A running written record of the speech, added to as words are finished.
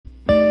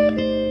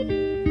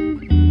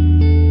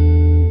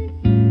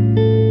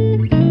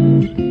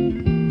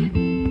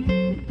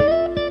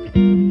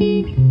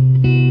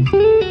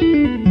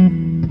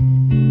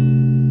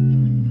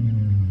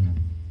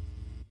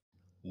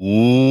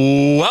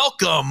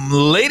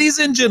Ladies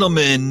and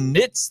gentlemen,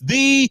 it's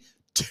the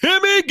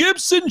Timmy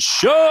Gibson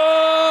Show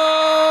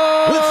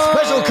with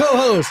special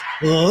co-host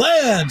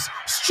Lance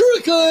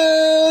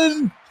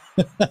Strickland.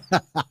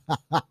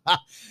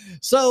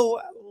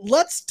 So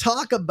let's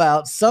talk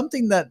about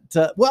something that,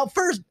 well,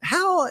 first,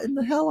 how in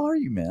the hell are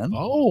you, man?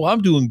 Oh,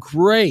 I'm doing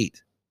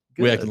great.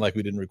 Good. We acting like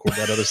we didn't record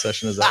that other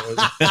session. Is that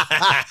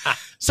what?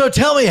 So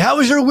tell me, how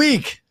was your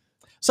week?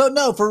 So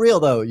no, for real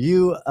though,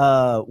 you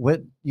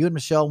and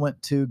Michelle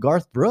went to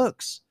Garth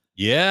Brooks.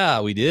 Yeah,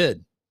 we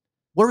did.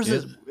 Where was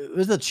it?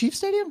 Was it Chief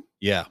Stadium?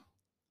 Yeah.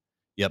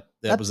 Yep.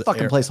 That was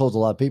fucking place holds a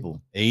lot of people.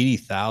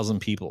 80,000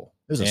 people.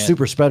 It was a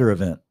super spreader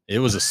event. It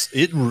was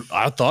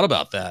I thought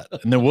about that,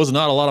 and there was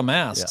not a lot of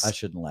masks. Yeah, I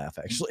shouldn't laugh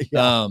actually.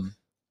 Yeah.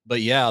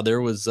 But yeah,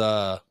 there was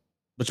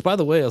which by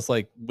the way, I was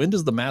like, when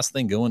does the mask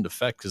thing go into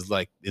effect? Because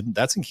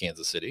that's in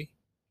Kansas City.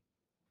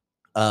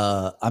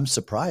 I'm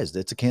surprised.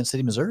 It's a Kansas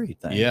City, Missouri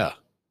thing. Yeah.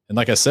 And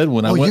like I said,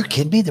 when I went, you're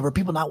kidding me? There were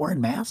people not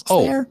wearing masks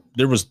there?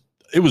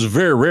 It was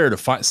very rare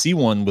to see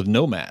one with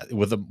no mask,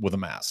 with a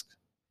mask.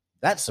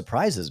 That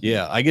surprises me.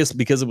 Yeah, I guess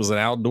because it was an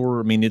outdoor.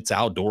 I mean, it's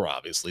outdoor,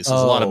 obviously, so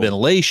there's a lot of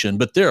ventilation,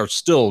 but they're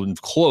still in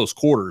close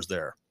quarters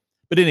there.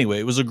 But anyway,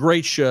 it was a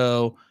great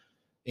show,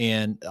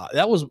 and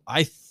that was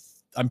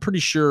I'm pretty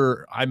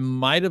sure I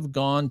might have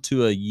gone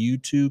to a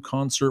U2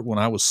 concert when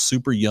I was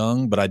super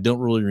young, but I don't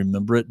really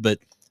remember it. But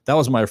that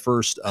was my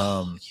first.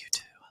 U2.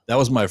 That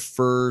was my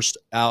first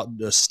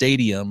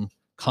stadium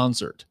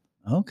concert.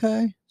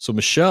 Okay. So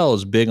Michelle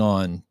is big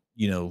on,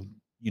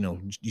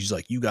 she's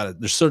like,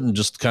 there's certain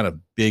just kind of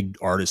big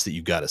artists that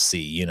you got to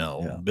see,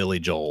 Billy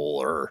Joel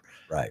or,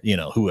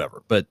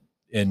 whoever.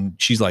 And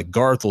she's like,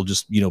 Garth will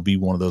just, be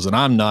one of those. And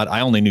I'm not,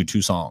 I only knew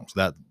 2 songs,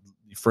 that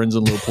Friends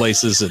in Low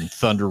Places and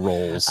Thunder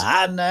Rolls.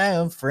 I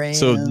know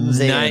friends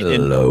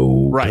in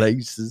low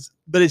places.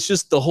 But it's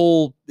just the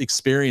whole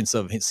experience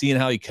of seeing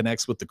how he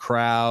connects with the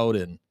crowd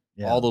and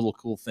all the little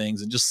cool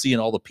things and just seeing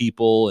all the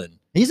people. And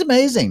he's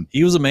amazing.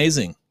 He was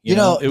amazing. You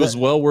know, it was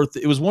well worth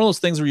it. It was one of those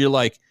things where you're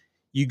like,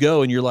 you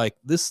go and you're like,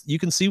 this, you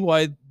can see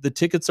why the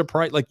tickets are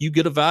priced. Like you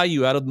get a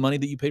value out of the money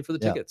that you paid for the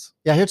tickets.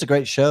 Yeah. Here's a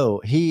great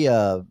show. He,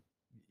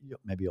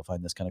 maybe you'll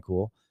find this kind of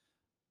cool.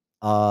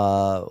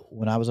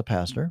 When I was a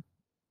pastor,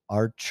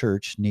 our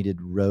church needed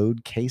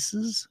road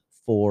cases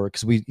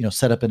because we,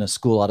 set up in a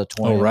school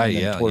auditorium. Oh, right.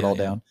 And tore it all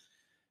down.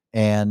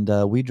 And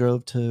we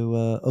drove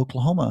to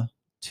Oklahoma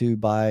to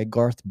buy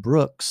Garth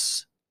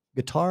Brooks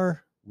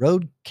guitar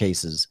road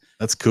cases.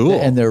 That's cool.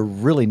 And they're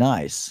really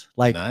nice.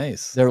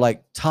 Nice. They're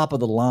like top of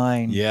the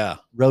line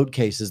road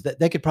cases that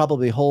they could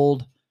probably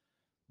hold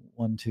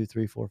 1, 2,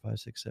 3, 4, 5,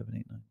 6, 7, 8,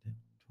 9, 10,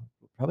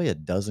 12, probably a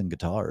dozen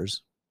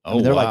guitars. I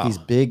mean, they're like these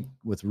big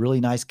with really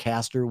nice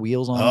caster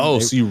wheels on them. Oh,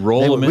 so you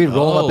roll them in? We'd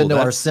roll them up into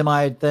our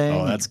semi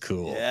thing. Oh, that's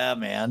cool. Yeah,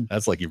 man.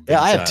 That's like your big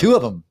I have 2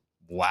 of them.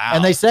 Wow.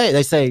 And they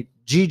say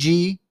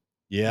GG1,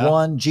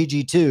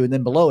 GG2, and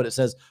then below it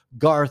says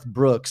Garth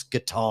Brooks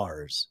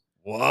guitars.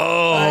 Whoa.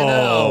 I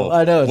know.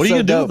 What are you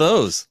going to do with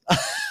those?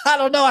 I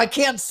don't know. I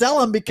can't sell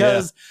them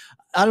because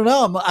I don't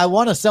know. I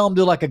want to sell them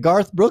to like a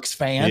Garth Brooks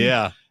fan.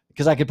 Yeah.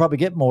 Because I could probably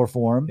get more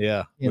for them.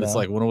 Yeah. But it's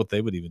like, I wonder what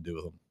they would even do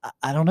with them.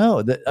 I don't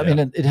know. I mean,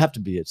 it'd have to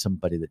be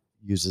somebody that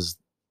uses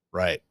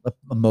a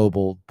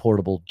mobile,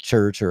 portable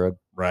church or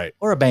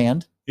a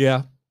band.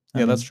 Yeah.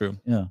 Yeah, that's true.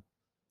 Yeah.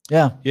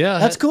 Yeah. Yeah.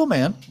 That's cool,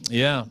 man.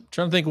 Yeah. I'm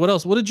trying to think what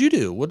else. What did you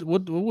do? What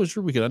was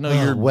your weekend? I know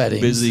you're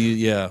weddings. Busy.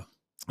 Yeah.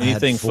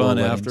 Anything fun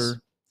weddings.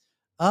 after?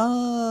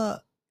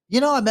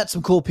 I met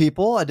some cool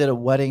people. I did a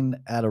wedding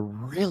at a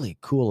really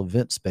cool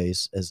event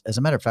space. As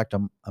a matter of fact,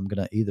 I'm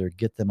going to either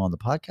get them on the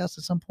podcast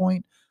at some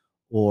point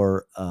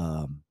or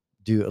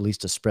do at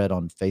least a spread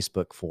on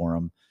Facebook for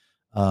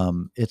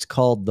them. It's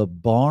called the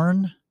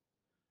Barn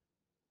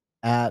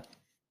at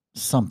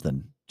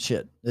something.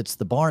 Shit. It's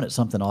the Barn at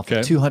something off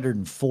of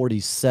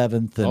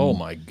 247th and oh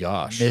my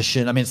gosh.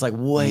 Mission. I mean, it's like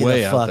way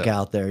the fuck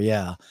out there.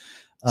 Yeah.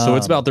 So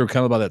it's about, they're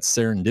kind of about that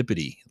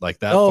serendipity, like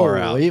that far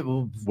out,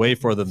 way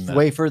further than that.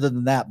 Way further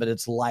than that, but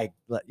it's like,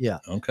 yeah.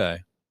 Okay.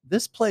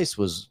 This place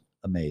was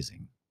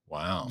amazing.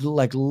 Wow.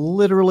 Like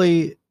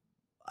literally,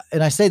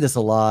 and I say this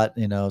a lot,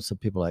 some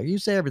people are like, you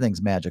say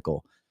everything's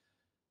magical.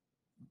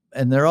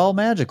 And they're all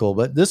magical,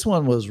 but this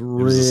one was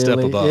really, a step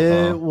above,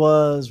 it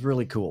was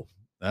really cool.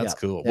 That's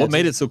cool. What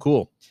made it so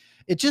cool?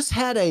 It just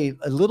had a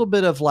little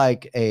bit of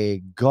like a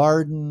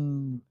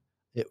garden.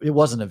 It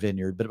wasn't a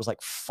vineyard, but it was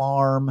like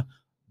farm,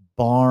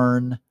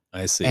 barn,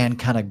 I see, and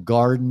kind of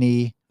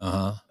gardeny,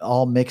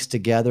 all mixed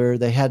together.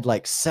 They had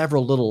like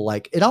several little,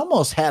 like it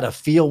almost had a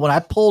feel when I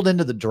pulled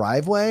into the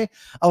driveway.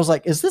 I was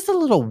like, "Is this a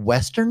little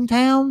Western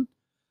town?"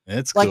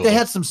 It's like cool. They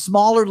had some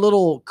smaller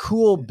little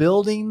cool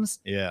buildings,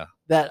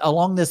 that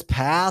along this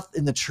path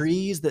in the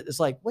trees. That is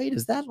like, wait,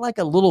 is that like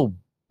a little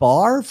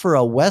bar for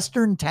a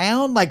Western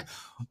town? Like,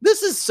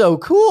 this is so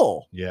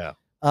cool. Yeah.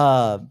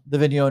 The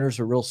venue owners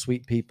were real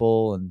sweet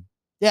people, and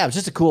yeah, it was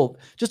just a cool,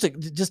 just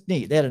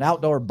neat. They had an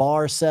outdoor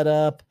bar set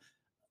up,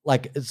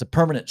 like it's a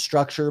permanent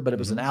structure, but it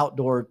was an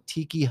outdoor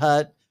tiki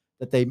hut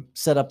that they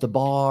set up the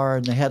bar,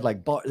 and they had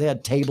like they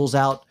had tables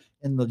out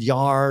in the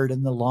yard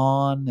and the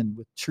lawn and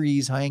with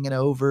trees hanging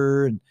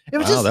over. And it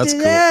was that's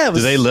cool. Yeah, do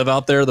they live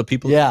out there? The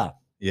people? Yeah.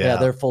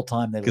 They're full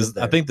time. Because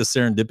I think the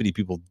Serendipity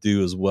people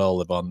do as well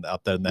live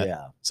out there in that.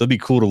 Yeah. So it'd be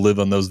cool to live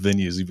on those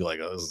venues. You'd be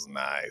like, oh, this is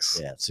nice.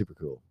 Yeah, it's super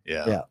cool.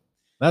 Yeah.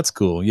 That's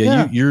cool.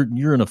 Yeah.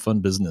 You're in a fun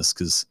business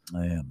because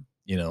I am.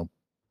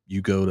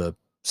 You go to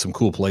some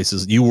cool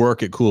places. You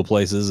work at cool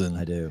places, and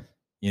I do.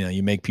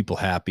 You make people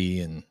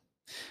happy, and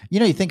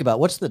you think about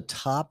what's the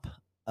top,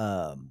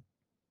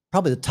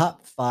 probably the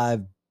top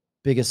 5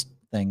 biggest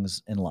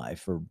things in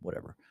life or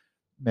whatever.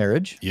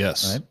 Marriage.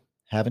 Yes. Right.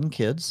 Having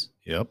kids.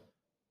 Yep.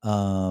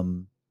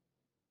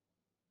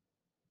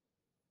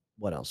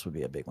 What else would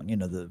be a big one?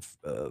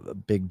 The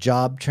big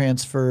job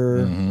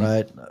transfer,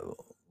 right?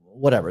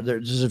 Whatever.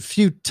 There's a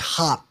few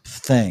top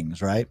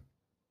things, right?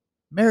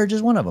 Marriage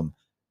is one of them,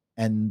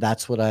 and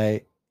that's what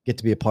I get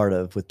to be a part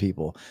of with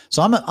people.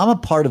 So I'm a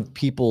part of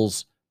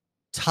people's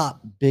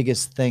top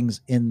biggest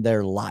things in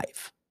their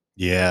life.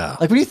 Yeah.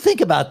 Like when you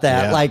think about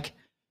that, like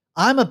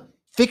I'm a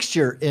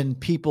fixture in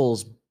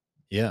people's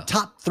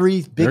top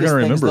 3 biggest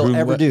things they'll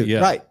ever do. Yeah.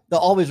 Right. They'll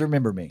always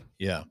remember me.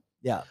 Yeah.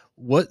 Yeah.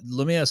 Let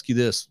me ask you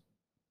this.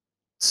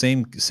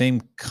 Same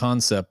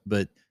concept,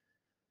 but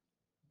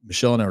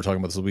Michelle and I were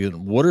talking about this.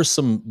 What are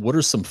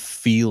some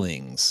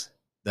feelings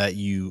that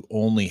you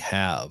only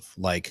have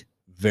like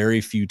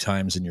very few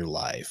times in your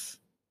life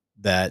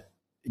that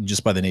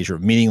just by the nature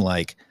of meaning,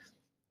 like,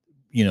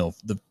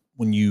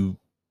 when you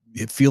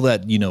feel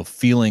that,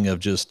 feeling of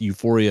just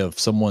euphoria of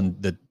someone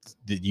that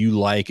you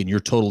like and you're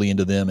totally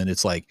into them, and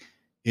it's like,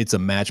 it's a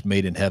match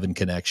made in heaven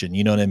connection.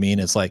 You know what I mean?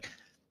 It's like,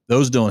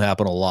 those don't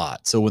happen a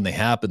lot. So when they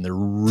happen, they're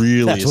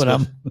really, that's what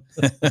I'm,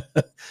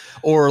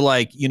 or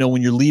like,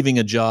 when you're leaving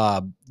a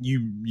job,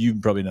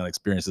 you've probably not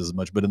experienced this as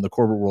much, but in the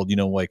corporate world,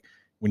 like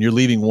when you're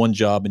leaving one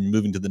job and you're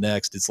moving to the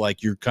next, it's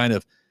like, you're kind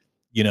of,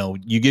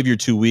 you give your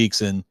 2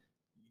 weeks and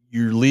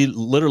you're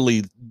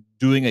literally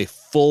doing a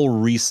full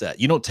reset.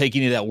 You don't take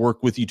any of that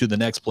work with you to the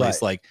next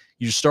place. Right. Like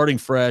you're starting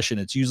fresh, and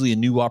it's usually a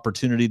new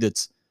opportunity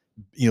that's,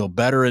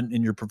 better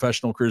in your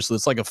professional career. So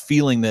it's like a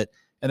feeling that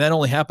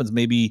only happens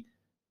maybe,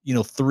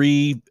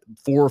 3,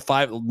 4,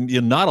 5,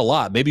 not a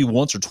lot, maybe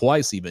once or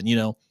twice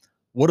even,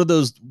 what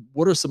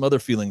are some other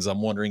feelings?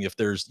 I'm wondering if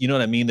there's, you know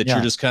what I mean? That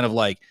you're just kind of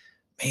like,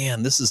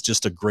 man, this is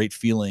just a great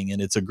feeling.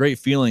 And it's a great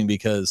feeling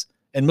because,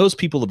 and most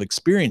people have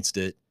experienced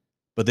it,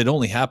 but it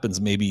only happens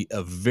maybe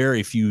a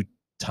very few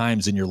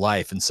times in your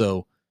life. And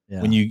so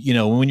when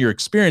when you're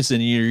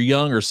experiencing it, you're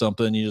young or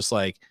something, you just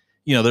like,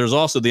 there's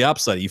also the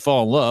opposite. You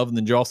fall in love, and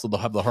then you also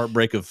have the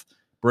heartbreak of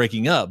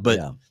breaking up. But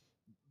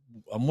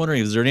I'm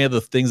wondering, is there any other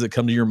things that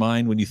come to your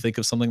mind when you think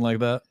of something like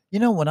that?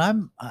 When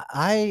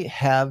I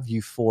have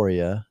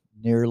euphoria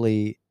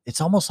nearly, it's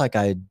almost like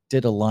I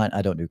did a line.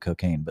 I don't do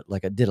cocaine, but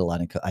like I did a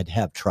line. I'd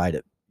have tried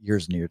it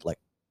years and years, like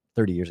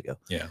 30 years ago.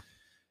 Yeah.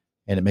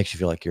 And it makes you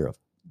feel like you're a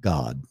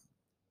god.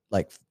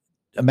 Like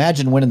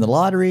imagine winning the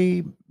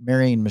lottery,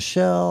 marrying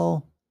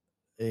Michelle,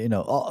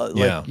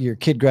 like your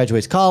kid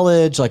graduates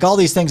college, like all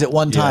these things at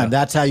one time.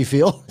 That's how you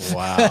feel.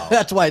 Wow.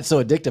 That's why it's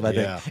so addictive, I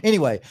think.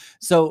 Anyway,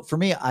 so for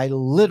me, I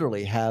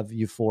literally have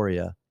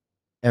euphoria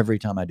every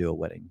time I do a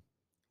wedding.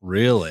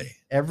 Really?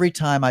 Every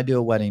time I do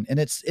a wedding. And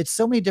it's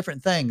so many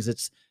different things.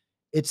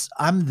 It's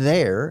I'm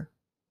there,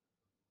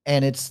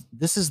 and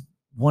this is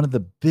one of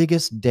the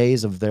biggest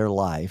days of their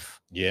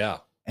life. Yeah.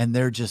 And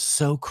they're just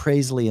so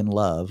crazily in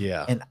love.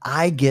 Yeah. And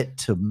I get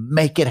to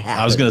make it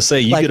happen. I was going to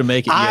say, you get to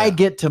make it. I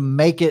get to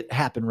make it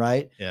happen.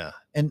 Right. Yeah.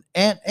 And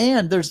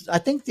there's, I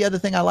think the other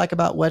thing I like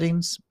about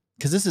weddings,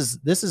 because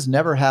this has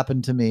never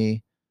happened to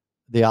me.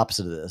 The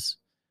opposite of this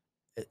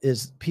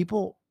is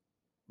people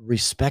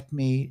respect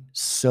me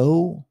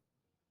so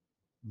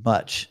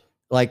much,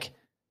 like,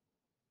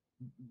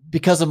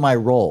 because of my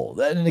role.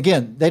 And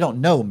again, they don't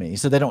know me,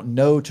 so they don't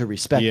know to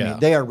respect me.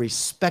 They are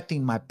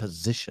respecting my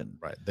position.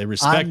 Right. They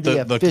respect the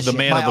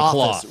man of the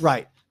cloth.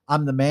 Right.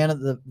 I'm the man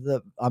of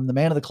I'm the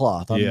man of the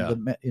cloth. I'm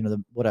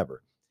the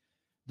whatever.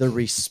 The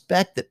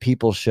respect that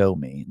people show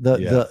me,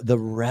 the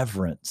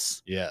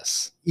reverence.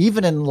 Yes.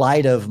 Even in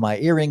light of my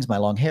earrings, my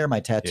long hair, my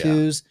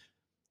tattoos,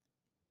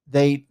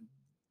 well,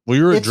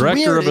 you're a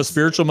director of a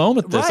spiritual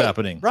moment that's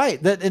happening.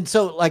 Right. And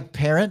so like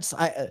parents,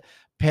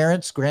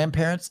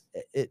 grandparents,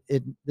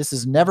 this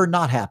has never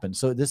not happened.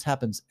 So this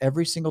happens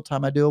every single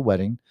time I do a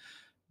wedding.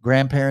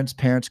 Grandparents,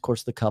 parents, of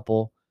course, the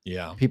couple.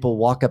 Yeah. People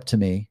walk up to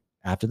me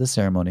after the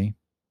ceremony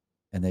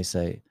and they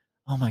say,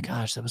 "Oh my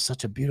gosh, that was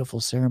such a beautiful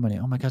ceremony.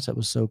 Oh my gosh, that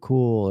was so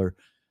cool." Or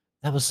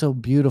 "That was so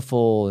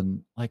beautiful."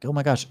 And like, "Oh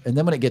my gosh." And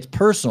then when it gets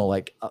personal,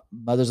 like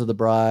mothers of the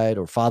bride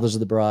or fathers of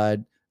the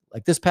bride,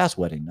 like this past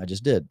wedding I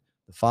just did,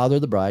 the father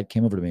of the bride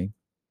came over to me,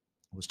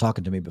 was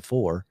talking to me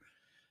before.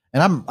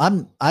 And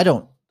I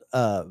don't,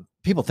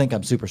 people think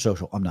I'm super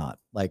social. I'm not.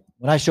 Like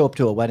when I show up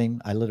to a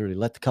wedding, I literally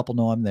let the couple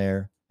know I'm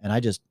there, and I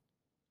just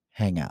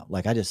hang out.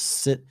 Like I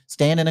just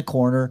stand in a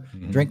corner,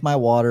 drink my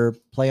water,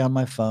 play on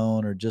my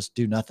phone, or just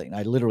do nothing.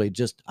 I literally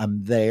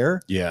I'm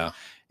there. Yeah.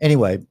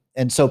 Anyway.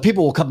 And so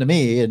people will come to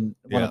me and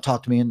want to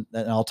talk to me, and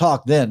I'll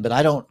talk then, but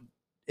I don't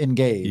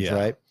engage,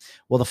 right?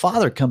 Well, the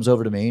father comes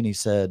over to me and he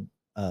said,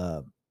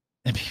 and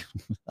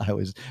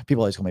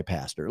people always call me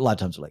pastor. A lot of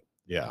times they're like,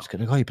 Yeah. I'm just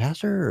going to call you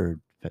pastor or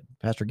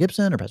Pastor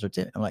Gibson or Pastor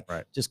Tim. I'm like,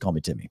 right. Just call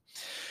me Timmy.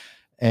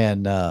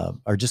 And,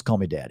 or just call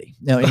me daddy.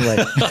 No,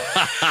 anyway,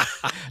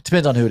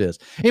 depends on who it is.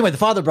 Anyway, the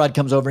father bride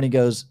comes over and he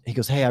goes,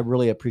 hey, I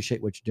really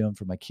appreciate what you're doing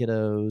for my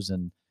kiddos.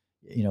 And,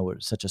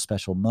 it's such a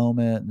special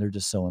moment and they're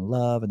just so in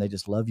love and they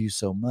just love you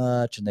so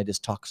much. And they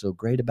just talk so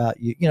great about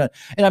you,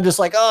 and I'm just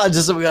like, oh, it's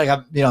just like,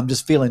 I'm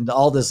just feeling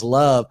all this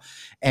love.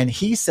 And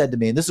he said to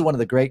me, and this is one of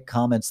the great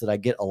comments that I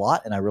get a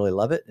lot and I really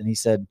love it. And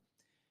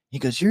he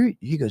goes,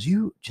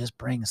 you just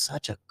bring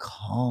such a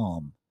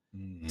calm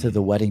to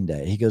the wedding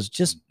day. He goes,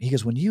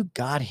 when you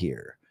got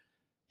here,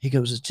 he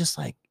goes,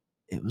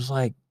 it was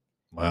like,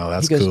 wow,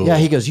 that's cool. Yeah.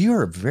 He goes, you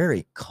are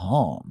very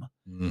calm.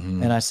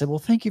 Mm-hmm. And I said, well,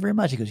 thank you very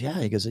much. He goes, yeah.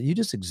 He goes, you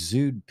just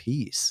exude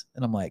peace.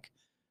 And I'm like,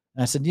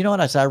 and I said, you know what?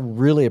 I said, I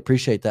really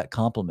appreciate that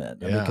compliment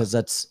because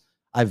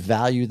I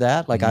value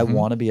that. Like I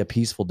want to be a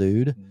peaceful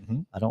dude.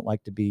 Mm-hmm. I don't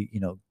like to be,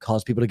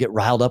 cause people to get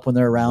riled up when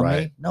they're around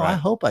me. No, I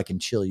hope I can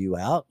chill you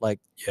out. Like,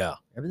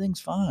 everything's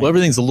fine. Well,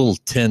 everything's a little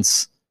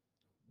tense.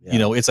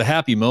 Yeah. It's a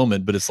happy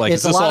moment, but it's like,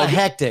 it's a lot of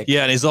hectic.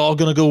 Yeah. And it's all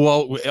going to go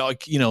well,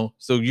 like,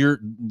 so you're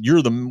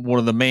one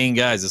of the main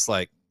guys. It's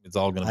like, it's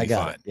all going to be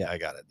fine. Yeah. I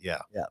got it. Yeah.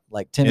 Yeah.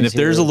 Like and if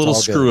there's a little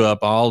screw up,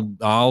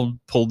 I'll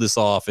pull this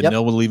off and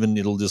no one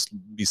it'll just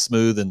be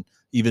smooth and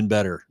even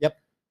better. Yep.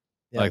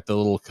 Like the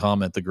little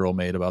comment the girl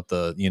made about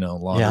the,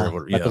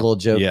 longer. Like the little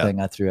joke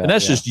thing I threw out. And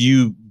that's just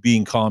you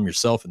being calm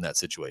yourself in that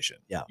situation.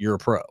 Yeah. You're a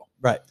pro.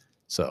 Right.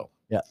 So,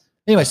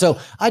 anyway, so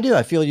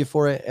I feel you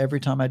for it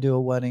every time I do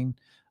a wedding.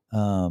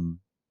 I mean,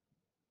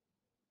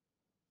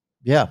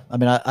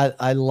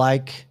 I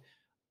like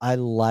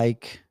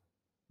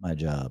my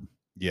job.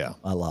 Yeah.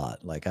 A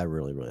lot. Like I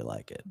really, really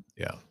like it.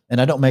 Yeah.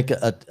 And I don't make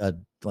a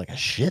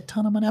shit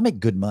ton of money. I make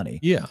good money.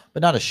 Yeah.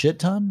 But not a shit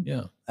ton.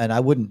 Yeah. And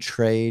I wouldn't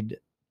trade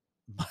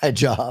my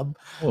job.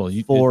 Well,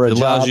 it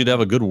allows job. You to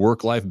have a good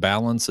work-life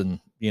balance and,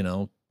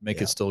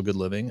 make it still a good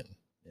living.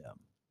 Yeah.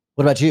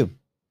 What about you?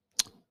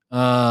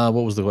 What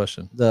was the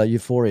question? The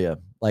euphoria.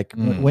 Like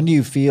when do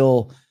you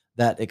feel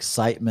that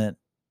excitement?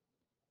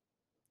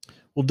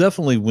 Well,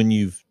 definitely when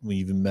you've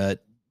met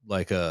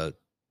like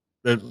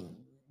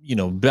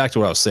back to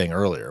what I was saying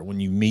earlier, when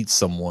you meet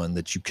someone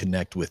that you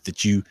connect with,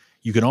 that you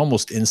can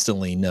almost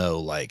instantly know,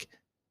 like,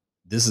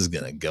 this is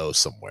going to go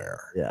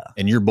somewhere. Yeah.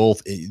 And you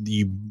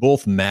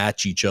both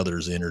match each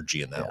other's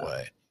energy in that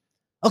way.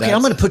 Okay.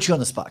 I'm going to put you on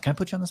the spot. Can I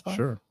put you on the spot?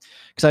 Sure.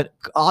 Because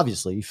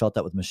obviously you felt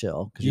that with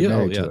Michelle because you're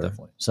married to her.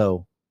 Definitely.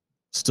 So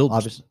still,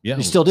 obviously,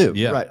 you still do.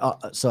 Yeah. Right.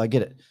 So I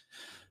get it.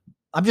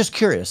 I'm just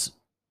curious,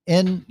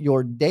 in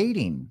your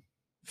dating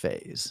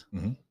phase,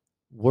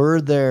 were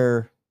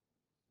there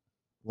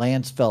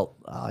Lance felt,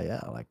 oh yeah,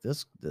 like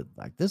this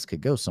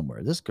could go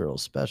somewhere. This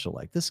girl's special,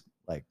 like this,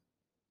 like,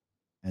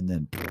 and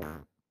then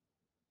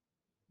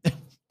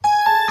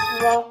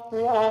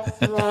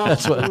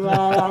that's what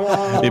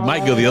it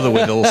might go the other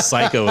way, the little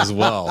psycho as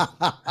well.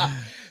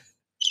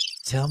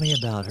 Tell me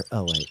about her.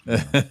 Oh wait, no.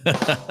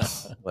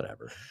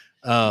 Whatever.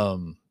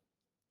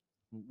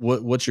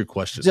 What's your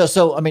question?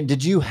 So I mean,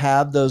 did you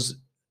have those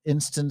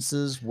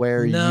instances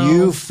where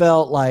you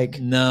felt like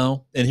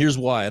no? And here's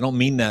why. I don't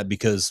mean that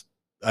because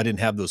I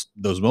didn't have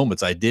those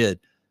moments. I did.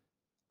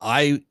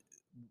 The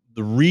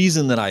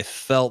reason that I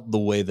felt the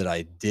way that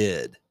I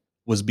did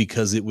was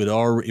because it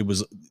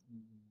was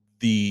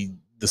the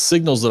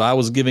signals that I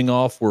was giving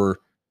off were,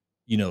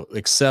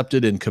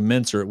 accepted and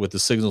commensurate with the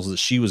signals that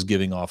she was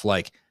giving off.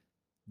 Like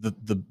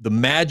the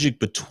magic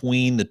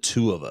between the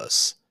two of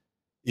us,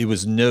 it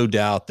was no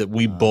doubt that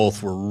we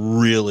both were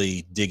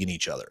really digging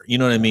each other. You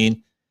know what I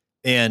mean?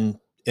 And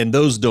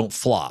those don't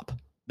flop.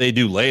 They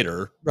do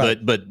later,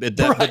 right. but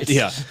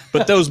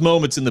those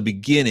moments in the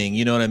beginning,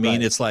 you know what I mean?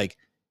 Right. It's like,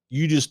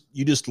 you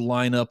just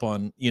line up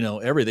on,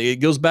 everything. It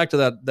goes back to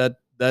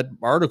that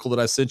article that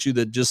I sent you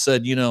that just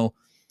said, you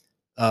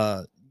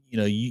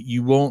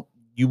won't,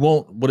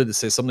 what did it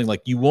say? Something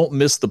like, you won't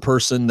miss the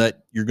person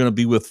that you're going to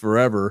be with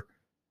forever.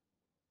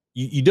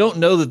 You don't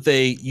know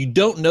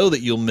that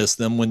you'll miss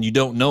them when you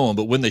don't know them,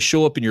 but when they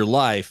show up in your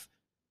life,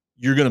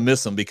 you're going to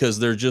miss them because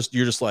you're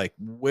just like,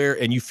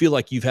 where, and you feel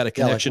like you've had a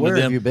connection to them.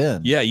 Where have you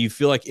been? Yeah. You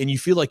feel like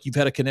you've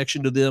had a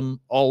connection to them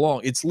all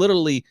along.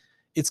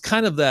 It's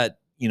kind of that,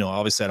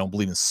 obviously I don't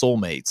believe in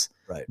soulmates,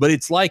 right? But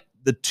it's like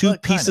the two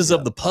pieces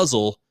of the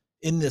puzzle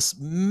in this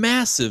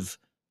massive,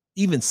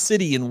 even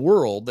city and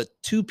world, that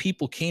two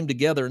people came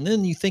together. And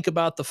then you think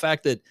about the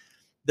fact that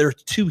they're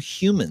two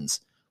humans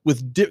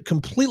with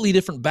completely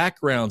different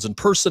backgrounds and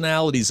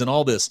personalities and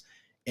all this.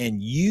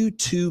 And you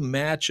two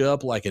match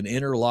up like an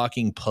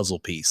interlocking puzzle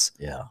piece.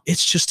 Yeah.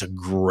 It's just a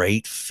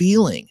great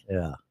feeling.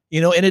 Yeah.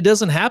 And it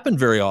doesn't happen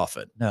very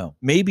often. No.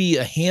 Maybe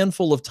a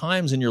handful of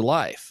times in your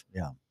life.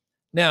 Yeah.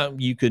 Now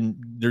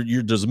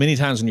there's many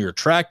times when you're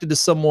attracted to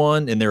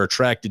someone and they're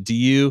attracted to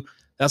you.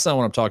 That's not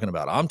what I'm talking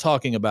about. I'm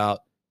talking about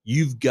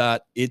you've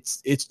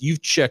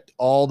checked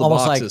all the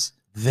almost boxes.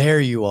 Like, there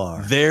you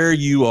are. There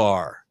you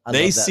are.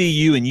 They see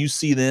you and you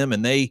see them,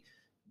 and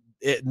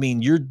I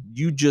mean, it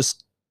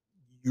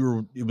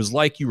was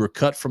like you were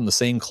cut from the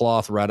same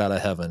cloth right out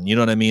of heaven. You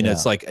know what I mean? Yeah.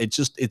 It's like, it's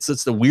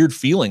just a weird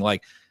feeling.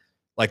 Like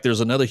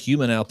there's another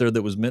human out there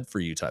that was meant for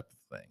you type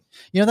of thing.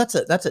 You know, that's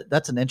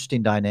an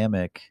interesting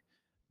dynamic,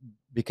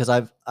 because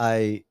I've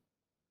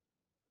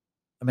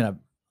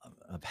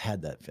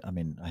had that. I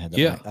mean, I had that.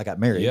 Yeah. I got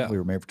married. Yeah. We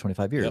were married for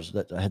 25 years.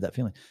 Yep. That I had that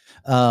feeling.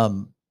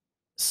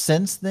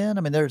 Since then,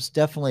 I mean, there's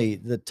definitely,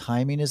 the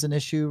timing is an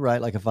issue,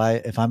 right? Like if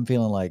I'm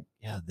feeling like,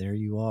 yeah, there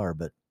you are,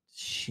 but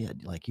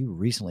shit, like you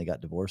recently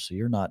got divorced, so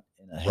you're not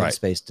in a Right.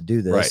 headspace to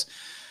do this. Right.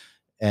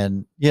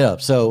 And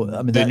so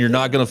I mean, then you're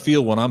not going to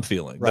feel what I'm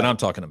feeling, Right. that I'm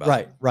talking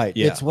about. right.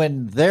 Yeah. It's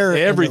when they're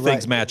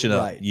Everything's matching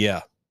up. Right.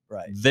 Yeah.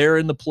 Right. They're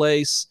in the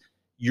place,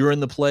 you're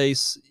in the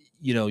place,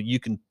 you know, you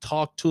can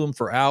talk to them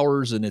for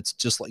hours and it's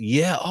just like,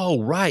 yeah,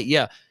 oh, right.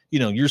 Yeah. You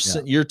know,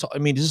 I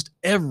mean, just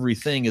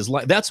everything is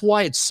like, that's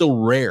why it's so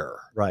rare.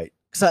 Right.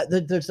 Because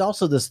there's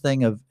also this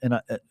thing of, and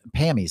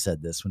Pammy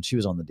said this when she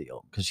was on the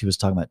deal, because she was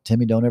talking about,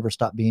 Timmy, don't ever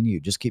stop being you.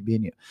 Just keep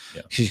being you.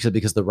 Yeah. She said,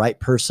 because the right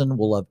person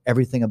will love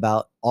everything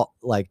about,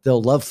 like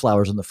they'll love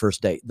flowers on the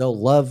first date. They'll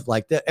love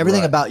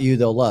everything Right. about you.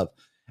 They'll love.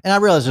 And I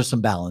realize there's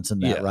some balance in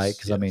that, Yes, right?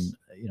 Because I yes. mean,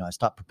 you know, I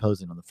stopped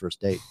proposing on the first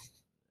date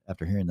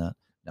after hearing that.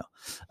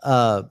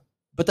 No.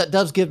 But that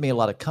does give me a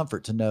lot of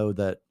comfort to know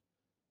that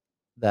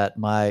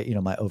my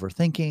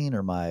overthinking,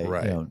 or my,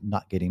 Right.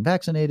 not getting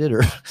vaccinated,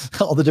 or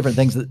all the different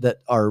things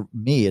that are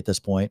me at this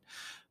point,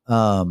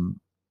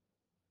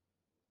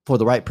 for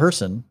the right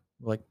person,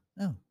 like,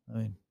 no, I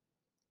mean,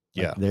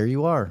 like, Yeah. there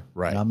you are.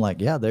 Right. And I'm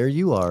like, yeah, there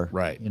you are.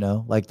 Right. You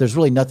know, like there's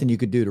really nothing you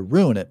could do to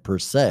ruin it per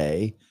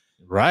se,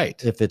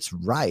 Right. if it's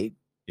right.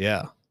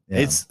 Yeah. Yeah.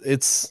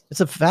 It's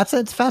a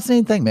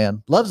fascinating thing,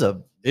 man.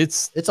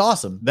 It's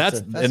awesome. that's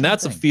It's a and fascinating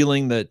that's thing.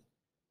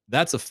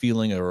 a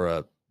feeling or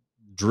a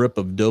drip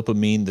of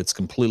dopamine that's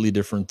completely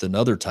different than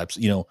other types.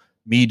 You know,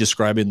 me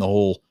describing the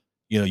whole,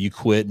 you know, you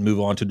quit and move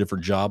on to a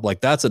different job,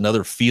 like that's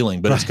another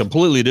feeling, but it's Right.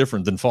 completely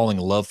different than falling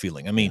in love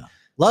feeling. I mean,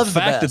 Love's the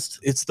the fact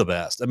best. that it's the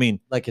best. I mean,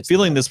 Like it's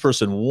feeling the this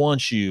person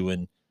wants you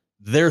and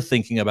they're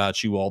thinking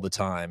about you all the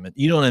time. And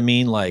you know what I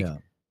mean? Like, Yeah.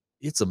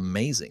 it's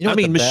amazing. You know I what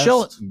mean, the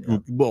Michelle, best- yeah.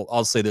 well,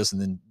 I'll say this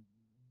and then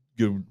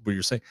go what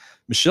you're saying.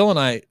 Michelle and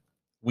I,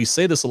 we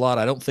say this a lot.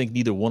 I don't think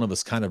neither one of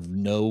us kind of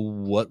know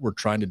what we're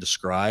trying to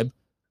describe,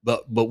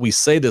 but we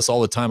say this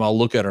all the time. I'll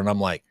look at her and I'm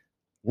like,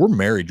 we're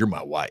married. You're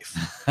my wife.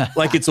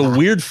 Like, it's a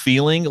weird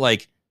feeling.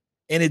 Like,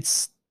 and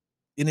it's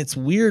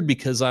weird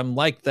because I'm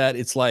like that.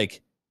 It's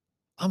like,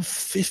 I'm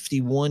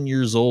 51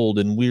 years old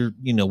and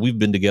we've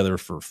been together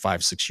for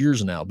 5-6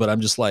 years now, but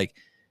I'm just like,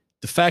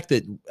 the fact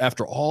that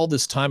after all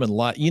this time in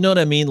life, you know what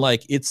I mean?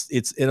 Like it's,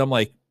 and I'm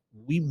like,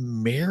 we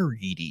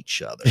married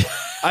each other.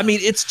 I mean,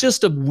 it's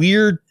just a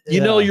weird,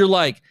 you're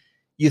like,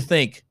 you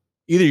think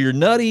either you're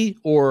nutty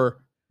or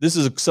this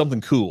is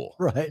something cool,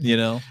 Right. you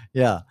know?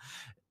 Yeah.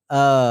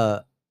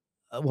 What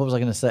was I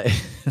going to say?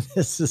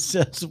 This is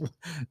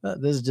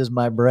just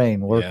my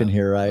brain working Yeah.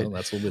 here, right? Well,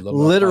 that's what we love.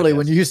 about Literally,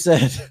 when podcasts. you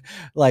said,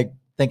 like,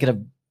 thinking of,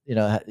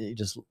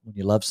 when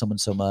you love someone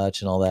so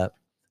much and all that,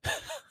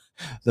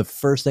 the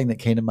first thing that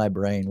came to my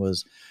brain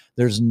was,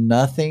 there's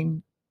no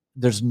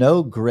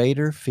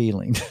greater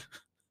feeling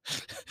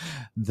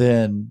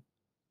than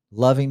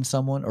loving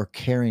someone or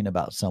caring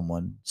about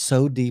someone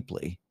so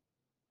deeply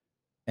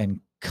and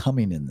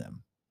coming in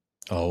them.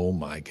 Oh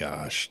my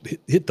gosh.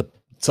 Hit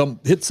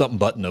something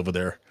button over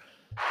there.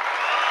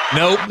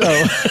 Nope.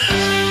 No.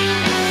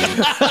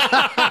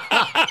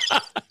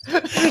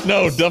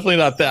 No, definitely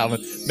not that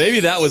one. Maybe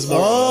that was more.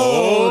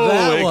 Oh,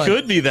 that it one.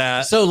 could be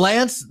that. So,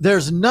 Lance,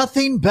 there's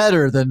nothing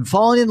better than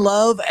falling in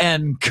love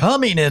and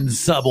coming in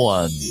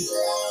someone.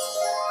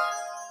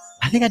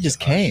 I think I just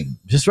came.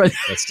 Just right.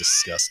 That's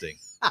disgusting.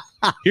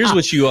 Here's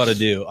what you ought to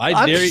do.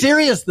 I'm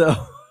serious,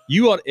 though.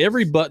 You ought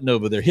every button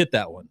over there. Hit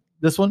that one.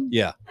 This one?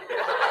 Yeah.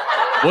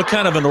 What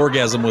kind of an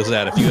orgasm was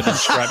that if you had to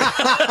describe it?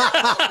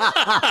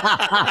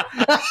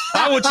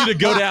 I want you to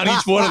go down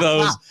each one of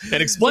those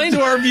and explain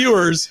to our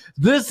viewers.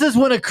 This is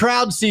when a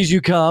crowd sees you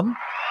come.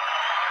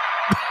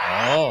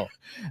 Oh.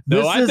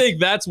 No, I think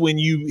that's when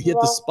you hit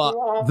the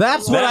spot.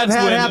 That's what I've That's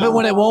had when- happen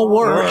when it won't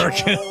work.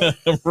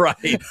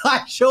 Right.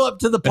 I show up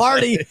to the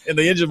party. And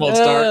the engine won't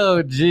start.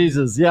 Oh,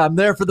 Jesus. Yeah, I'm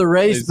there for the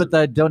race, but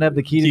I don't have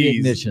the key to the Keys.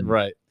 ignition.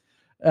 Right.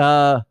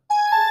 That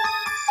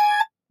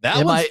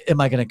Am was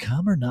I going to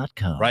come or not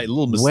come? right. A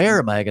little Where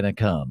am I going to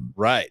come?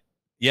 Right.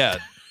 Yeah.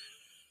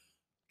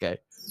 Okay.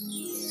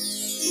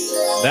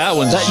 That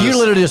one's That, you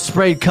literally just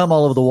sprayed cum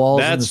all over the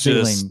walls and the that's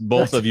ceiling. just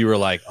both of you were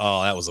like,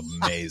 oh, that was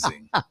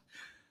amazing.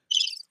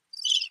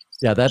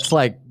 Yeah, that's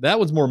like That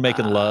was more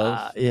making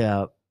love.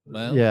 Yeah,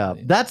 Well, yeah.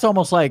 That's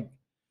almost like,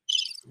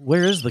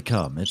 where is the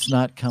cum? It's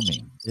not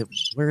coming.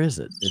 Where is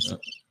it? It's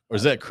Or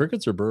is that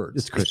crickets or birds?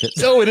 it's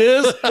crickets. Oh, it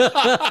is.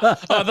 I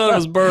thought it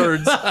was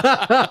birds.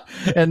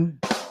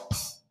 And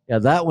yeah,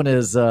 that one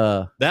is.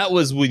 That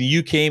was when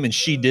you came and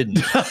she didn't.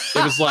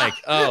 It was like,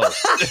 oh,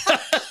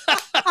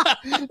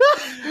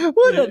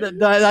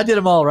 I did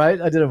them all right.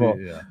 I did them all.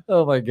 yeah.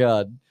 Oh my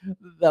god,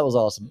 that was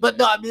awesome. But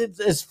no, I mean, it's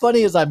as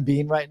funny as I'm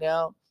being right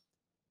now.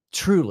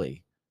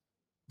 Truly,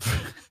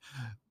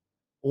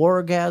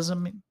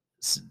 orgasming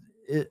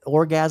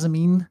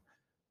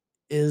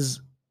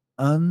is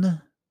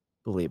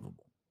unbelievable.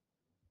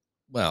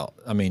 Well,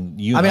 I mean,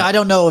 I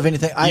don't know of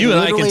anything. You and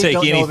I can take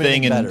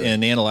anything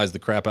and analyze the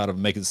crap out of it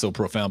and make it so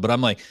profound. But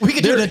I'm like, we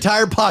could do an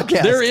entire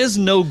podcast. There is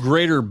no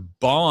greater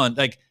bond.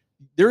 Like,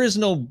 there is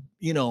no,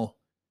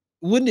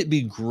 wouldn't it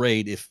be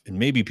great if, and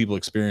maybe people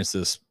experience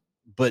this,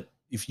 but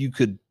if you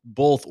could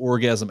both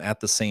orgasm at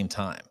the same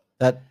time?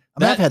 I've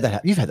had that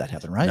happen. You've had that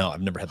happen, right? No,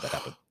 I've never had that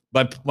happen.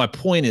 But my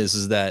point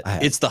is that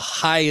it's the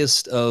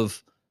highest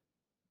of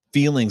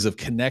feelings of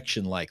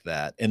connection like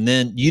that. And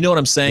then, you know what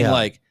I'm saying? Yeah.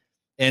 Like,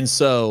 and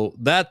so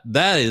that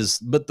is,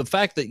 but the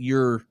fact that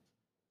you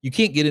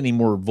can't get any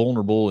more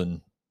vulnerable and,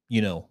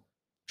 in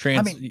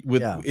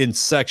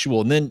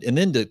sexual, and then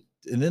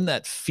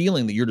that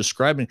feeling that you're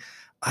describing,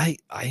 I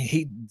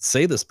hate to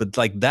say this, but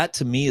like that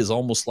to me is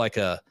almost like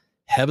a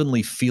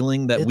heavenly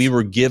feeling that we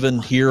were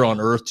given here on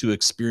earth to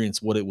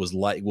experience what it was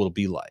like, what it'll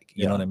be like.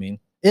 You know what I mean?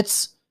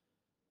 It's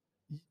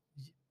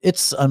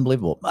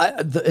unbelievable.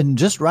 And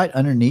just right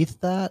underneath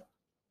that,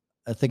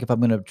 I think if I'm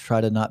going to try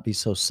to not be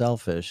so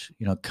selfish,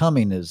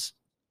 coming is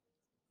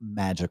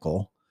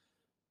magical.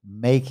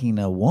 Making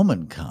a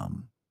woman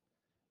come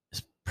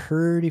is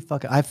pretty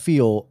fucking, I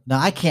feel, now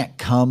I can't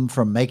come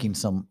from making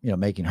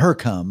making her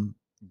come.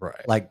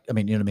 Right. Like, you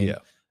know what I mean? Yeah.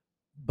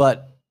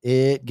 But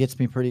it gets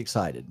me pretty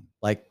excited.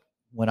 Like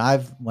when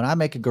I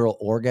make a girl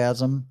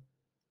orgasm,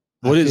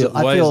 what is it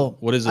I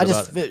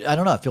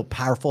don't know. I feel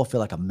powerful. I feel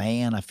like a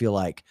man. I feel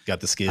like got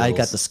the skills. I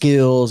got the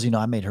skills.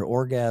 I made her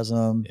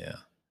orgasm. Yeah.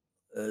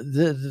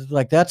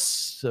 Like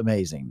that's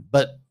amazing.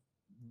 But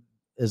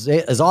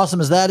as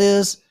awesome as that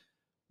is,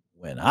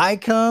 when I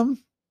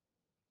come,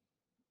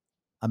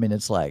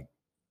 it's like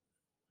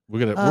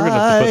we're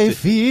gonna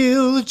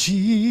feel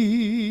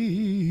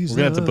Jesus.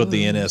 We're gonna have to put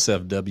the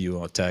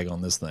NSFW tag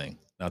on this thing.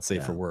 Not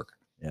safe for work.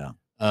 Yeah.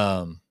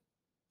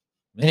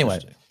 Anyway.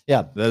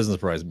 Yeah, that doesn't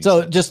surprise me.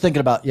 So just thinking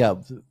about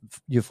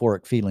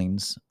euphoric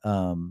feelings.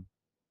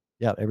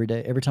 Every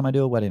day, every time I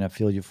do a wedding, I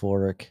feel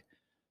euphoric.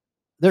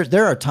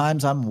 There are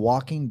times I'm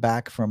walking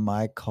back from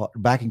my car,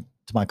 back into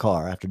my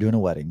car after doing a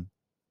wedding,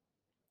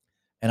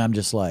 and I'm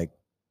just like,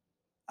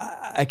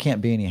 I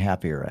can't be any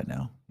happier right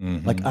now.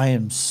 Mm-hmm. Like I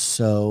am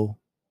so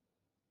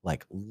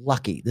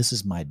lucky. This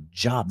is my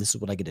job. This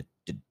is what I get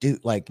to do.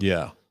 Like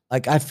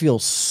I feel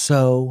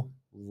so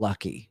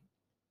lucky.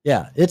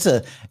 Yeah,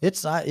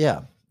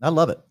 I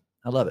love it.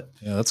 I love it.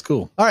 Yeah, that's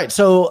cool. All right.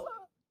 So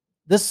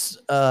this,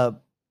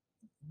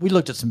 we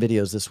looked at some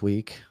videos this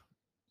week.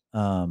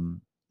 I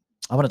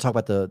want to talk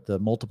about the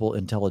multiple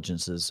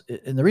intelligences.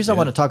 And the reason I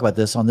want to talk about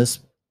this on this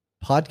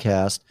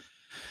podcast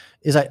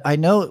is I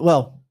know,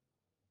 well,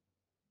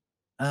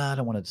 I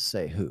don't want to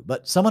say who,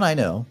 but someone I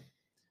know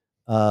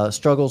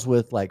struggles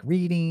with like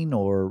reading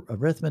or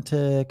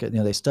arithmetic.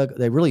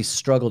 They really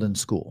struggled in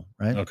school.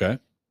 Right. Okay.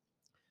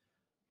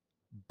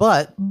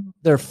 But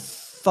they're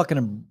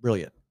fucking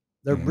brilliant.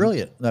 They're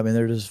brilliant.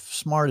 They're just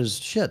smart as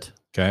shit.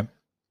 Okay.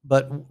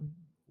 But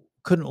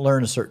couldn't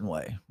learn a certain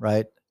way,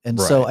 right? And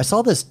so I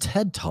saw this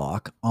TED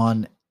Talk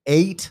on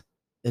 8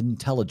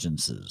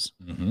 intelligences,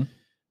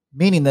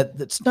 meaning that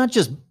it's not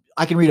just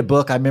I can read a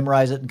book, I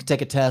memorize it, and can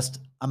take a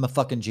test. I'm a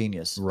fucking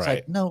genius. Right. It's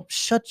like, no,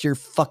 shut your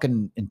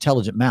fucking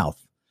intelligent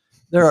mouth.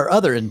 There are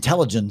other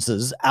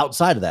intelligences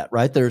outside of that,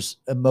 right? There's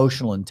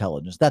emotional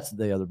intelligence. That's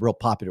the other real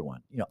popular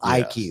one.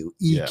 IQ,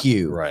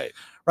 EQ. Right.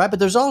 Right. But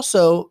there's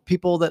also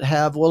people that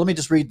have, well, let me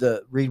just read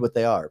what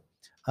they are.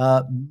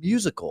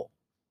 Musical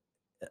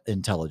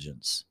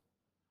intelligence,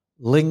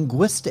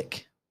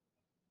 linguistic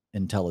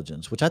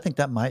intelligence, which I think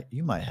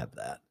you might have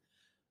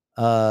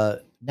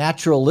that.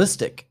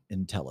 Naturalistic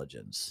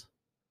intelligence,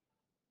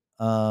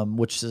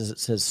 which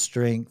says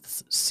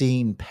strengths,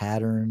 seeing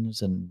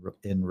patterns and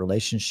in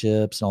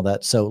relationships and all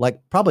that. So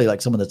probably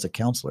like someone that's a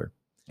counselor.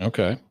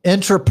 Okay.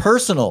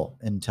 Interpersonal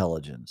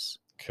intelligence.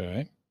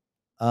 Okay.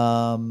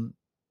 Intrapersonal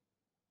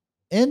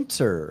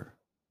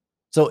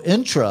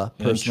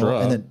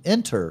and then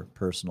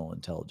interpersonal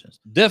intelligence.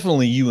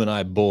 Definitely you and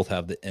I both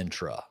have the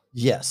intra.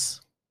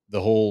 Yes.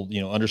 The whole,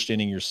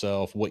 understanding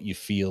yourself, what you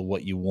feel,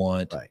 what you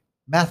want. Right.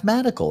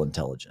 Mathematical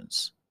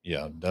intelligence.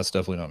 Yeah, that's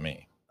definitely not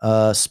me.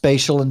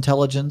 Spatial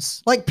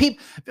intelligence. Like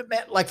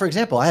for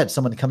example, I had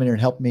someone come in here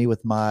and help me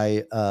with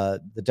my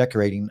the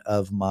decorating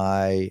of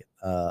my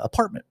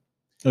apartment.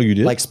 Oh, you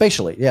did? Like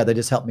spatially. Yeah, they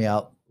just helped me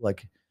out.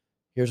 Like,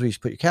 here's where you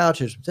should put your couch.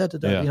 Here's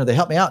they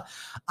help me out.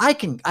 I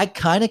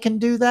kind of can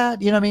do that.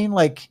 You know what I mean?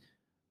 Like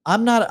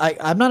I'm not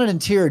an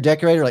interior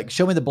decorator. Like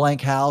show me the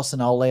blank house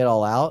and I'll lay it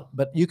all out,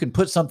 but you can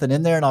put something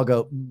in there and I'll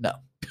go, no.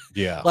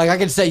 Yeah. Like I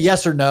can say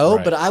yes or no,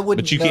 but I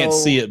wouldn't. But you can't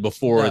see it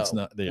before it's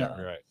not there.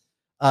 No. Right.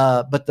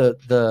 But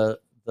the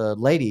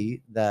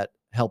lady that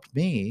helped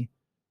me,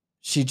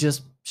 she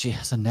has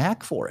a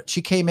knack for it.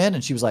 She came in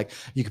and she was like,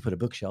 you could put a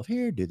bookshelf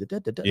here, do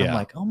the Yeah. I'm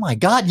like, oh my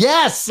God,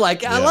 yes.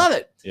 Like I love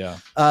it. Yeah.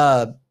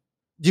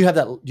 Do you have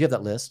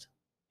that list?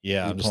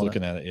 Yeah, I'm just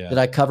looking at it. Yeah. Did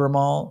I cover them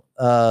all?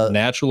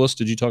 Naturalist,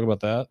 did you talk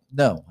about that?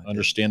 No.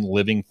 Understand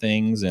living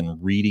things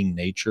and reading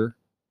nature.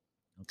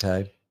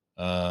 Okay.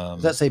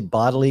 Does that say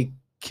bodily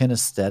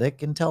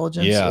kinesthetic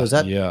intelligence? Yeah. Or is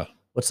that, yeah.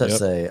 what's that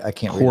say? I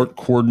can't read it.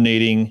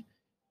 Coordinating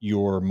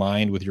your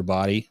mind with your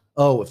body.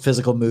 Oh,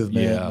 physical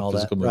movement Yeah. and all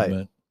Physical that.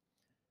 movement.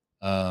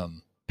 Right.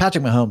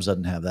 Patrick Mahomes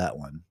doesn't have that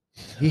one.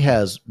 He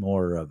has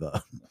more of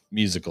a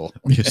musical.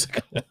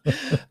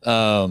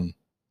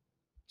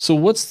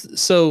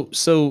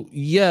 So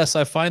yes,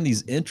 I find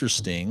these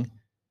interesting.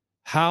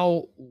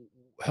 Help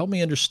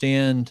me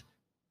understand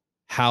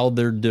how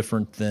they're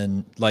different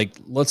than, like,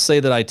 let's say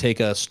that I take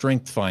a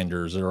Strength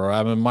Finders, or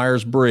I'm a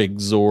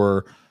Myers-Briggs,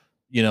 or,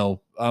 you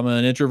know, I'm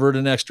an introvert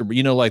and extrovert,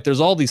 you know, like there's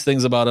all these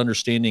things about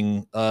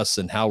understanding us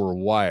and how we're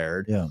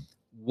wired. Yeah.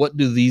 What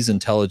do these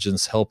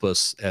intelligence help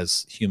us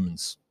as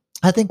humans?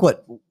 I think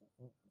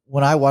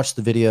when I watched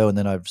the video, and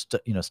then I've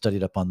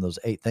studied up on those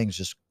 8 things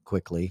just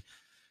quickly.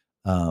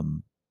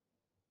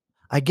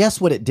 I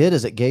guess what it did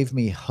is it gave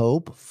me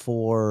hope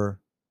for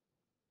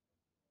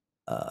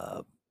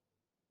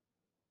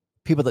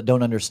people that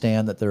don't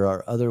understand that there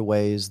are other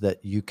ways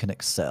that you can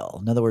excel.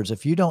 In other words,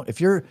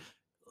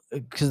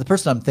 because the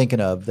person I'm thinking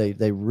of,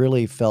 they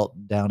really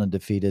felt down and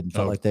defeated and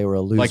felt like they were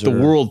a loser. Like the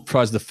world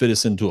tries to fit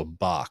us into a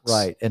box.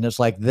 Right. And it's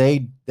like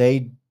they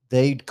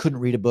couldn't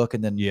read a book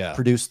and then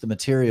produce the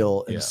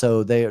material. And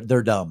so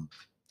they're dumb.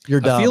 You're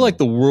dumb. I feel like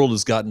the world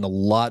has gotten a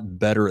lot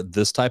better at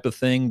this type of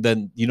thing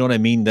than, you know what I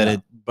mean?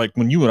 Like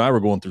when you and I were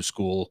going through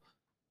school,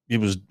 it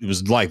was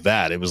like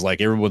that. It was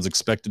like everyone's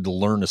expected to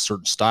learn a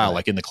certain style,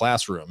 like in the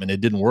classroom, and it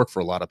didn't work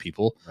for a lot of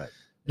people. Right.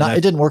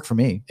 It didn't work for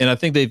me. And I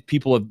think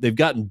they've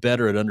gotten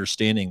better at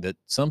understanding that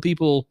some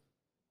people,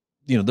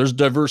 you know, there's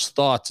diverse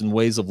thoughts and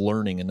ways of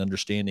learning and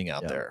understanding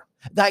out there.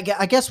 I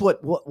guess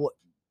what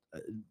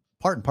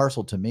part and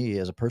parcel to me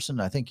as a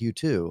person, I think you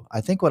too, I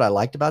think what I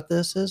liked about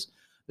this is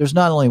there's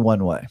not only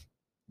one way.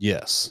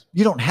 Yes.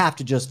 You don't have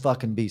to just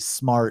fucking be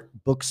smart,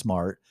 book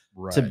smart,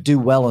 right, to do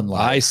well in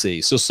life. I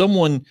see. So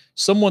someone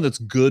that's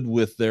good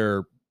with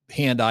their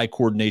hand-eye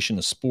coordination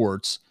of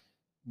sports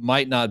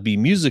might not be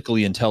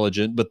musically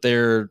intelligent, but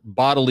they're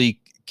bodily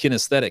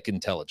kinesthetic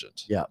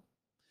intelligent. Yeah.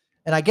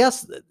 And I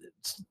guess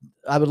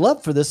I would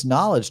love for this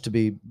knowledge to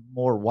be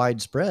more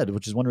widespread,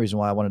 which is one reason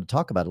why I wanted to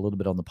talk about it a little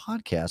bit on the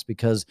podcast,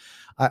 because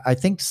I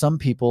think some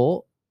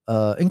people,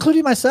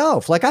 including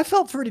myself, like I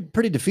felt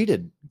pretty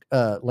defeated.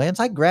 Lance,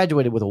 I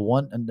graduated with a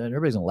 1, and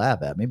everybody's gonna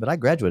laugh at me, but I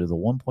graduated with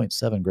a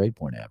 1.7 grade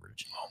point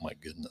average. Oh my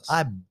goodness.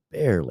 I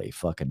barely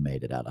fucking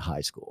made it out of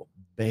high school.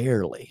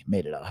 Barely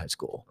made it out of high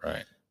school.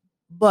 Right.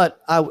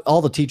 But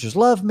all the teachers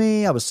loved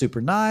me. I was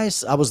super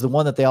nice. I was the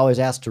one that they always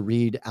asked to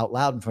read out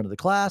loud in front of the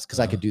class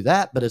because I could do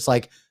that. But it's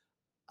like,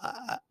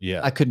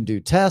 I couldn't do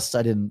tests.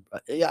 I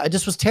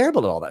just was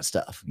terrible at all that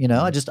stuff. You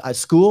know,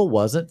 school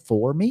wasn't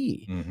for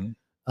me.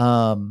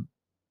 Mm-hmm.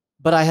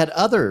 But I had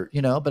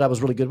but I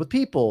was really good with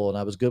people, and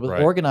I was good with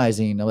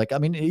organizing. Like, I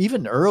mean,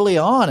 even early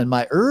on in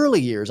my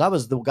early years, I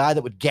was the guy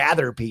that would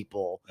gather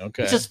people.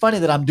 Okay. It's just funny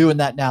that I'm doing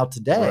that now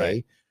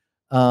today.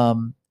 Right.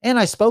 And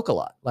I spoke a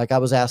lot. Like I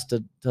was asked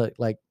to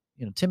like,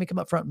 you know, Timmy, come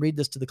up front and read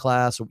this to the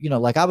class. Or, you know,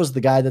 like I was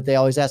the guy that they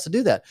always asked to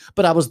do that,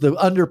 but I was the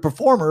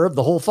underperformer of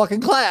the whole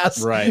fucking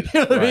class. Right. You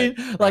know what I mean?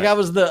 Like I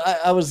was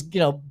I was, you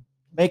know,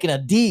 making a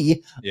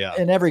D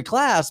in every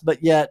class,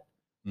 but yet,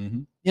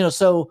 you know,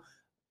 so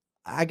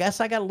I guess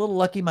I got a little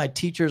lucky. My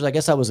teachers, I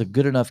guess I was a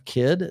good enough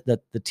kid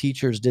that the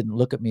teachers didn't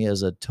look at me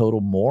as a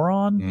total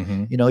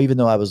moron, you know, even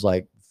though I was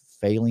like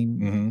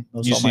failing.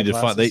 You just need to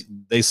find,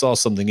 they saw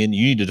something in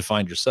you. You need to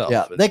find yourself.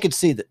 Yeah. They could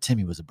see that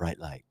Timmy was a bright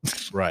light.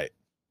 Right.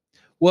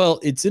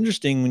 Well, it's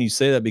interesting when you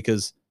say that,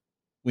 because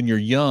when you're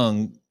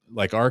young,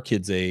 like our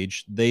kids'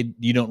 age,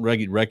 you don't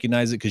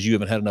recognize it because you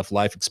haven't had enough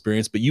life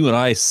experience. But you and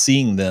I,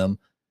 seeing them,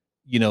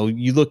 you know,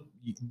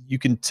 you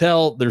can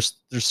tell there's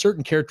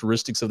certain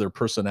characteristics of their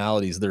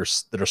personalities that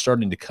are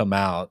starting to come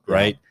out,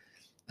 right?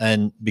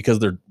 And because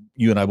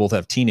you and I both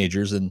have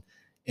teenagers, and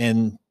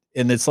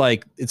it's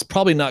like, it's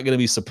probably not going to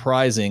be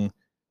surprising.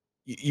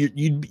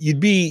 You'd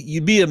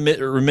be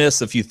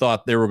remiss if you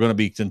thought they were going to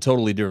be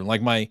totally different.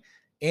 Like my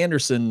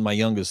Anderson, my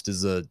youngest,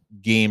 is a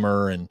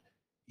gamer, and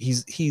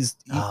he's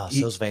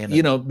so's Van.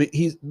 You know, but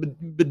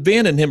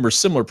Van and him are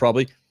similar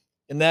probably,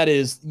 and that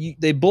is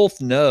they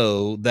both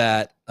know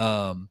that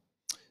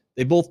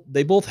they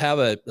both have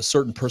a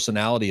certain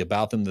personality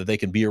about them, that they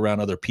can be around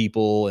other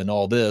people and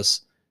all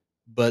this,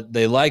 but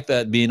they like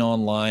that being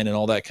online and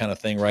all that kind of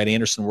thing, right?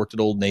 Anderson worked at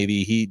Old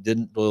Navy. He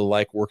didn't really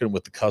like working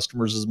with the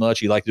customers as much.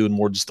 He liked doing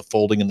more just the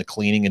folding and the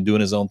cleaning and doing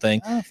his own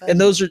thing.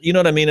 And those are, you know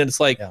what I mean? And it's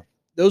like,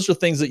 those are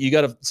things that you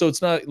got to, so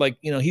it's not like,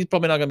 you know, he's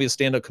probably not going to be a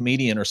stand-up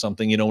comedian or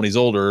something, you know, when he's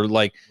older,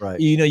 like,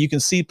 you know, you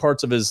can see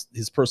parts of his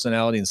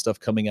personality and stuff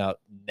coming out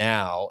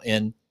now.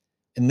 And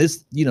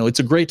this, you know, it's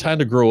a great time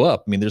to grow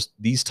up. I mean, there's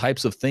these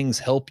types of things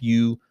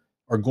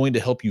are going to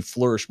help you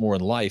flourish more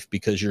in life,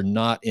 because you're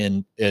not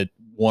at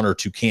 1 or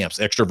 2 camps,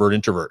 extrovert,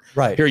 introvert.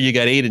 Right. Here you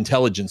got 8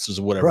 intelligences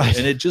or whatever. Right.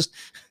 And it just,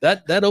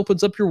 that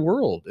opens up your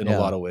world in a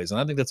lot of ways. And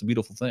I think that's a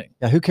beautiful thing.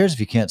 Yeah. Who cares if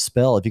you can't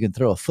spell, if you can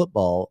throw a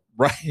football,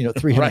 you know,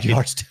 300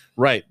 yards.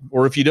 Right.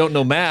 Or if you don't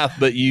know math,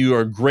 but you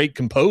are a great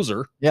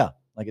composer. Yeah.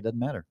 Like it doesn't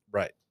matter.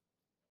 Right.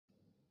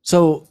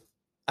 So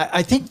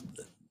I think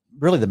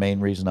really the main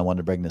reason I wanted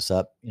to bring this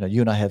up,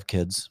 you and I have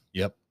kids.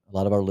 Yep. A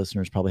lot of our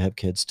listeners probably have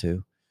kids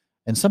too.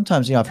 And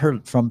sometimes, I've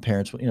heard from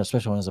parents,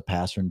 especially when I was a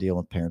pastor and dealing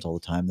with parents all the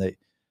time,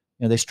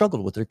 they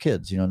struggled with their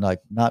kids,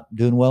 like not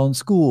doing well in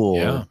school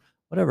or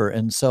whatever.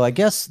 And so I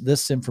guess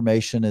this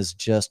information is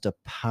just a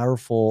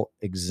powerful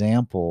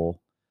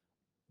example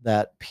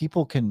that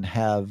people can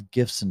have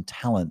gifts and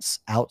talents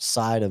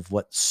outside of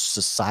what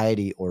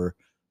society or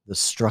the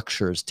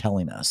structure is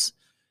telling us.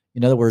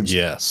 In other words,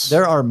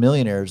 there are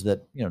millionaires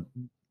that,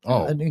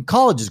 I mean,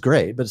 college is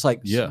great, but it's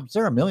like, there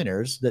are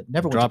millionaires that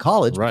never went to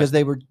college because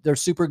they're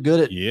super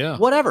good at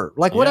whatever,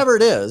 whatever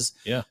it is.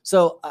 Yeah.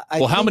 So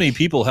how many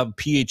people have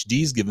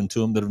PhDs given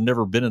to them that have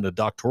never been in a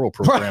doctoral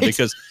program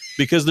because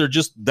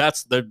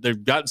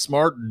they've gotten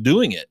smart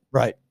doing it.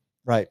 Right.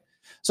 Right.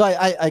 So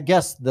I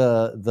guess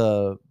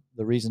the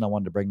reason I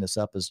wanted to bring this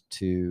up is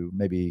to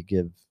maybe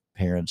give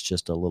parents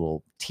just a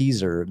little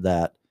teaser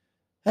that,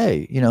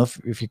 hey,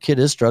 if your kid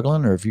is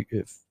struggling or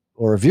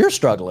if you're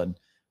struggling,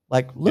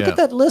 like look at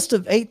that list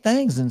of 8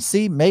 things and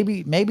see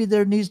maybe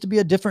there needs to be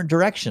a different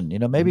direction.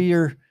 Maybe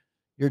your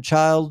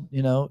child,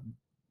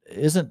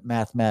 isn't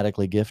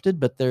mathematically gifted,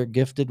 but they're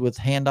gifted with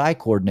hand-eye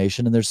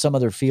coordination, and there's some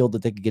other field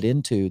that they could get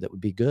into that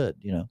would be good.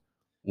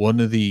 One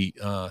of the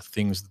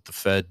things that the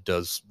Fed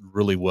does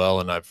really well,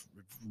 and I've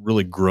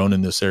really grown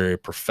in this area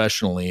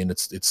professionally, and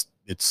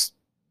it's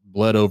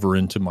bled over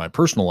into my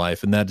personal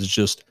life, and that is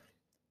just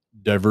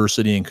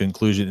diversity and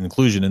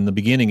inclusion. In the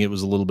beginning, it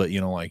was a little bit,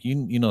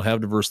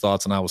 have diverse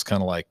thoughts. And I was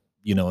kind of like,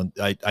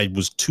 I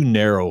was too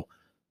narrow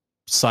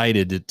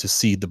sighted to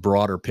see the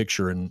broader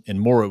picture, and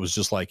more, it was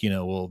just like,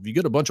 well, if you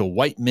get a bunch of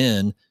white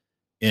men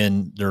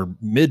in their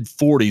mid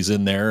 40s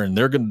in there and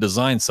they're going to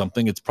design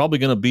something, it's probably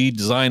going to be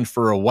designed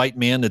for a white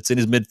man that's in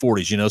his mid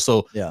 40s,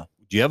 so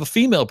do you have a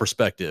female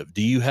perspective?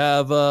 Do you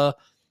have an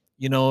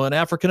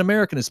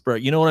African-American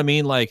perspective? You know what I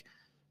mean? Like,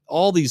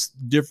 all these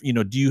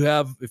different, do you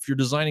have, if you're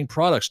designing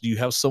products, do you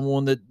have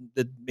someone that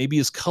maybe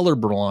is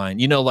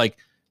colorblind, like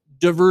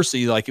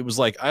diversity? Like, it was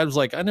like, I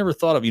never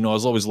thought of, I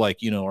was always like,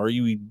 are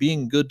you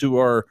being good to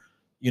our,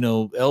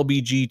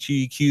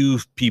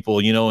 LGBTQ people,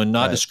 and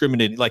not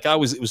discriminating? Like, it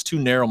was too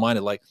narrow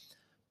minded. Like,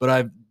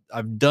 but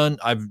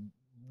I've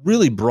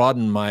really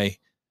broadened my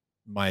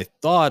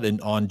thought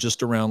on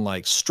just around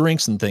like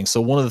strengths and things. So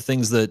one of the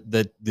things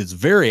that is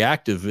very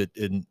active at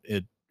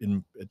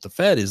the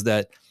Fed is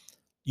that,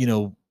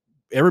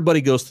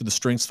 everybody goes through the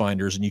strengths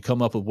finders and you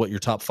come up with what your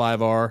top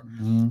 5 are.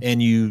 Mm-hmm.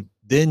 And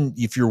then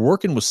if you're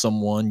working with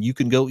someone, you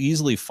can go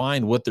easily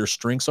find what their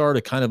strengths are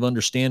to kind of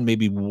understand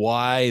maybe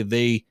why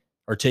they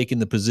are taking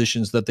the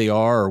positions that they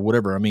are or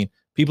whatever. I mean,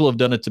 people have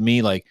done it to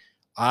me. Like,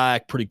 I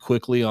act pretty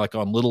quickly, like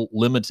on little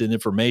limited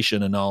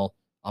information, and I'm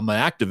an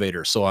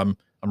activator. So I'm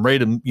ready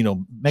to,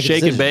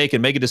 shake and bake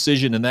and make a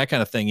decision and that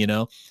kind of thing,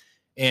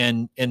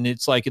 And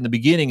it's like in the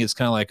beginning, it's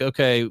kind of like,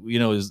 okay,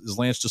 is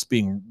Lance just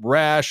being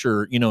rash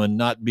or, and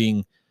not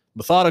being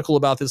methodical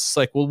about this? It's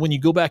like, well, when you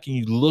go back and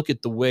you look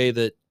at the way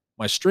that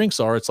my strengths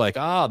are, it's like,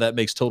 that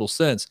makes total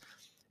sense.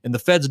 And the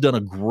Fed's done a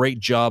great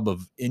job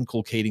of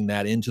inculcating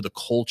that into the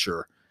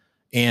culture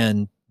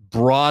and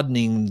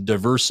broadening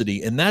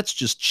diversity. And that's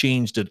just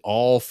changed it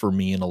all for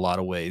me in a lot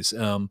of ways.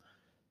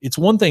 It's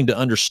one thing to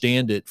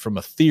understand it from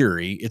a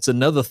theory. It's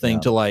another thing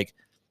to like,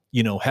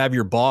 have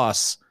your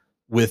boss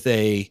with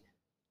a,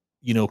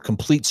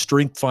 complete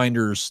strength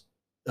finders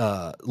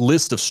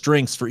list of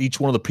strengths for each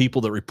one of the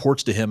people that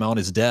reports to him on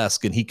his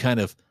desk. And he kind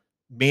of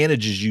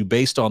manages you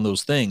based on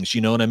those things,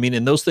 you know what I mean?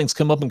 And those things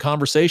come up in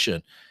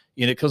conversation,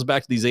 and it comes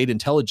back to these 8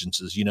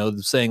 intelligences,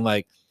 saying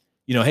like,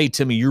 hey,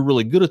 Timmy, you're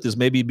really good at this.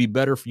 Maybe it'd be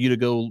better for you to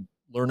go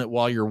learn it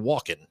while you're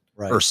walking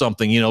or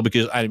something,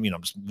 because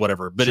just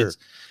whatever, but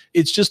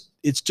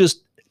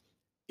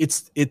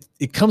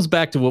it comes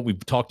back to what we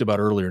talked about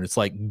earlier. And it's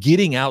like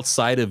getting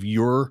outside of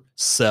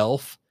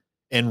yourself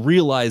and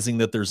realizing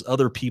that there's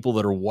other people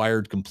that are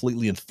wired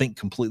completely and think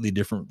completely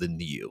different than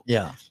you.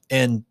 Yeah.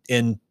 And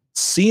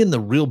seeing the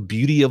real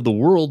beauty of the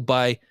world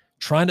by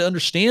trying to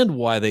understand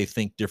why they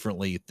think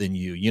differently than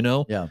you,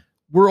 Yeah.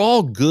 We're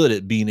all good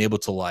at being able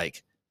to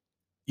like,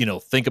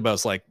 think about,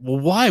 it's like, well,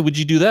 why would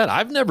you do that?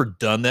 I've never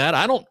done that.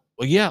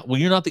 Well,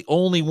 you're not the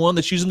only one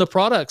that's using the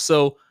product.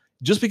 So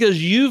just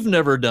because you've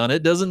never done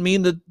it doesn't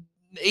mean that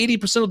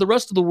 80% of the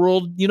rest of the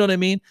world, you know what I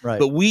mean? Right.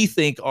 But we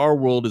think our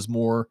world is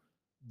more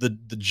the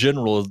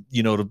general,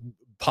 the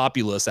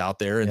populace out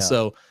there. And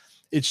so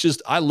it's just,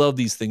 I love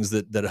these things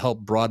that help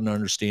broaden our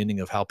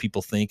understanding of how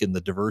people think and the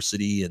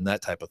diversity and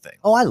that type of thing.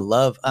 Oh, I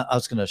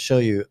was going to show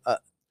you.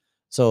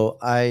 You'll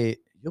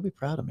be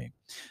proud of me.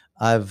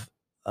 I've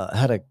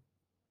had a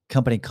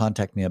company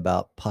contact me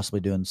about possibly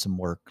doing some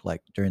work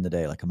like during the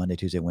day, like a Monday,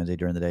 Tuesday, Wednesday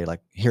during the day,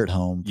 like here at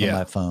home from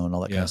my phone,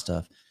 all that kind of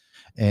stuff.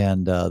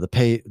 And the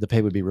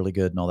pay would be really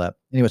good and all that.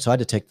 Anyway, so I had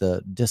to take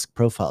the DISC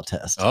profile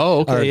test. Oh,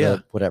 okay,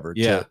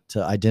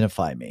 to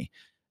identify me.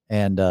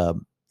 And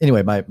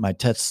anyway, my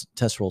test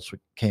results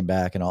came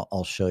back, and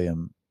I'll show you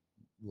them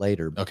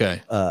later.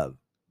 Okay.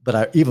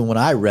 But even when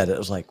I read it, I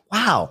was like,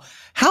 wow,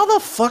 how the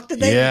fuck did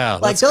they? Yeah,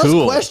 like those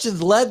cool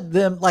questions led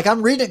them. Like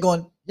I'm reading it,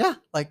 going, yeah,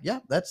 like, yeah,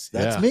 that's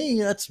Yeah.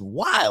 me. That's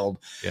wild.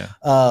 Yeah.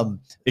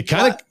 It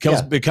kind of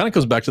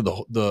comes back to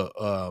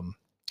the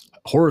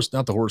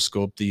not the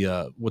horoscope.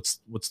 The what's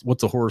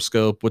the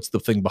horoscope? What's the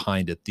thing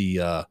behind it?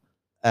 The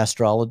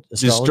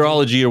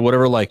astrology or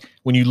whatever. Like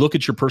when you look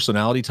at your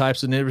personality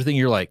types and everything,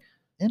 you're like,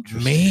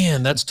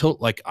 man, that's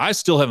like I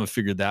still haven't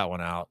figured that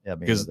one out. Yeah,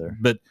 me neither.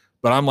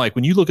 But I'm like,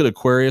 when you look at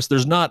Aquarius,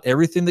 there's not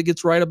everything that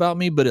gets right about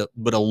me, but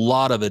a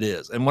lot of it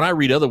is. And when I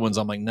read other ones,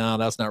 I'm like, no,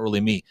 that's not really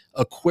me.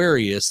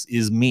 Aquarius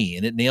is me,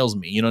 and it nails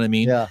me. You know what I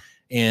mean? Yeah.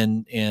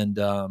 And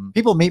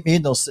people meet me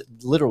and they'll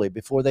literally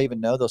before they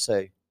even know, they'll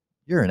say,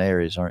 "You're an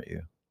Aries, aren't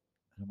you?"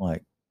 And I'm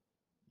like,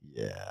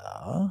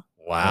 "Yeah."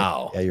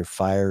 Wow. Like, yeah, you're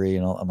fiery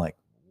and all. I'm like,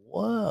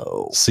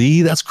 "Whoa."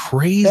 See, that's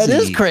crazy. That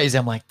is crazy.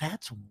 I'm like,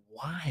 that's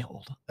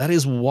wild. That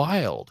is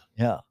wild.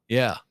 Yeah.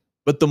 Yeah.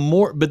 But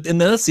and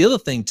that's the other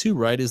thing too,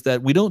 right? Is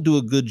that we don't do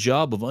a good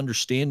job of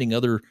understanding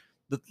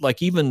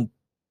like even,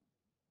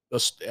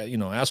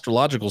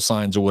 astrological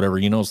signs or whatever,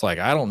 it's like,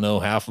 I don't know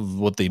half of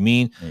what they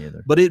mean, Me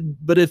either. but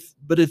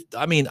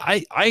I mean,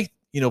 I,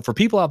 for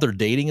people out there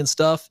dating and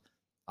stuff,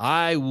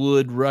 I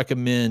would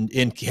recommend,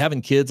 and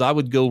having kids, I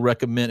would go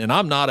recommend, and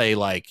I'm not a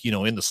like,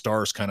 in the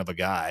stars kind of a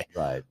guy,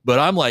 right? But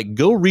I'm like,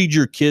 go read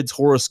your kids'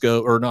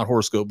 horoscope, or not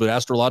horoscope, but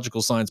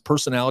astrological signs,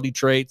 personality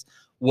traits,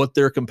 what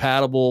they're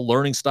compatible,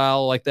 learning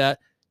style, like that.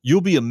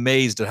 You'll be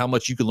amazed at how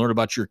much you can learn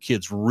about your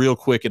kids real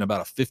quick in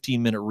about a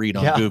 15-minute read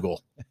on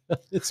Google.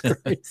 It's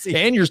crazy.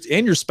 and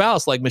your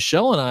spouse, like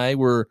Michelle and I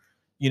were,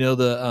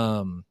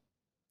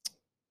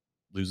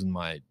 losing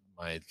my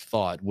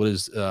thought. What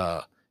is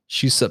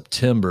she's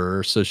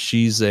September, so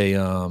she's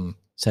a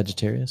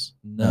Sagittarius?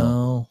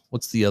 No.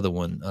 What's the other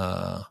one?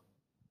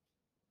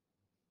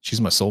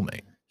 She's my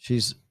soulmate.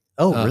 She's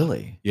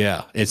really?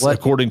 Yeah. It's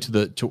according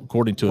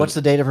to what's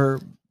the date of her?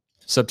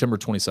 September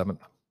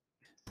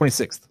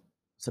 26th.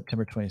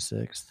 September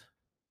 26th.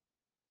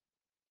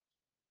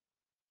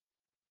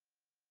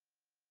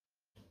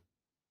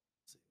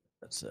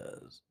 That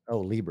says,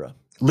 Libra.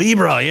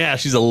 Libra, yeah,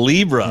 she's a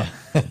Libra.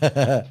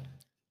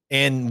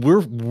 And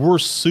we're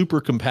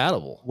super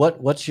compatible.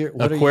 What's your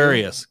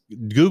Aquarius?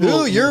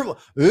 Google.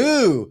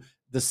 The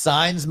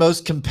signs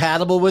most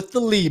compatible with the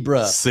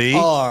Libra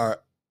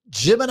are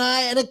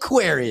Gemini and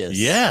Aquarius.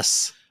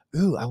 Yes.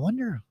 I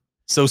wonder.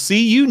 So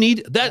see, you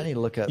need that. I need to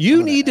look up.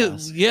 You need to,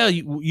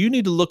 you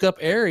need to look up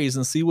Aries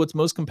and see what's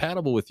most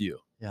compatible with you.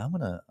 Yeah, I'm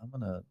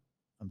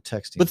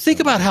texting. But think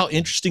about how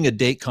interesting a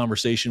date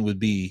conversation would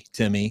be,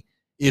 Timmy,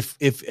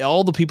 if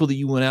all the people that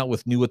you went out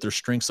with knew what their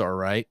strengths are,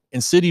 right?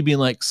 Instead of being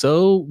like,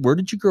 so where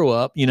did you grow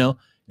up?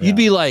 You'd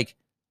be like,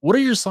 what are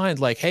your signs?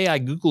 Like, hey, I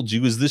Googled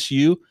you. Is this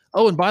you?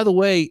 Oh, and by the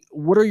way,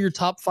 what are your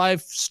top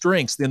 5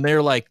 strengths? Then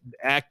they're like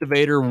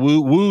activator.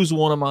 Woo's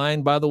one of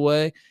mine, by the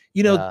way.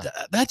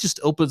 That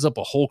just opens up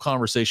a whole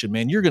conversation,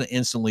 man. You're going to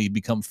instantly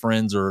become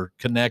friends or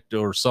connect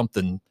or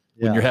something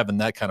when you're having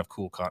that kind of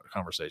cool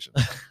conversation.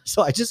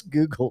 So I just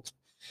Googled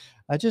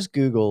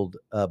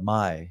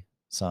my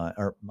sign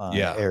or my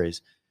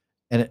Aries.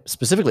 And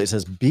specifically it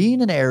says,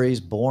 being an Aries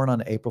born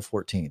on April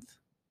 14th,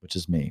 which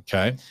is me.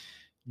 Okay.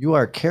 You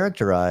are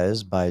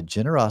characterized by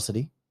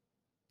generosity,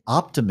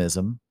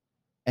 optimism,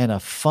 and a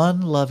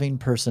fun-loving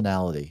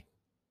personality.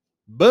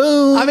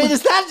 Boom. I mean,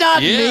 is that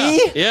not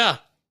me? Yeah.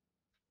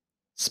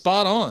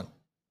 Spot on.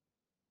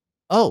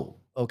 Oh,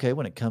 okay.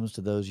 When it comes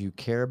to those you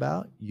care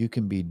about, you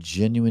can be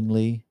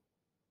genuinely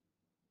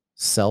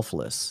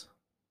selfless.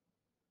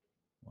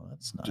 Well,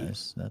 that's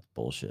nice. That's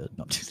bullshit.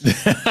 No,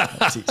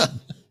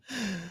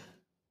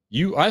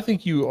 I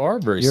think you are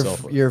very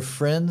selfless. Your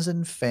friends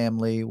and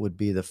family would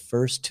be the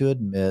first to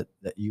admit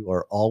that you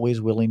are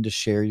always willing to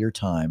share your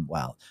time.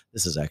 Wow.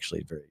 This is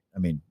actually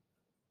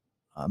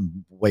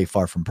I'm way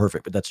far from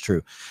perfect, but that's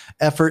true.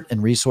 Effort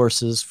and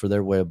resources for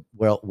their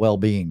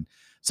well-being.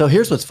 So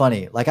here's what's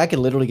funny. Like I could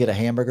literally get a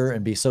hamburger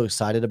and be so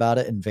excited about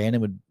it. And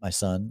Vannon would, my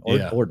son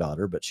or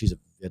daughter, but she's a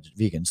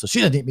vegan, so she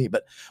doesn't eat meat,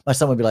 but my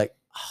son would be like,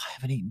 oh, I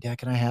haven't eaten, Dad.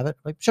 Can I have it?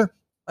 Like, sure.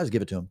 I just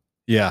give it to him.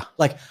 Yeah.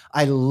 Like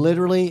I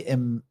literally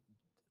am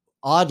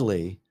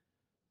oddly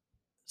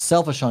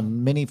selfish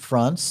on many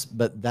fronts,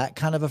 but that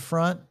kind of a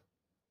front.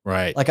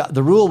 Right. Like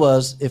the rule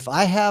was, if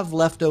I have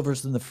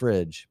leftovers in the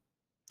fridge,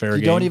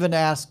 you don't even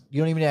ask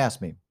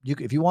me.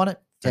 If you want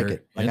it, take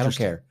it. Like I don't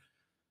care.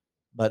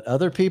 But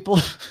other people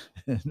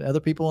in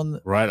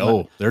the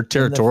right. They're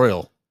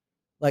territorial.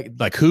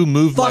 Like who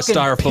moved my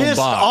styrofoam pissed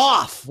box?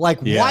 Off. Like,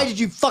 why did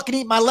you fucking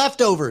eat my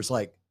leftovers?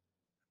 Like,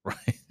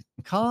 right.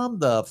 Calm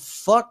the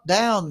fuck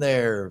down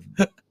there.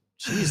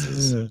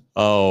 Jesus.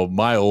 Oh,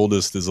 my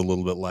oldest is a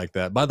little bit like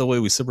that. By the way,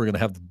 we said we're gonna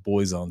have the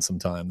boys on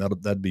sometime.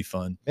 That'd be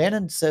fun.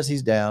 Bannon says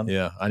he's down.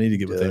 Yeah, I need to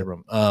get with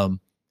Abram.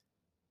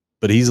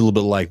 But he's a little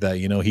bit like that.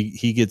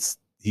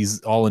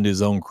 He's all into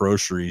his own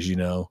groceries.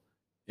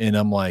 And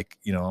I'm like,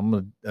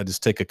 I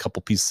just take a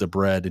couple pieces of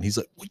bread, and he's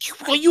like,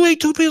 you ate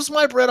 2 pieces of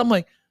my bread. I'm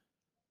like,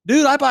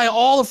 dude, I buy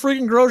all the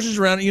freaking groceries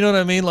around. You know what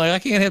I mean? Like, I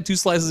can't have 2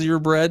 slices of your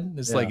bread.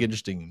 It's like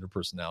interesting, their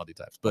personality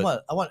types.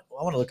 But I want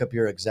to look up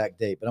your exact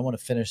date, but I want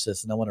to finish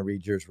this and I want to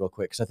read yours real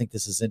quick because I think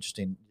this is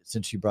interesting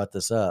since you brought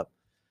this up.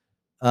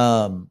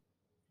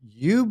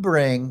 You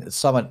bring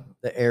someone,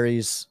 the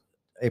Aries,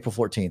 April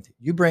 14th,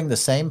 you bring the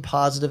same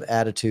positive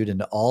attitude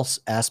into all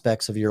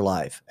aspects of your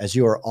life, as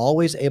you are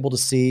always able to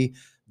see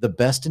the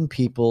best in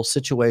people,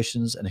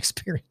 situations, and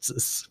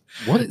experiences.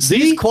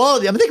 These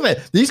qualities, I'm thinking about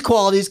it, these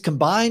qualities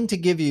combine to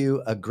give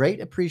you a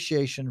great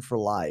appreciation for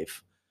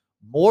life.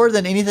 More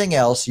than anything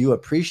else, you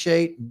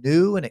appreciate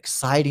new and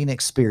exciting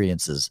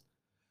experiences.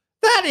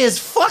 That is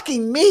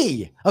fucking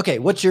me. Okay,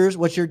 what's yours?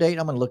 What's your date?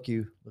 I'm gonna look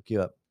you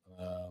up.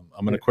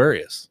 I'm an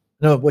Aquarius.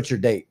 No, what's your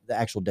date? The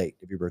actual date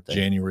of your birthday?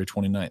 January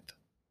 29th.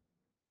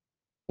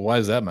 Why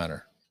does that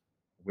matter?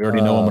 We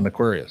already know I'm an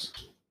Aquarius.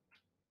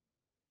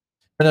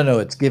 No,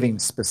 it's giving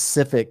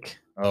specific.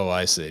 Oh,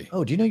 I see.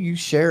 Oh, do you know you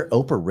share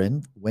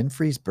Oprah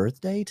Winfrey's birth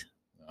date?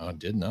 No, I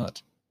did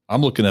not.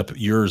 I'm looking up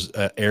yours,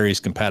 Aries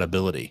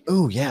compatibility.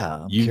 Oh,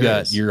 yeah.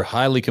 You're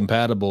highly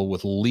compatible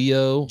with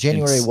Leo.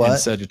 January what? And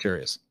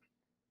Sagittarius.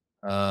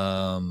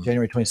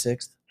 January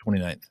 26th?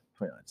 29th.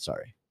 29th,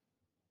 sorry.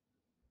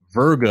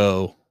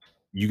 Virgo,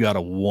 you got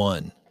a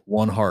one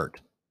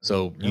heart.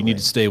 So you need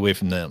to stay away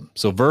from them.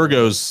 So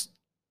Virgos,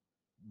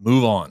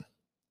 move on.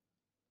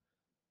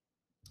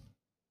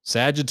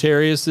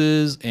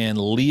 Sagittariuses and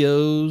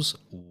Leos,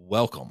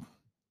 welcome.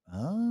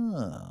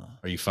 Ah.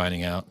 Are you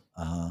finding out?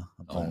 Oh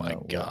my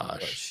gosh.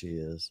 What she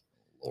is.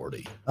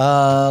 Lordy.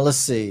 Let's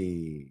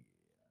see.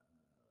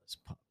 Let's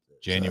pop this.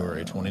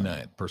 January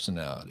 29th,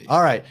 personality.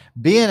 All right.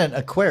 Being an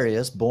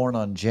Aquarius born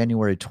on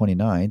January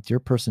 29th, your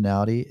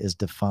personality is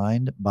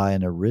defined by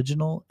an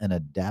original and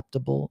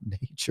adaptable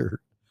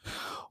nature.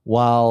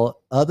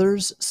 While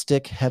others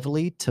stick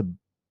heavily to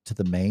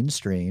the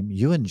mainstream,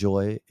 you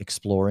enjoy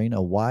exploring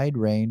a wide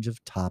range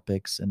of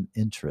topics and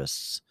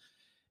interests.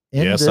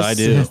 Yes, I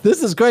do.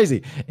 This is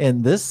crazy.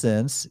 In this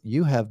sense,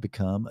 you have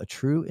become a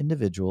true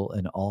individual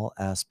in all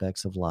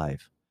aspects of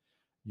life.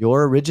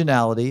 Your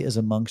originality is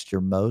amongst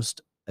your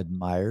most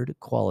admired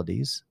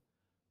qualities,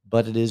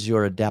 but it is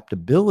your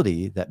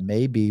adaptability that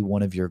may be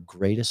one of your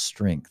greatest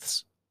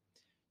strengths.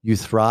 You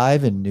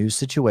thrive in new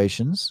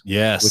situations.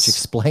 Yes. Which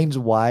explains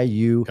why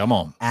you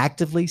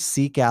actively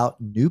seek out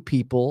new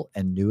people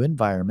and new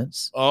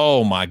environments.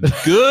 Oh my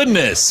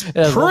goodness.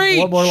 Preach.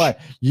 One more line.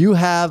 You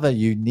have a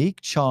unique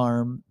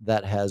charm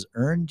that has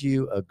earned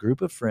you a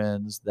group of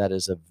friends that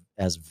is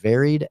as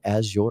varied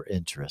as your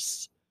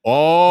interests.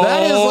 Oh,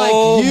 that is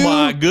like you.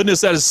 My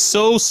goodness. That is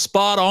so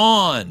spot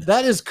on.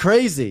 That is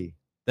crazy.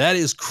 That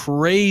is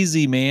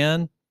crazy,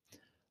 man.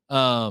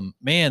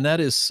 Man, that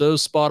is so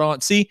spot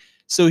on. See,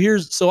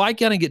 so I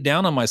kind of get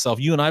down on myself.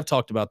 You and I've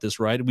talked about this,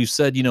 right? We've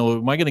said, you know,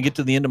 am I going to get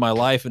to the end of my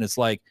life? And it's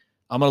like,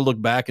 I'm going to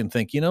look back and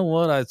think, you know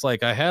what? It's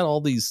like, I had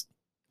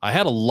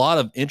a lot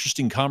of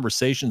interesting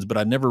conversations, but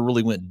I never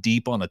really went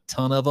deep on a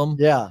ton of them.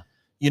 Yeah.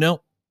 You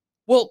know,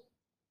 well,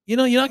 you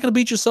know, you're not going to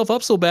beat yourself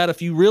up so bad if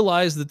you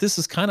realize that this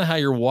is kind of how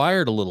you're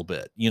wired a little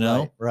bit, you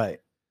know? Right.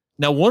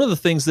 Now, one of the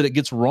things that it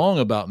gets wrong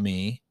about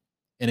me,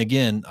 and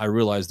again, I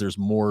realize there's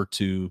more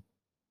to,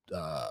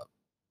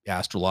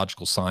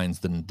 astrological signs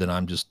than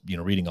I'm just, you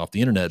know, reading off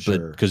the internet, Sure.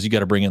 but because you got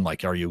to bring in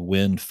like, are you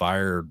wind,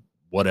 fire,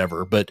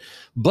 whatever. But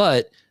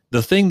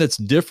the thing that's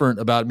different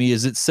about me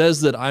is it says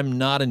that I'm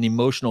not an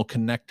emotional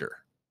connector.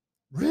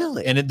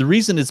 Really? And the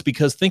reason is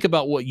because think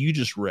about what you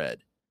just read.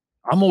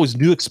 I'm always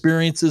new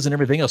experiences and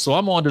everything else. So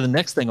I'm on to the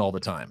next thing all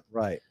the time.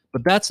 Right.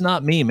 But that's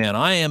not me, man.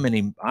 I'm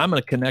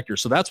a connector.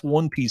 So that's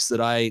one piece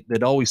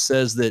that always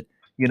says that,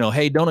 you know,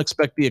 hey, don't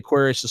expect the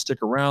Aquarius to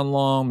stick around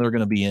long. They're going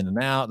to be in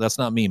and out. That's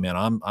not me, man.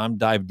 I'm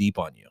dive deep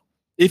on you.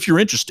 If you're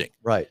interesting.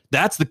 Right.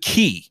 That's the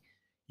key.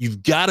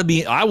 You've got to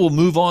be, I will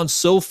move on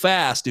so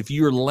fast if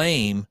you're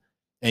lame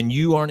and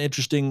you aren't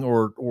interesting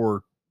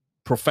or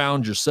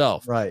profound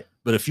yourself. Right.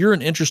 But if you're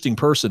an interesting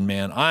person,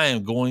 man, I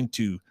am going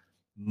to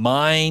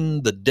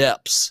mine the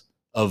depths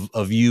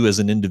of you as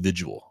an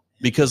individual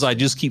because I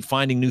just keep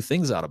finding new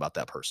things out about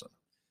that person.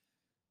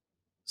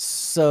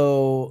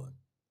 So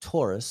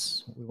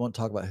Taurus, we won't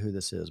talk about who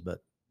this is,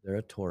 but they're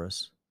a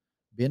Taurus.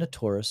 Being a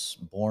Taurus,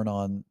 born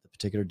on a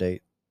particular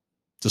date.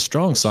 It's a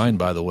strong sign,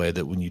 by the way,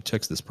 that when you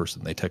text this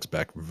person, they text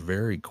back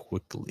very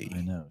quickly.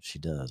 I know, she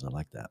does. I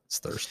like that. It's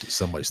thirsty.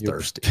 Somebody's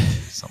thirsty.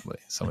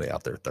 Somebody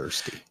out there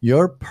thirsty.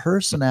 Your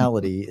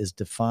personality is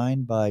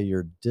defined by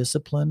your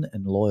discipline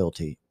and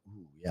loyalty.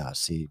 Ooh, yeah,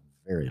 see,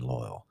 very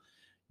loyal.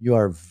 You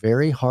are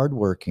very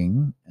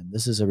hardworking, and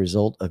this is a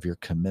result of your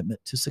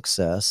commitment to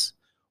success.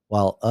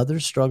 While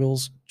others struggle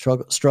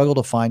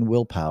to find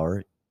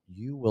willpower,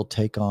 you will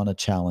take on a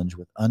challenge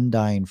with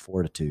undying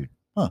fortitude.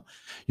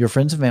 Your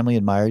friends and family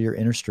admire your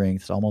inner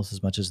strength almost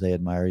as much as they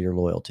admire your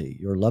loyalty.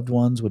 Your loved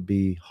ones would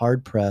be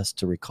hard-pressed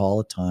to recall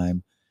a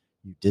time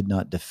you did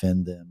not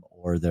defend them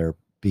or their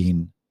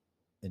being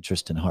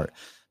interest in heart.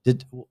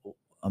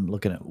 I'm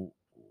looking at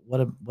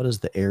what is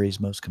the Aries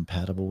most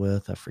compatible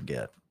with? I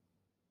forget.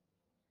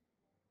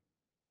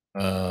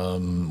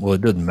 Well,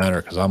 it doesn't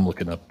matter because I'm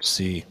looking up to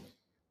see.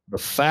 The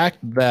fact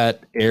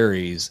that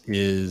Aries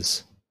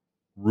is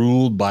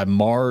ruled by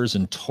Mars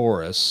and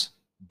Taurus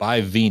by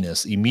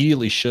Venus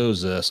immediately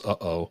shows us,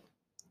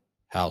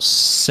 how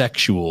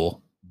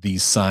sexual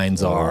these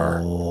signs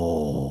are.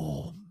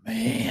 Oh,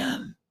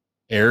 man.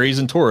 Aries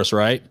and Taurus,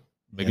 right?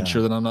 Making Yeah.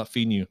 sure that I'm not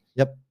feeding you.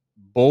 Yep.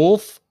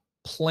 Both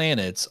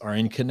planets are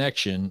in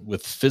connection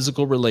with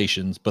physical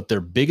relations, but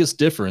their biggest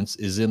difference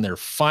is in their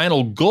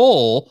final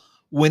goal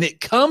when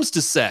it comes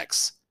to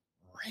sex.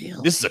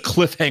 Really? This is a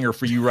cliffhanger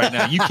for you right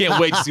now. You can't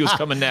wait to see what's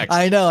coming next.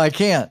 I know, I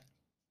can't.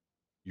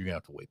 You're going to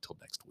have to wait till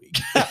next week.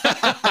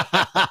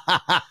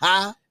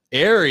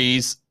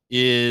 Aries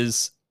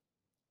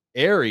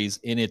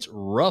in its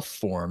rough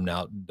form.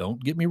 Now,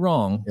 don't get me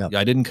wrong. Yep.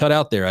 I didn't cut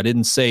out there. I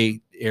didn't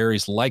say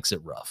Aries likes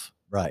it rough.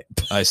 Right.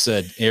 I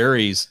said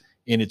Aries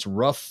in its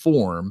rough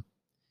form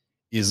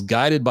is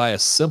guided by a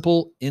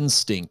simple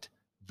instinct,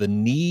 the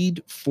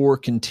need for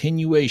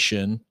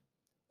continuation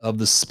of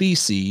the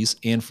species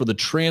and for the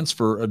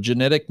transfer of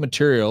genetic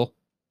material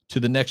to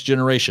the next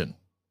generation.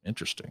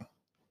 Interesting.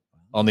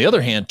 On the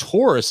other hand,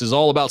 Taurus is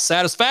all about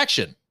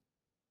satisfaction.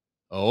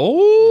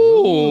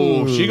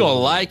 Oh, she gonna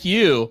like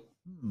you.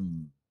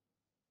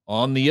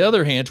 On the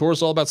other hand, Taurus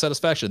is all about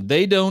satisfaction.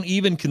 They don't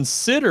even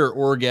consider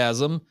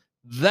orgasm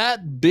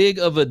that big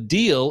of a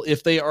deal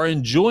if they are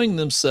enjoying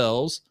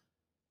themselves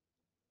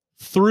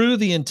through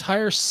the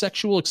entire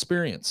sexual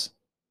experience.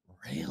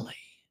 Really?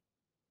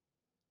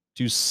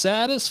 To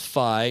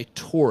satisfy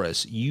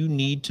Taurus, you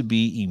need to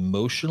be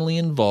emotionally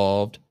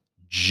involved,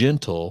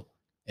 gentle,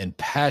 and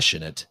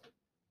passionate,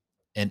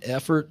 and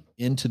effort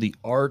into the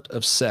art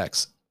of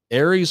sex.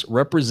 Aries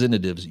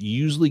representatives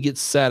usually get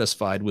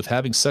satisfied with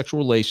having sexual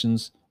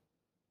relations.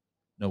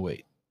 No,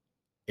 wait.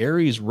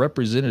 Aries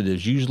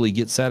representatives usually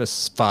get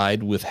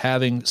satisfied with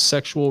having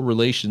sexual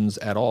relations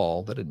at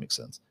all. That didn't make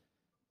sense.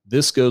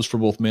 This goes for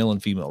both male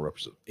and female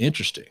representatives.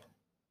 Interesting.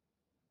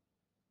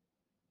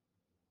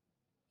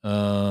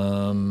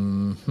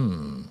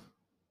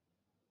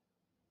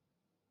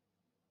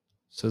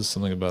 Says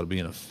something about it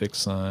being a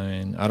fixed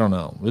sign. I don't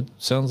know. It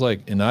sounds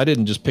like, and I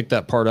didn't just pick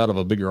that part out of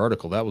a bigger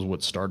article. That was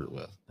what started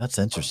with. That's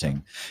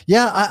interesting.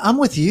 Yeah, I'm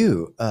with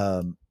you,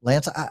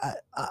 Lance.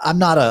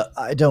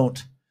 I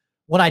don't,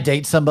 when I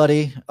date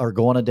somebody or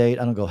go on a date,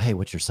 I don't go, hey,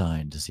 what's your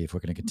sign, to see if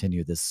we're going to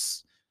continue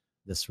this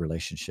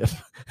relationship.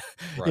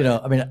 Right. You know,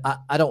 I mean,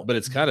 I don't, But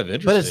it's kind of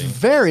interesting. but it's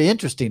very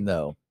interesting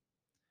though.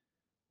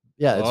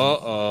 Yeah.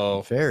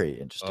 It's very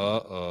interesting.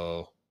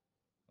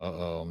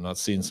 I'm not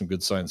seeing some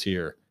good signs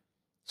here.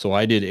 So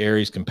I did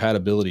Aries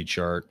compatibility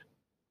chart.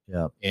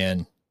 Yeah.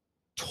 And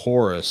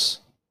Taurus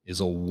is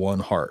a 1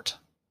 heart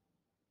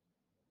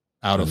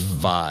out of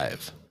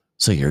 5.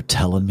 So you're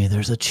telling me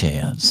there's a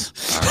chance.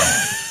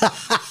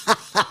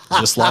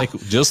 just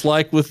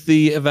like with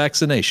the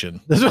vaccination.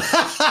 There's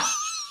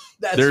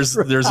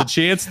a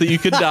chance that you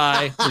could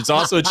die. There's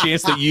also a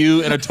chance that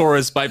you and a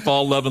Taurus might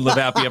fall in love and live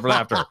happy ever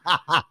after.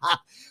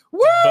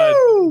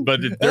 Woo!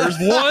 But if there's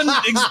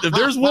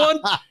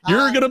one,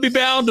 you're gonna be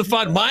bound to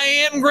find. My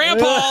aunt and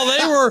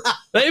grandpa,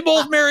 they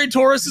both married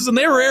Tauruses and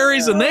they were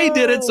Aries and they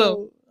did it.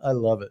 So I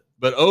love it.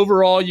 But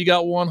overall, you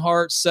got 1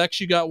 heart. Sex,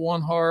 you got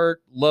 1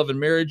 heart. Love and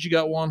marriage, you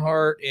got 1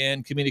 heart.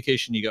 And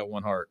communication, you got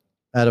 1 heart.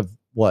 Out of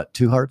what?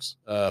 2 hearts?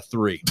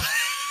 3.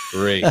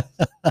 3.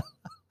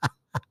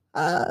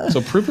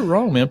 So prove it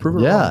wrong, man. Prove it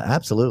wrong. Yeah,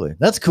 absolutely.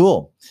 That's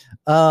cool.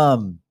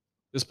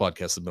 This podcast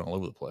has been all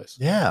over the place.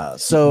 Yeah.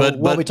 So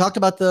but we talked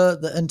about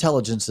the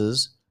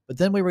intelligences, but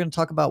then we were going to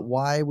talk about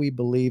why we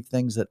believe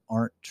things that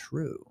aren't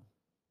true.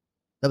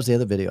 That was the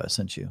other video I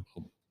sent you.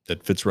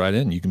 That fits right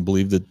in. You can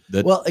believe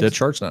that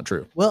chart's not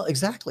true. Well,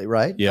 exactly.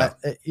 Right. Yeah.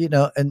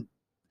 And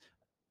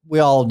we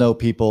all know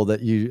people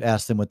that you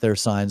ask them what their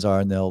signs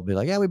are and they'll be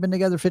like, yeah, we've been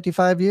together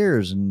 55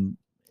 years. And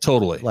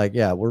totally like,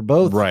 yeah, we're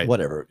both right.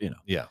 Whatever,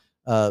 Yeah.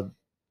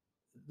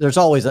 There's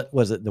always,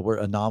 was it the word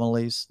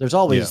anomalies? There's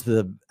always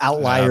the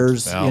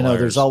outliers,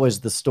 there's always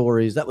the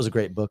stories. That was a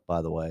great book,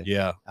 by the way.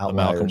 Yeah. Outliers.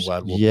 Malcolm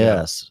Gladwell.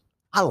 Yes.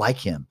 Yeah. I like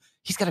him.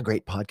 He's got a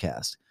great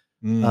podcast.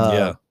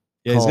 Yeah.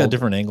 He's got a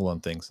different angle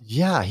on things.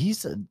 Yeah.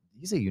 He's a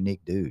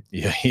unique dude.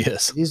 Yeah, he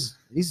is.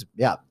 He's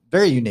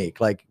very unique.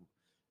 Like,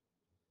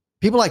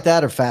 people like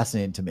that are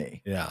fascinating to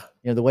me. Yeah.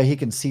 The way he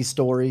can see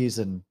stories,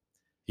 and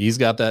he's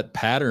got that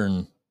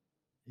pattern.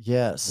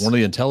 Yes. One of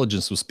the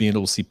intelligence was being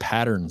able to see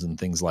patterns and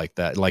things like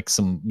that, like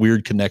some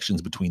weird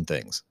connections between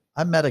things.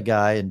 I met a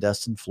guy in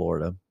Destin,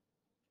 Florida,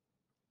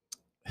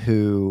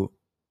 who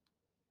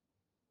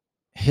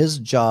his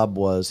job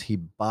was he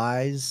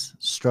buys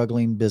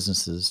struggling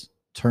businesses,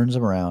 turns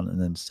them around, and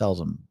then sells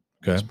them.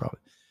 Okay.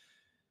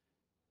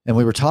 And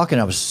we were talking.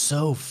 I was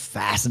so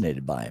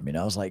fascinated by him.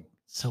 I was like,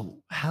 so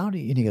how do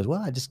you, and he goes,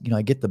 well, I just,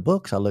 I get the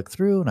books, I look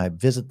through and I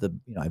visit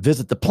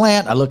the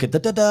plant, I look at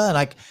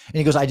and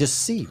he goes, I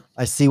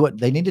see what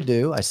they need to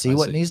do. I see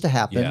what needs to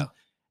happen. Yeah.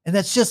 And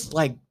that's just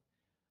like,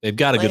 they've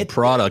got a good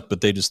product, but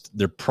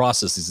their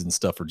processes and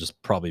stuff are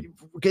just probably,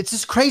 it's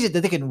just crazy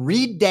that they can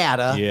read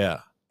data.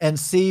 Yeah. And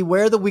see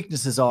where the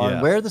weaknesses are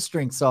and where the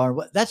strengths are.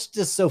 That's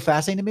just so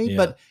fascinating to me. Yeah.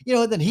 But,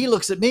 then he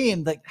looks at me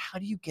and like, how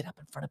do you get up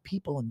in front of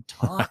people and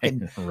talk?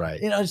 And, right.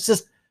 It's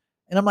just,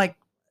 and I'm like,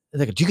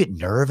 do you get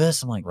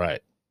nervous? I'm like,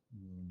 right.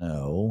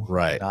 No,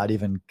 right. Not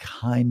even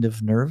kind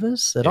of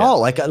nervous at all.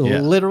 Like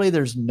literally if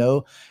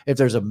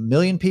there's 1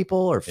 million people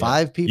or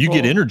 5 people, you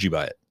get energy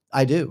by it.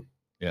 I do.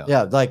 Yeah.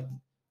 Yeah. Like,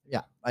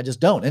 yeah, I just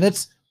don't. And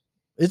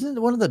isn't it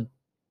one of the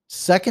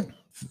second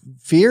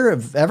fear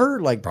of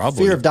ever, like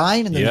Probably. fear of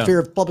dying and then Yeah. fear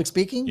of public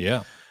speaking?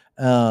 Yeah.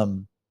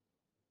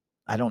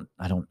 I don't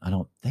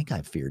think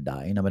I fear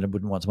dying. I mean, I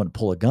wouldn't want someone to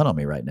pull a gun on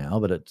me right now,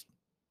 but it's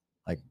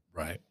like,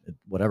 right.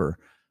 Whatever.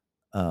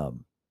 Did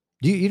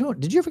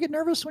you ever get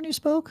nervous when you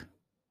spoke?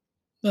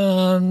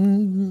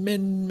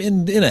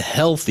 In a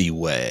healthy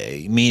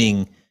way,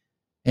 meaning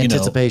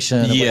anticipation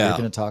of what yeah, you're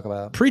going to talk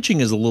about.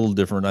 Preaching is a little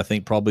different, I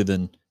think, probably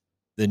than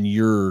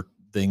your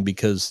thing,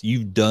 because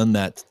you've done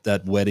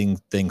that wedding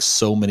thing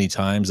so many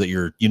times that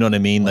you're, you know what I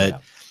mean?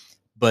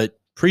 But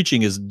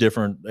preaching is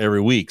different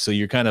every week. So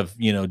you're kind of,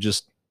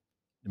 just,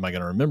 am I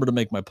going to remember to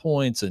make my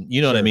points? And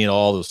you know what I mean?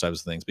 All those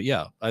types of things. But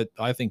yeah,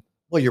 I think.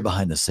 Well, you're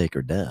behind the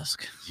sacred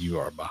desk. You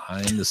are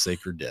behind the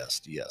sacred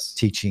desk. Yes.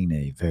 Teaching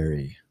a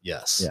very.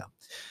 Yes. Yeah.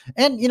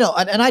 And,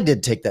 and I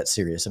did take that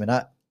serious. I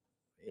mean,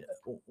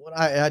 when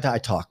I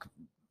talk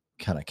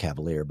kind of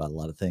cavalier about a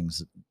lot of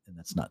things, and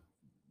that's not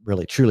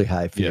really truly how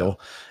I feel.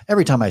 Yeah.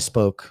 Every time I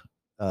spoke,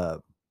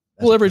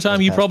 every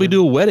time you probably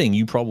do a wedding,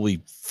 you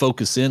probably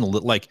focus in a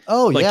little, like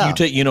you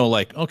take,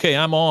 okay,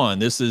 I'm on.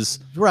 This is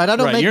right. I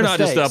don't make You're mistakes.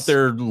 not just up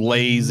there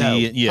lazy. No.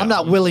 Yeah, I'm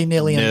not willy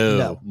nilly.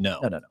 No.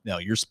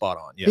 You're spot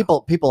on. Yeah.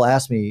 People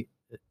ask me,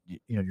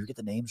 you get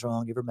the names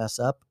wrong. You ever mess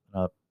up?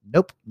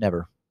 Nope,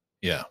 never.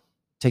 Yeah.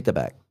 Take that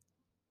back.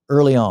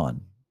 Early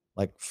on,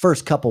 like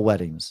first couple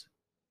weddings,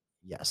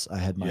 yes, I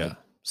had my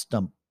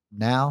stump.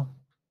 Now,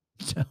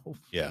 no,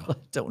 yeah, I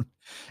don't.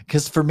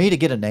 Because for me to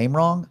get a name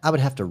wrong, I would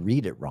have to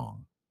read it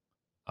wrong.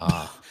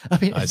 I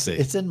mean, I see.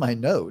 It's in my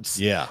notes.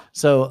 Yeah.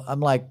 So I'm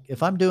like,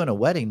 if I'm doing a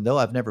wedding, though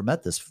I've never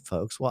met this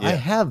folks, well, I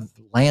have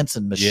Lance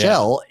and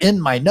Michelle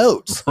in my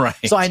notes. Right.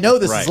 So I know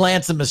this is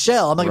Lance and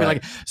Michelle. I'm not gonna be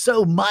like,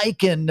 so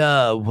Mike and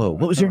what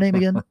was your name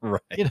again?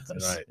 Right.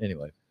 Right.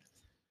 Anyway.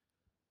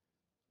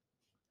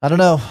 I don't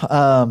know.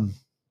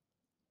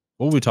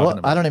 What were we talking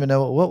about? I don't even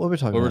know what we were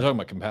talking about. We were talking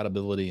about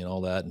compatibility and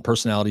all that, and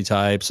personality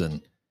types,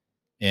 and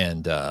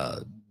getting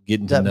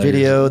that to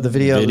know the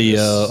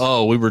video.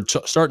 Oh, we were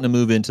starting to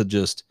move into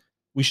just.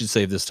 We should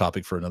save this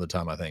topic for another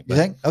time, I think. You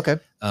think? Okay.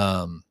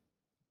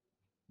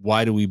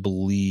 Why do we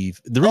believe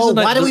the reason?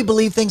 Why do we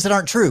believe things that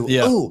aren't true?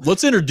 Yeah.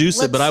 Let's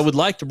introduce it, but I would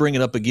like to bring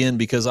it up again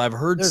because I've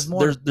heard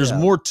there's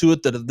more to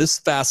it that this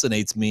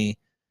fascinates me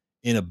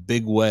in a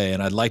big way,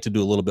 and I'd like to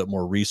do a little bit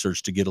more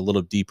research to get a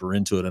little deeper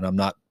into it, and I'm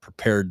not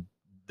prepared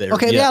there.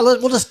 Okay, yet.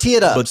 We'll just tee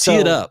it up. But tee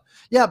it up.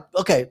 Yeah,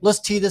 okay, let's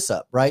tee this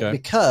up, right? Okay.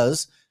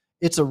 Because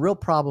it's a real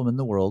problem in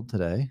the world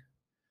today.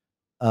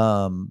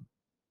 There's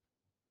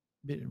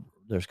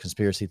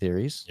conspiracy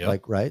theories,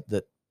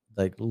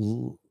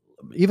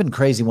 even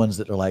crazy ones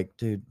that are like,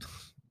 dude,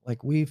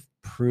 like we've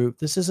proved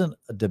this isn't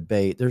a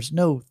debate. There's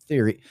no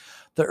theory.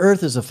 The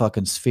earth is a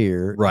fucking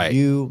sphere. Right.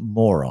 You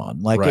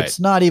moron. Like it's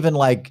not even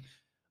like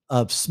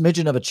a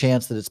smidgen of a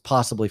chance that it's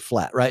possibly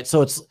flat. Right.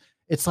 So it's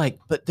like,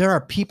 but there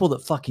are people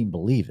that fucking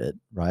believe it.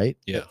 Right.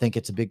 Yeah. That think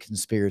it's a big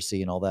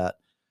conspiracy and all that.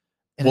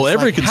 And well,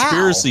 every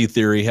conspiracy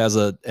theory has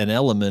an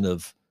element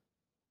of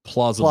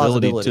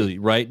plausibility to it,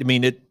 right? I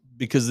mean,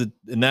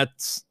 and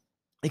that's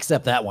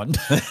except that one.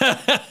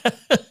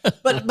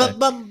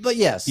 but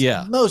yes,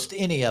 most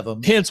any of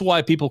them. Hence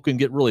why people can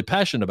get really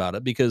passionate about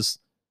it, because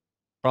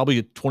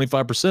probably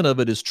 25% of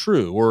it is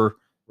true, or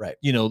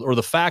or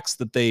the facts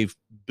that they've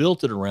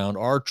built it around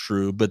are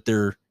true, but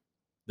they're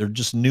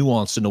just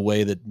nuanced in a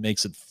way that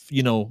makes it,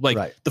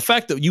 the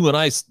fact that you and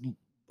I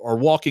are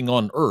walking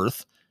on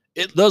Earth,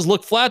 it does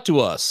look flat to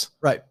us.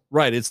 Right.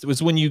 Right.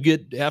 It's when you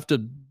have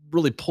to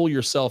really pull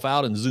yourself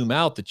out and zoom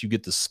out that you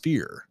get the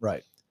sphere.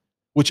 Right.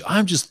 Which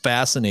I'm just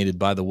fascinated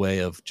by the way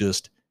of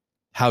just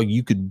how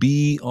you could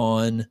be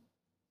on,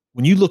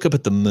 when you look up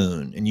at the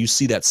moon and you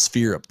see that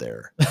sphere up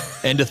there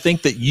and to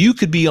think that you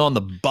could be on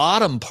the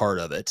bottom part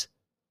of it,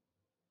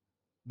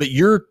 but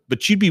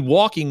you'd be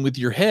walking with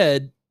your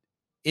head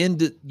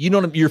into,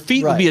 your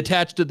feet would be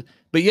attached to,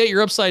 but yet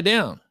you're upside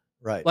down.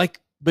 Right. Like,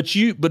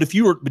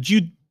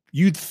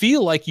 you'd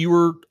feel like you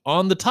were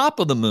on the top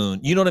of the moon.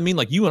 You know what I mean?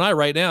 Like you and I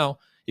right now,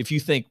 if you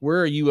think,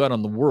 where are you out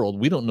on the world?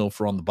 We don't know if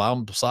we're on the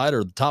bottom side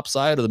or the top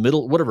side or the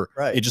middle, whatever.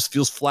 Right. It just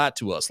feels flat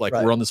to us. Like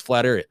we're on this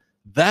flat area.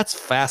 That's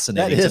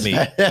fascinating to me.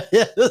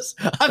 Yes.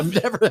 I've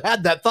never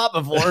had that thought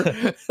before.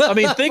 I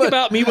mean, think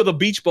about me with a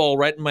beach ball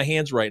right in my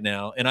hands right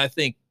now. And I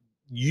think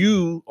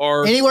you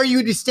are anywhere you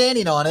would be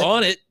standing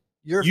on it.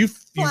 You're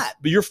flat.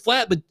 You're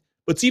flat, but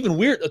it's even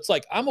weird. It's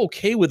like, I'm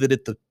okay with it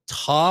at the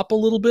top a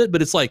little bit,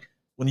 but it's like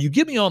when you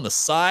get me on the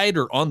side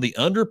or on the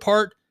under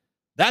part,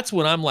 that's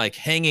when I'm like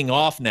hanging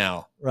off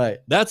now. Right.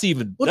 That's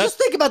even. Just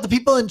think about the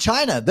people in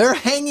China. They're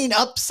hanging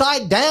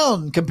upside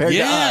down compared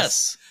to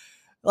us.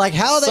 Like,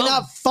 how are they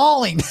not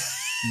falling?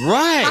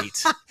 Right.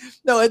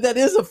 No, that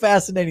is a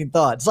fascinating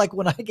thought. It's like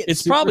when I get.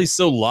 It's probably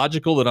so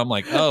logical that I'm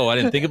like, oh, I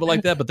didn't think of it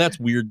like that, but that's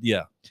weird.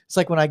 Yeah. It's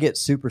like when I get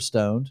super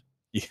stoned.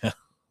 Yeah.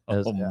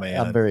 Oh man.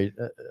 I'm very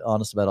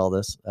honest about all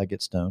this. I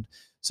get stoned.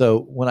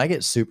 So when I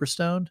get super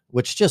stoned,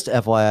 which just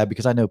FYI,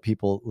 because I know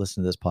people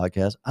listen to this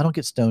podcast, I don't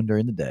get stoned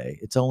during the day.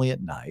 It's only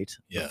at night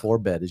before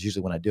bed is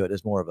usually when I do it.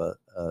 It's more of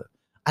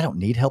I don't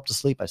need help to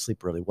sleep. I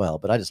sleep really well,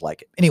 but I just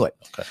like it. Anyway,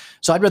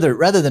 so I'd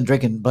rather than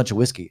drinking a bunch of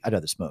whiskey, I'd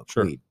rather smoke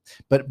weed.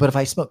 But if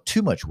I smoke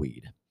too much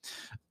weed,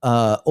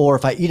 or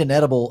if I eat an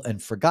edible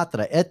and forgot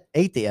that I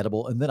ate the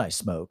edible and then I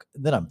smoke,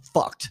 then I'm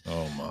fucked.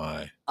 Oh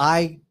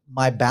my.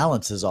 My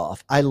balance is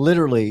off. I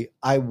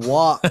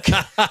walk.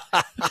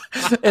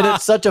 And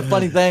it's such a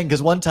funny thing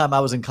because one time I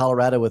was in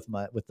Colorado with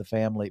the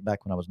family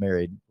back when I was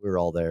married. We were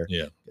all there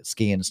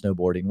skiing and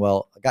snowboarding.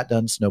 Well, I got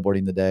done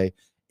snowboarding the day.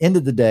 End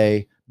of the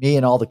day, me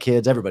and all the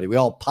kids, everybody, we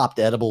all popped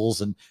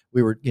edibles and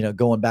we were,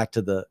 going back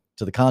to the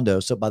condo.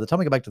 So by the time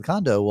I got back to the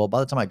condo, by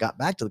the time I got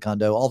back to the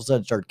condo, all of a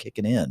sudden it started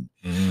kicking in.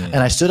 And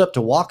I stood up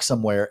to walk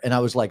somewhere and I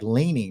was like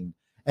leaning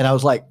and I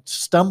was like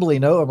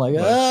stumbling over. I'm like,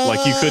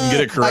 like you couldn't get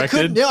it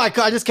corrected.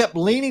 I just kept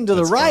leaning to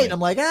the right. Funny. I'm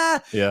like,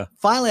 Yeah.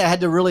 Finally I had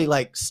to really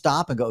like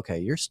stop and go, okay,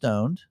 you're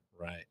stoned.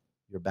 Right.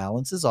 Your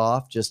balance is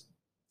off. Just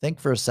think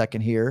for a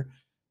second here.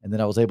 And then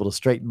I was able to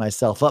straighten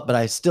myself up, but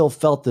I still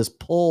felt this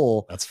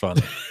pull. That's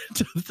funny.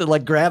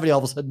 Like gravity all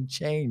of a sudden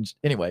changed.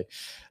 Anyway,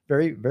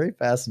 very, very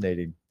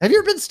fascinating. Have you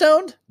ever been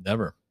stoned?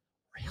 Never.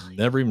 Really?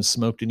 Never even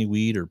smoked any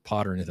weed or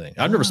pot or anything.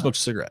 I've never smoked a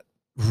cigarette.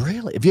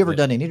 Really? Have you ever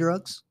done any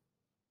drugs?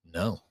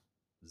 No.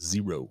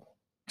 Zero.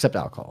 Except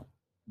alcohol.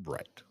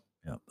 Right.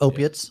 Yeah.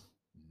 Opiates?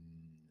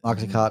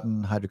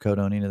 Oxycontin,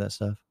 hydrocodone, any of that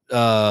stuff?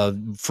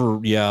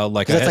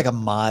 Like that's like a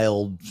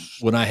mild.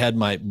 When I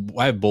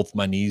have both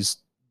my knees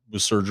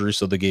with surgery,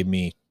 so they gave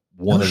me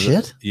one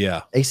shit.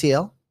 Yeah.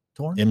 ACL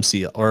torn?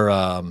 MCL or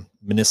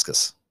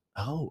meniscus.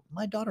 Oh,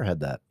 my daughter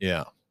had that.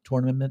 Yeah.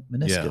 Torn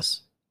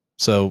meniscus.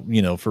 Yeah.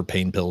 So, for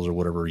pain pills or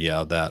whatever.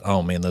 Yeah. That,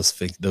 oh man,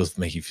 those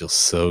make you feel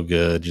so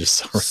good.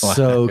 Just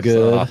so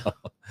good.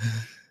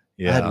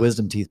 Yeah. I had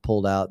wisdom teeth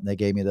pulled out and they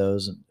gave me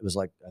those. And it was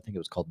like, I think it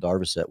was called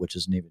Darvocet, which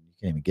you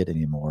can't even get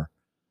anymore.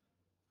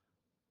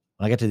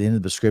 When I got to the end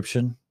of the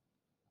prescription.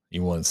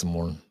 You wanted some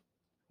more.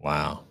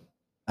 Wow.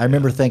 I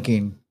remember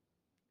thinking,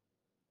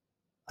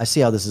 I see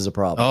how this is a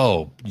problem.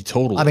 Oh, you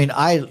totally. I mean,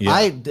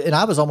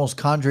 I was almost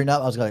conjuring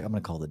up. I was like, I'm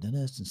going to call the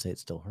dentist and say it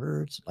still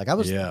hurts. Like I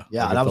was, and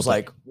I was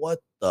like, what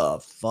the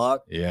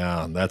fuck?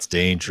 Yeah, that's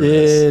dangerous.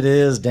 It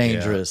is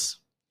dangerous.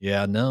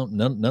 Yeah, no,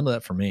 none of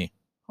that for me.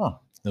 Huh?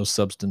 No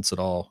substance at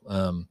all.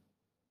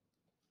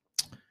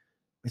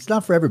 It's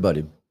not for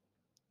everybody.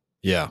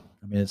 Yeah,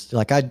 I mean, it's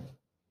like I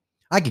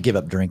could give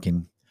up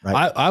drinking.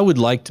 Right? I would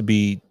like to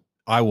be.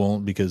 I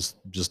won't because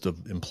just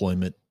of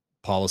employment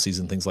policies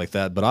and things like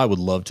that, but I would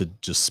love to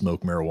just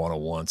smoke marijuana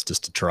once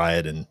just to try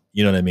it. And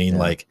you know what I mean? Yeah.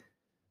 Like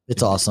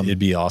it's awesome. It'd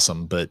be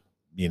awesome, but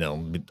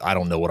I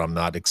don't know what I'm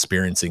not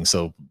experiencing.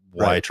 So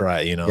why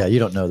try it, Yeah. You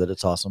don't know that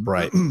it's awesome.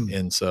 Right.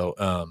 And so,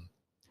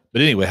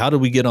 but anyway, how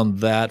did we get on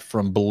that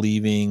from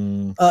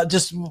believing?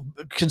 Just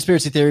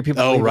conspiracy theory,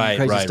 people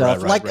believe in crazy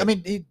stuff. I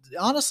mean,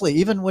 honestly,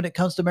 even when it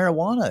comes to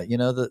marijuana,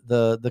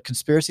 the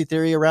conspiracy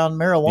theory around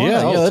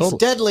marijuana, it's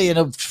deadly and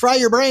it'll fry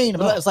your brain.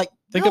 Oh. It's like,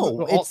 think of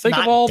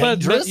all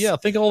dangerous.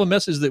 Think of all the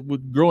messages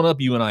that growing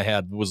up you and I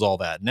had was all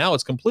that. Now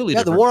it's completely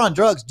different. The war on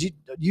drugs.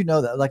 You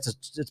know that? Like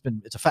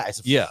it's a fact. It's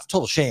a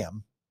total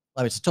sham.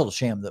 I mean, it's a total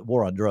sham that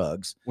war on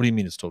drugs. What do you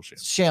mean it's total sham?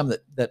 It's a sham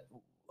that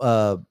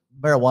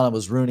marijuana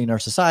was ruining our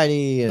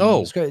society. And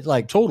it's great.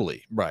 Like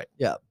totally right.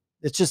 Yeah,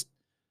 it's just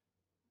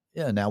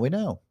now we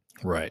know.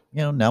 Right.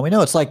 Now we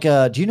know. It's like,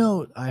 do you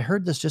know? I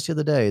heard this just the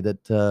other day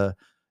that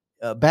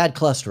bad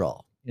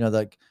cholesterol.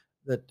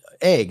 That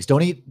eggs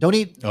don't eat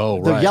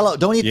the yellow,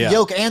 don't eat the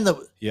yolk and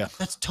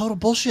that's total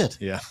bullshit.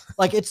 Yeah.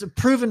 Like it's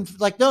proven.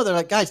 Like no, they're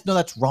like, guys, no,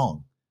 that's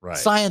wrong. Right.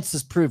 Science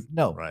has proved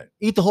no. Right.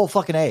 Eat the whole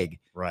fucking egg.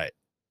 Right.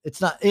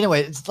 It's not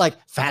anyway. It's like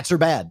fats are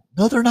bad.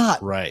 No, they're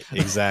not. Right.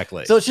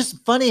 Exactly. So it's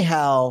just funny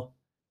how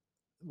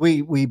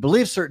we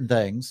believe certain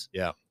things.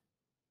 Yeah.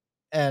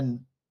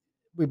 And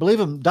we believe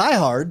them die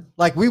hard.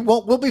 Like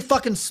we'll be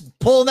fucking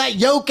pulling that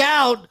yolk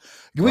out.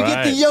 We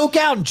get the yolk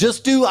out and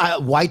just do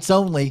whites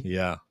only.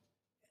 Yeah.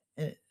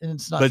 And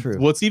it's not true.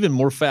 What's even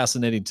more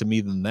fascinating to me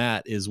than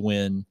that is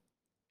when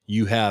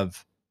you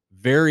have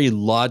very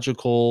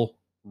logical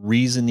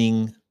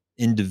reasoning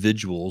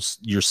individuals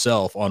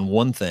yourself on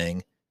one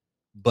thing,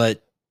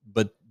 but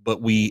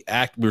we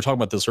were talking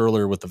about this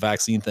earlier with the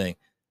vaccine thing,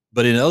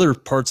 but in other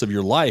parts of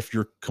your life,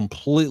 you're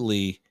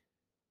completely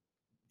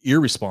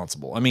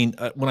irresponsible. I mean,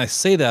 when I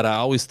say that, I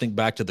always think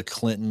back to the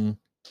Clinton,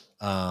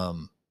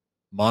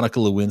 Monica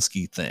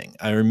Lewinsky thing.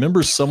 I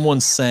remember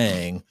someone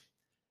saying,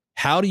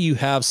 how do you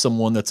have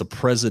someone that's a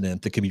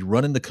president that can be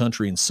running the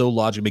country and so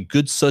logical, make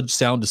good,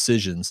 sound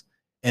decisions,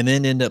 and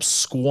then end up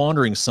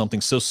squandering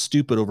something so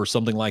stupid over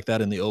something like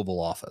that in the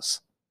Oval Office?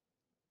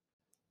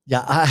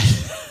 Yeah,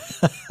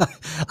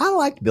 I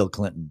liked Bill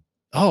Clinton.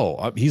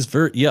 Oh, he's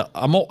very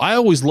I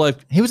always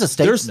liked. He was a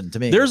statesman to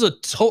me.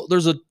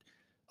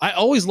 I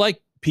always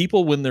like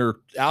people when they're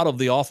out of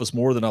the office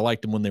more than I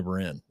liked them when they were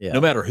in. Yeah.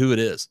 No matter who it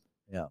is.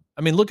 Yeah.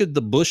 I mean, look at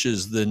the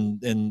Bushes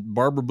and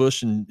Barbara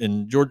Bush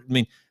and George. I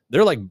mean,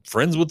 they're like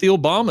friends with the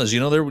Obamas.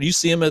 You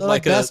see them at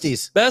like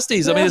besties.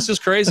 Besties. Yeah. I mean, it's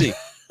just crazy.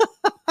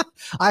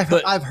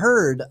 I've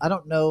heard, I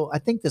don't know, I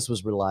think this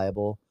was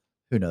reliable.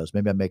 Who knows?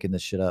 Maybe I'm making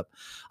this shit up.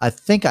 I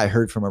think I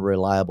heard from a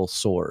reliable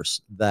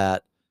source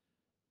that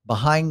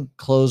behind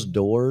closed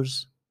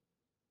doors,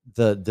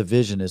 the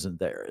division isn't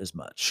there as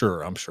much.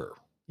 Sure, I'm sure.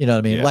 You know what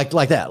I mean? Yeah.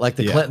 Like that, like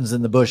the Clintons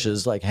and the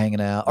Bushes, like hanging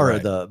out, or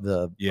the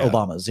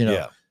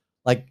Obamas,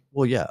 like,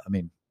 well, yeah. I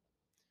mean,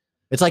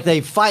 it's like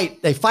they fight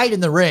in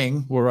the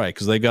ring. Well, right.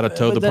 Cause they got to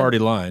toe the party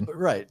line.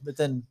 Right. But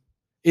then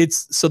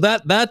it's so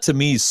that to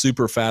me is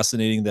super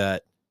fascinating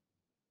that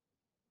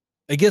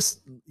I guess,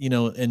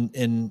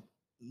 and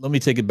let me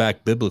take it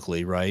back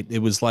biblically, right? It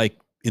was like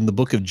in the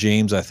book of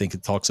James, I think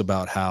it talks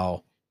about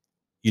how,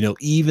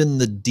 even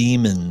the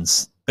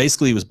demons,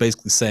 it was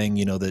basically saying,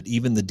 that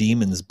even the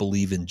demons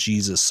believe in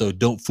Jesus. So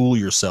don't fool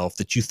yourself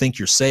that you think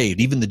you're saved.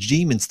 Even the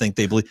demons think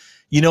they believe,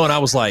 and I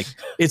was like,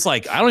 it's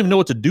like, I don't even know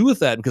what to do with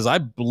that because I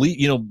believe,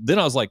 then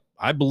I was like,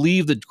 I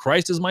believe that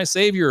Christ is my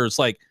savior. It's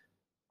like,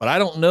 but I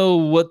don't know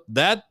what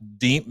that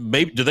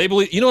maybe do they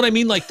believe, you know what I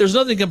mean? Like there's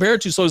nothing to compare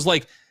it to. So it's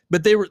like,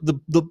 but they were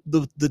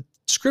the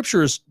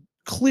scripture is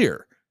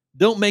clear.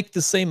 Don't make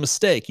the same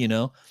mistake,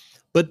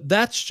 but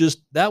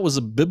that was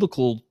a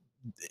biblical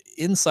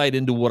insight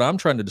into what I'm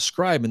trying to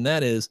describe. And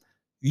that is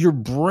your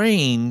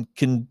brain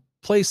can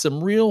play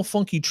some real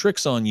funky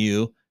tricks on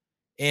you.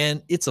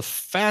 And it's a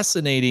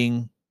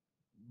fascinating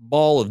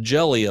ball of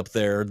jelly up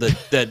there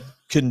that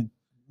can,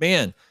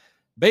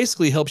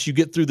 basically helps you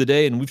get through the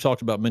day. And we've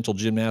talked about mental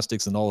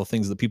gymnastics and all the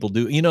things that people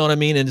do, you know what I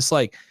mean? And it's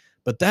like,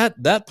 but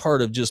that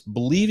part of just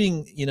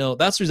believing,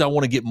 that's the reason I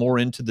want to get more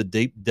into the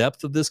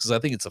depth of this, because I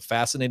think it's a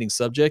fascinating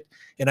subject.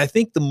 And I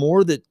think the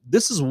more that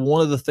this is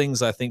one of the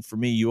things I think for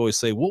me, you always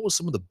say, what was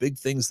some of the big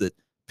things that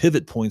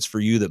pivot points for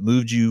you that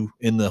moved you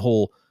in the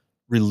whole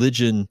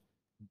religion,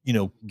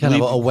 kind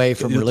of away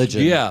from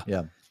religion. Yeah.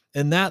 Yeah.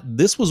 And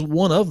this was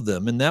one of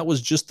them. And that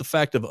was just the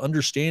fact of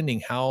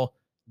understanding how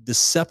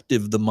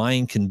deceptive the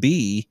mind can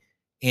be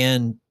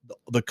and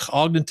the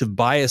cognitive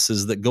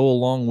biases that go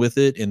along with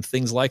it and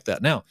things like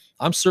that. Now,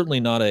 I'm certainly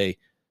not a,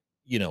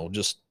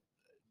 just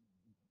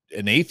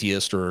an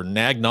atheist or an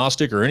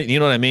agnostic or anything, you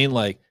know what I mean?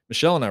 Like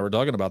Michelle and I were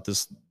talking about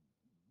this.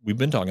 We've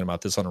been talking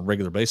about this on a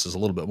regular basis a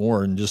little bit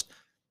more, and just,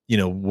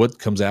 what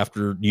comes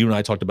after. You and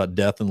I talked about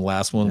death in the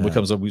last one. What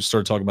comes up, we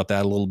started talking about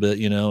that a little bit,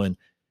 and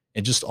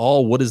just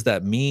what does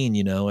that mean?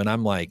 And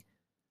I'm like,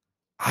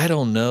 I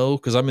don't know,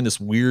 because I'm in this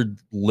weird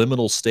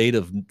liminal state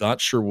of not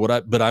sure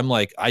but I'm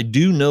like, I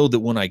do know that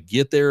when I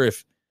get there,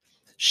 if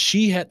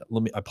she had,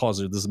 I pause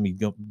there. This is me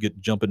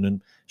jumping in.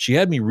 She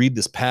had me read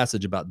this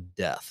passage about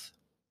death.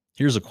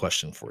 Here's a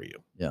question for you.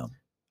 Yeah.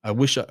 I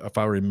wish if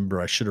I remember,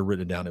 I should have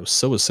written it down. It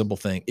was a simple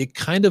thing. It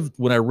kind of,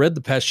 when I read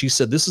the passage, she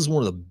said, this is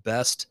one of the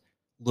best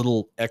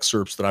little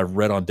excerpts that I've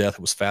read on death. It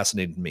was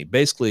fascinating to me.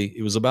 Basically,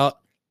 it was about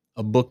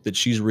a book that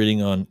she's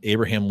reading on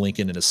Abraham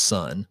Lincoln and his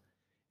son.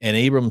 And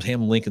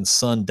Abraham Lincoln's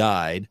son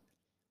died,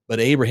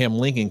 but Abraham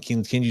Lincoln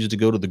continues to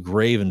go to the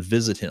grave and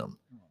visit him.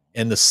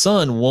 And the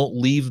son won't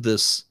leave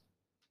this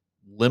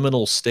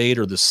liminal state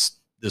or this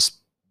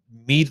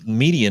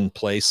median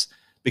place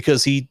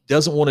because he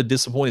doesn't want to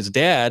disappoint his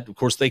dad. Of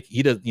course, they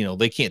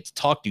can't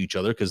talk to each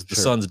other because the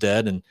son's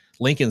dead and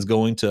Lincoln's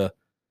going to,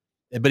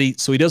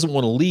 so he doesn't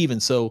want to leave.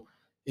 And so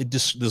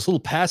this little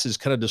passage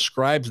kind of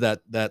describes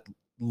that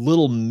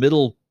little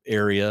middle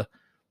area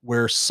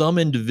where some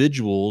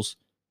individuals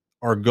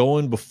are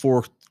going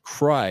before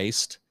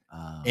Christ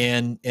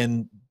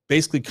and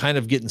basically kind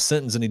of getting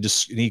sentenced,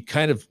 and he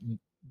kind of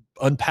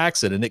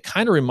unpacks it. And it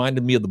kind of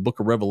reminded me of the book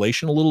of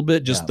Revelation a little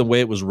bit, just the way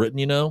it was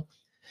written,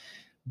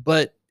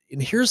 but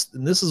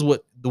this is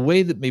what the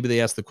way that maybe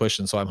they asked the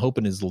question. So I'm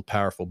hoping is a little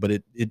powerful, but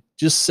it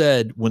just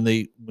said when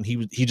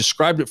he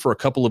described it for a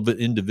couple of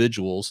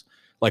individuals,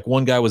 like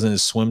one guy was in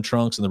his swim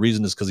trunks, and the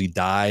reason is because he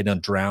died on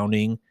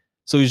drowning.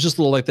 So he's just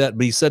a little like that.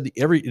 But he said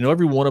every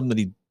one of them that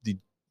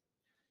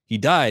he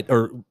died,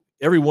 or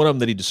every one of them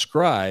that he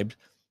described,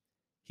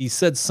 he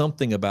said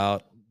something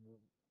about,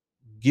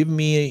 give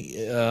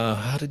me,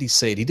 how did he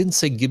say it? He didn't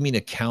say, give me an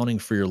accounting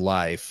for your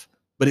life,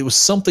 but it was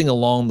something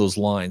along those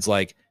lines.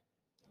 Like,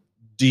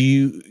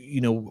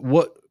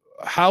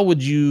 how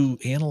would you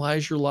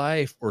analyze your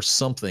life or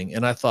something?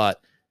 And I thought,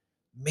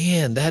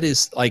 man, that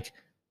is like,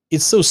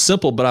 it's so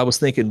simple, but I was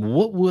thinking,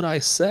 what would I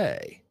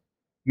say?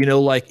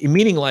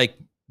 Meaning like,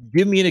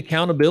 give me an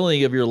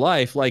accountability of your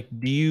life. Like,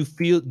 do you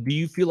feel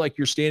like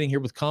you're standing here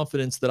with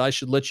confidence that I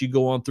should let you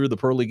go on through the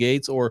pearly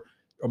gates, or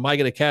am I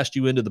going to cast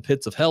you into the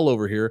pits of hell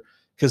over here?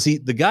 Because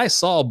the guy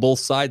saw both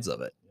sides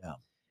of it. Yeah.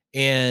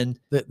 And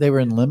they were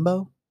in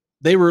limbo.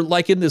 They were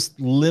like in this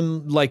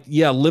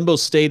limbo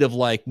state of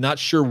like, not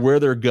sure where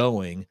they're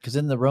going. Because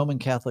in the Roman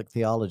Catholic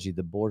theology,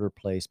 the border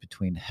place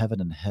between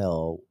heaven and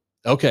hell.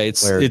 Okay.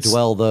 It's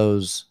dwell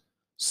those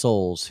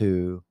souls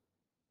who,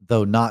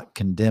 though not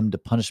condemned to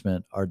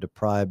punishment, are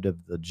deprived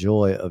of the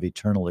joy of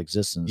eternal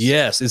existence.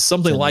 Yes, it's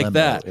something like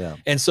that. Yeah.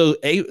 And so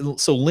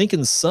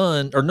Lincoln's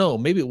son, or no,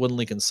 maybe it wasn't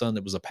Lincoln's son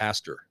that was a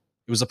pastor.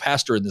 It was a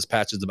pastor in this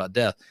passage about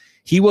death.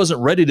 He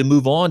wasn't ready to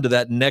move on to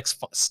that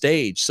next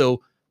stage.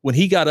 So when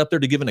he got up there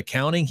to give an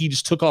accounting, he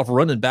just took off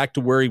running back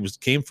to where he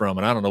came from.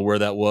 And I don't know where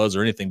that was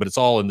or anything, but it's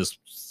all in this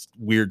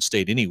weird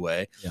state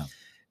anyway,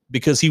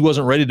 because he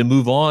wasn't ready to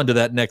move on to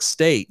that next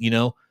state,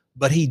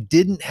 but he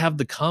didn't have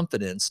the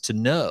confidence to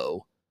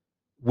know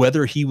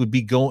whether he would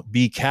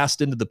be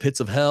cast into the pits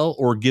of hell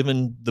or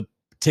given the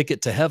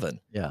ticket to heaven.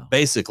 Yeah.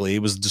 Basically,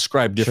 it was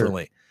described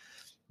differently.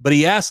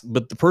 Sure.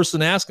 But the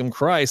person asked him,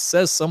 Christ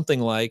says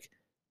something like,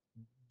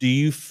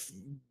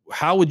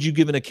 how would you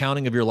give an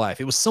accounting of your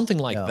life? It was something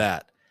like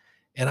that.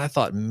 And I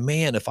thought,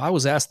 man, if I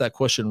was asked that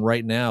question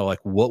right now, like,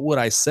 what would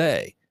I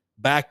say?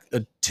 Back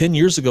 10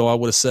 years ago, I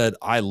would have said,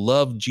 I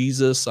love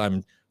Jesus.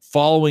 I'm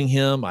following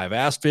him. I've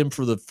asked him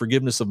for the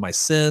forgiveness of my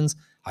sins.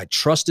 I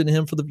trust in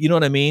him you know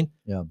what I mean?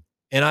 Yeah.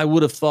 And I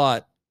would have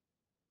thought,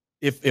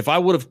 if I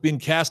would have been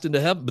cast into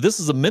heaven, but this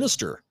is a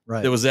minister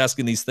that was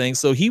asking these things.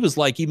 So he was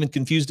like even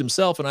confused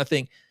himself. And I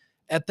think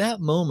at that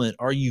moment,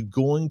 are you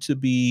going to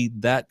be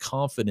that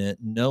confident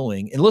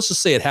knowing, and let's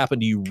just say it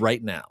happened to you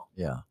right now.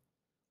 Yeah.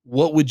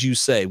 What would you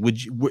say?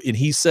 And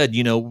he said,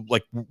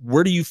 like,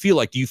 where do you feel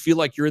like? Do you feel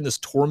like you're in this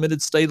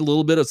tormented state a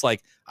little bit? It's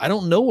like, I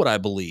don't know what I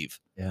believe.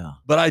 Yeah.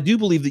 But I do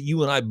believe that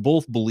you and I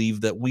both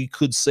believe that we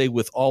could say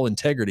with all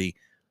integrity,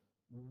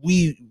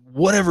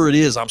 whatever it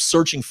is, I'm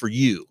searching for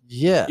you.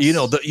 Yes.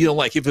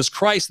 Like if it's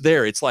Christ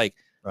there, it's like,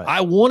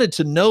 I wanted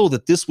to know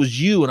that this was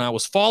you and I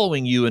was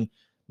following you.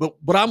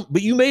 But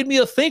you made me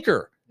a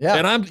thinker. Yeah.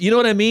 And you know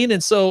what I mean?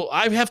 And so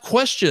I have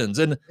questions,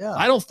 and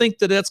I don't think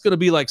that that's going to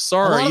be like,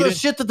 sorry. A lot of the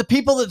shit that the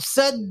people that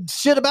said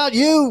shit about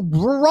you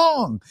were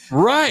wrong.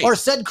 Right. Or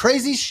said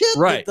crazy shit.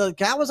 Right.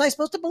 How was I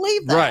supposed to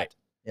believe that? Right.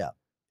 Yeah.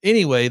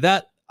 Anyway,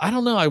 I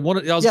don't know. I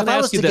was going to ask you that. If I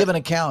was to give an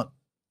account,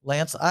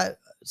 Lance,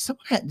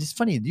 it's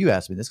funny you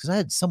asked me this because I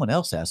had someone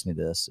else ask me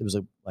this. It was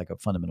like a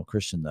fundamental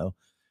Christian though.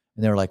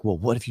 And they were like, well,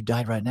 what if you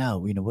died right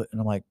now? You know what?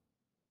 And I'm like,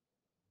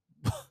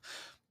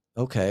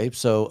 okay,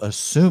 so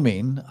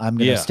assuming I'm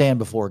going to stand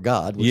before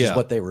God, which is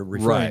what they were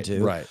referring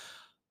to. Right.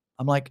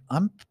 I'm like,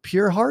 I'm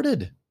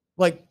pure-hearted.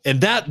 Like, and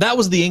that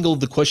was the angle of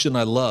the question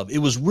I love. It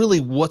was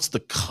really, what's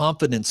the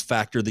confidence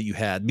factor that you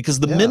had? Because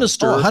the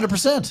minister,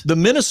 100%. The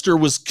minister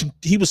was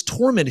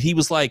tormented. He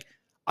was like,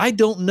 I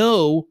don't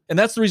know. And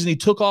that's the reason he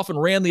took off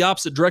and ran the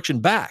opposite direction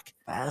back.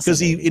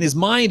 Because in his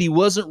mind, he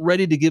wasn't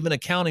ready to give an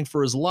accounting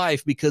for his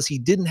life because he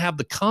didn't have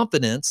the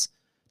confidence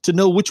to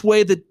know which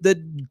way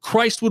that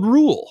Christ would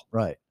rule.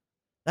 Right.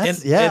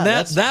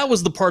 That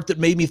was the part that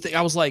made me think.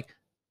 I was like,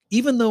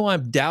 even though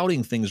I'm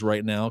doubting things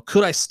right now,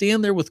 could I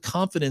stand there with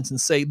confidence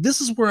and say, this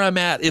is where I'm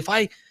at?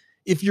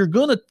 If you're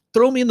going to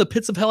throw me in the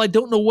pits of hell, I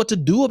don't know what to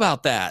do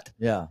about that.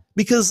 Yeah.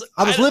 Because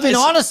I was living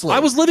honestly. I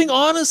was living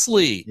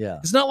honestly. Yeah.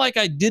 It's not like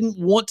I didn't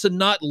want to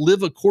not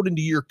live according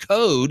to your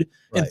code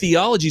and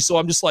theology. So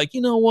I'm just like,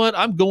 you know what?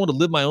 I'm going to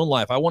live my own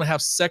life. I want to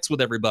have sex with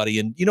everybody.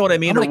 And you know what I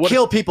mean? I'm going to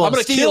kill people. I'm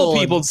going to kill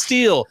people and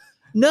steal.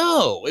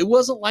 No, it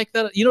wasn't like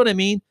that. You know what I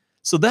mean?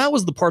 So that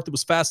was the part that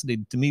was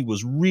fascinating to me,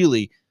 was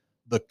really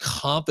the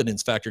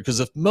confidence factor. Because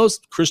if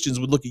most Christians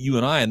would look at you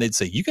and I and they'd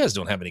say, you guys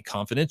don't have any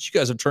confidence. You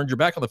guys have turned your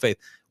back on the faith.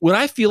 When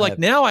I feel like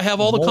now I have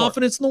all the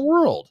confidence in the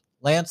world.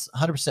 Lance,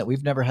 100%.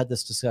 We've never had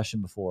this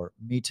discussion before.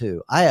 Me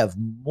too. I have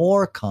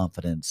more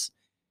confidence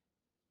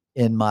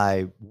in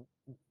my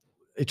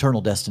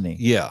eternal destiny.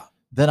 Yeah.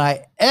 Than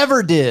I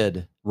ever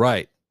did.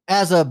 Right.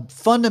 As a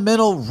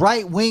fundamental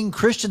right-wing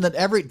Christian, that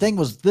everything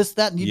was this,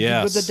 that, and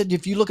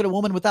if you look at a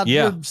woman without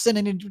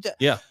sinning,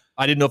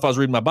 I didn't know if I was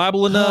reading my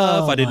Bible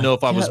enough. I didn't know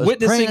if I was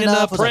witnessing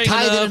enough, praying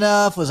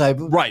enough. Was I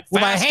were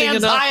my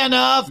hands high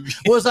enough?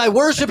 Was I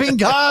worshiping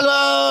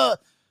God?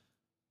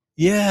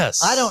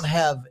 Yes.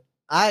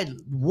 I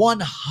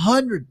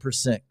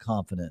 100%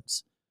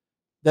 confidence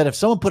that if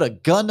someone put a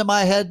gun to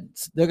my head,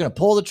 they're going to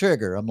pull the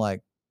trigger. I'm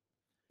like,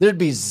 there'd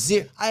be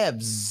zero. I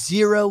have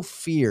zero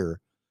fear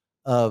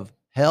of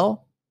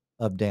hell,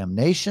 of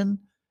damnation,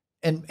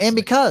 and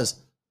because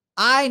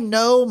I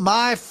know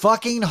my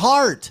fucking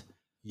heart.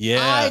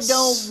 Yes. I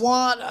don't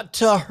want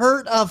to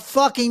hurt a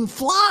fucking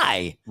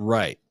fly.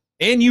 Right.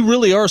 And you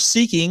really are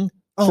seeking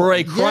for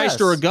a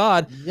Christ or a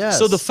God. Yes.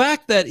 So the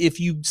fact that if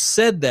you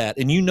said that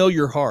and you know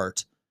your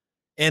heart,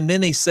 and then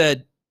they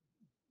said,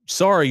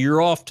 sorry,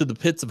 you're off to the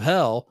pits of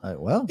hell.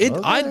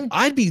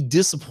 I'd be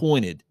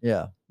disappointed.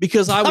 Yeah.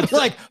 Because I would be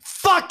like,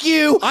 fuck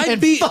you. I'd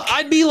be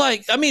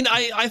like, I mean,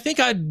 I think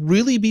I'd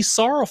really be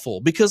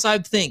sorrowful, because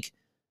I'd think,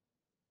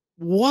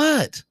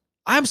 what?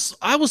 I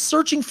was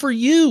searking for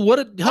you.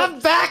 I'm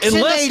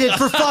vaccinated,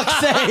 for fuck's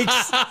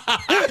sakes.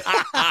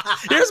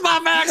 Here's my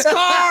Max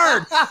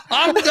card.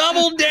 I'm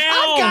doubled down.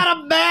 I've got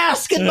a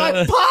mask in my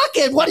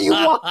pocket. What do you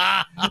want?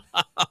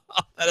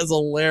 That is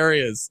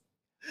hilarious.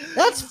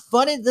 That's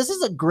funny. This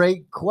is a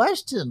great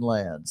question,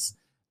 Lance.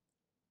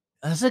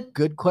 That's a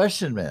good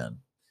question, man.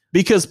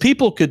 Because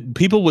people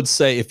would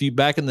say, if you,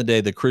 back in the day,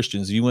 the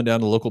Christians, you went down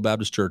to local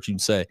Baptist church, you'd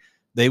say,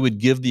 they would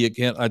give the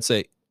account. I'd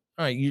say,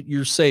 all right,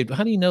 you're saved.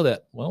 How do you know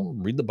that? Well,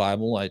 read the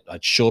Bible.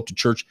 I'd show up to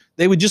church.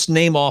 They would just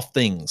name off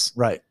things.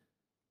 Right.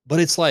 But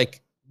it's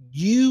like,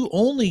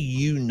 only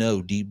you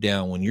know deep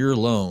down when you're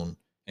alone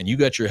and you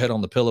got your head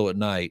on the pillow at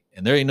night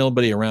and there ain't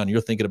nobody around,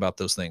 you're thinking about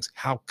those things.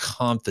 How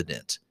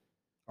confident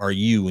are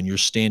you when you're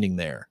standing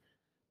there?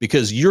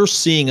 Because you're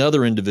seeing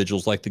other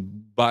individuals, like the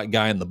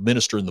guy and the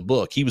minister in the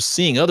book. He was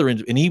seeing other,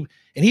 and he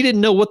didn't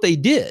know what they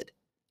did.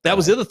 That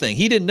was the other thing.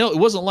 He didn't know. It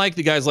wasn't like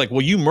the guy's like,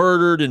 well, you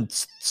murdered and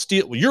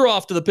steal. Well, you're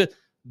off to the pit.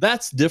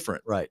 That's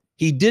different. Right.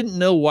 He didn't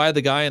know why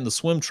the guy in the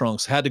swim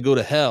trunks had to go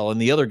to hell and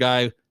the other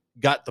guy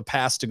got the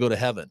pass to go to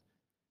heaven.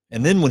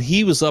 And then when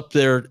he was up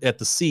there at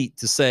the seat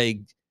to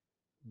say,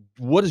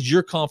 what is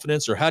your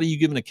confidence, or how do you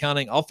give an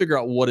accounting? I'll figure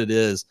out what it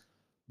is.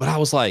 But I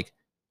was like,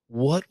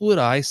 what would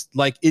I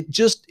like? It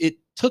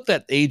took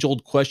that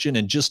age-old question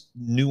and just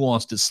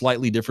nuanced it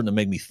slightly different to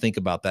make me think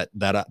about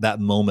that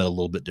moment a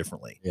little bit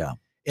differently. Yeah.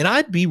 And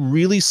I'd be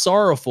really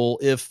sorrowful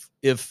if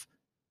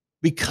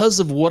because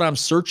of what I'm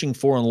searching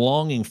for and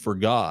longing for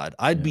God,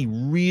 I'd be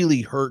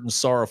really hurt and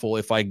sorrowful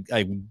if I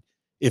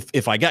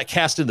got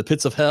cast into the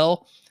pits of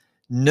hell,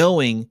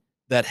 knowing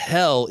that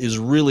hell is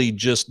really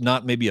just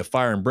not maybe a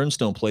fire and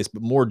brimstone place,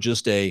 but more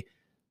just a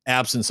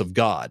absence of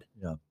God.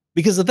 Yeah.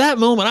 Because at that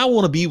moment, I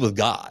want to be with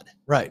God.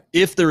 Right.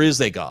 If there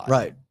is a God.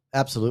 Right.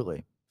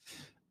 Absolutely.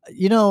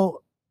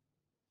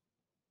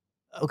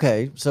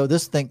 Okay. So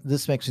this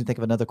makes me think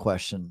of another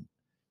question,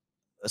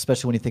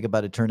 especially when you think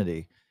about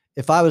eternity.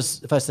 If I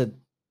said,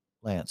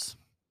 Lance,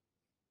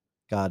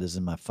 God is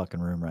in my fucking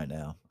room right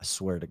now, I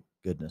swear to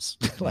goodness,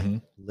 like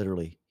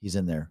literally he's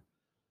in there.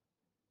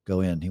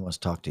 Go in. He wants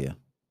to talk to you.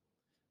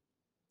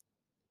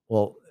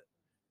 Well,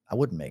 I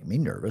wouldn't make me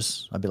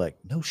nervous. I'd be like,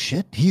 no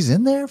shit, he's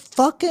in there?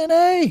 Fucking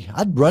A.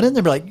 I'd run in there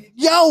and be like,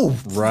 yo,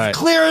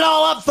 clear it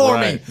all up for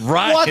me.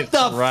 Right. What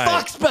the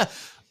fuck's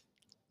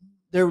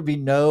there would be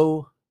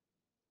no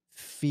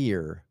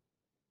fear.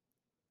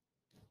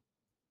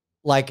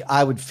 Like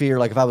I would fear,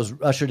 like if I was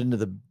ushered into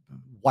the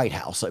White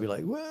House, I'd be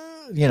like,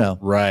 well,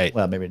 Right.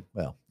 Well, anyway,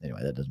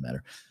 that doesn't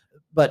matter.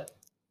 But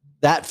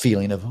that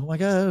feeling of, oh my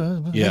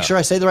God, make sure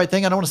I say the right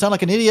thing. I don't want to sound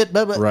like an idiot.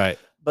 Right.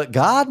 But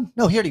God,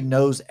 no, he already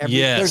knows everything.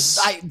 Yes.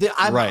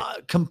 I'm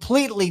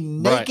completely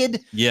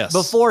naked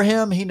before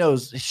him. He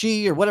knows,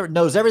 she or whatever,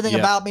 knows everything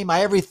about me,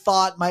 my every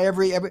thought, my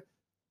every, and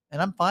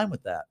I'm fine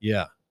with that.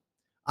 Yeah.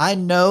 I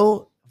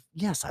know,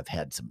 yes, I've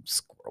had some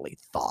squirrely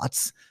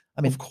thoughts.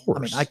 I mean, of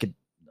course.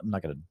 I'm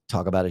not going to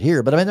talk about it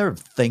here, but I mean, there are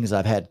things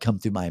I've had come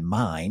through my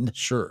mind.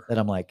 Sure. That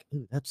I'm like,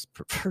 ooh, that's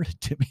perverted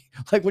to me.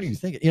 Like, what do you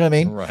think? You know what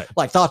I mean? Right.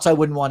 Like thoughts I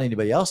wouldn't want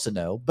anybody else to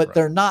know, but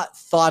they're not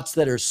thoughts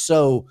that are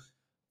so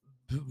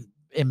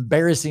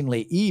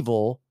embarrassingly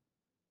evil.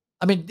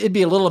 I mean, it'd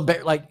be a little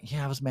like,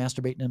 I was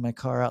masturbating in my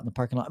car out in the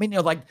parking lot. I mean,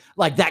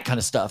 like that kind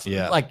of stuff.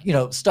 Yeah. Like,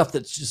 stuff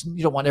that's just,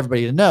 you don't want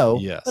everybody to know.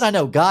 Yes. But I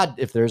know God,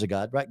 if there's a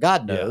God, right?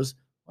 God knows.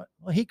 Yeah.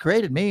 Well, he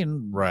created me.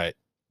 And right.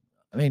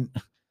 I mean,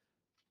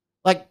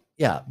 like,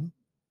 yeah.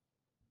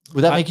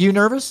 Would that make you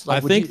nervous?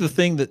 Like, I think the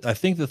thing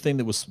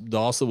that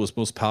was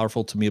most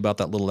powerful to me about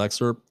that little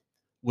excerpt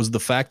was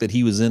the fact that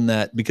he was in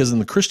that, because in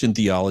the Christian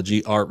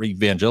theology, our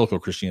evangelical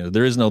Christianity,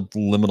 there is no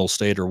liminal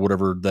state or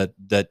whatever that,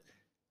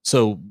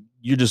 so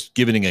you're just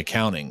giving an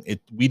accounting.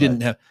 We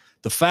didn't have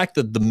the fact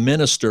that the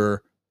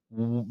minister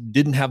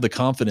didn't have the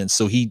confidence.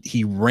 So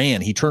he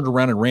ran, he turned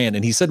around and ran.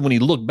 And he said, when he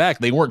looked back,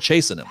 they weren't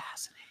chasing him.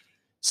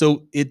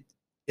 So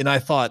and I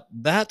thought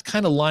that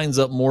kind of lines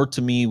up more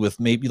to me with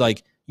maybe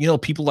like,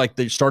 people like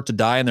they start to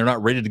die and they're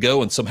not ready to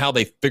go. And somehow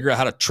they figure out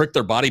how to trick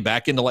their body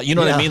back into like,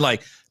 what I mean?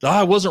 Like,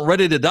 I wasn't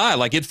ready to die.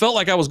 Like it felt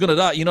like I was going to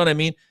die. You know what I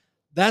mean?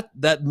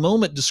 That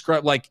moment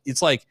described like,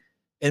 it's like,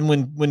 and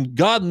when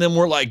God and them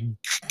were like,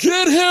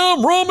 get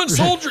him, Roman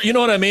soldier, you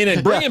know what I mean?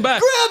 And bring him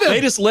back. Grab him.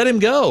 They just let him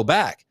go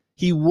back.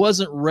 He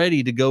wasn't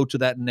ready to go to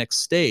that next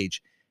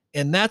stage.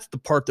 And that's the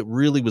part that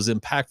really was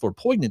impactful or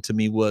poignant to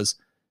me was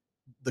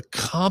the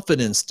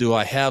confidence do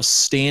I have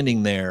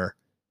standing there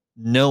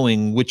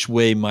knowing which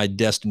way my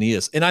destiny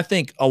is. And I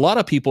think a lot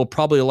of people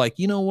probably are like,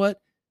 you know what?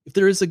 If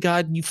there is a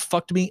God and you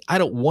fucked me, I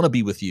don't want to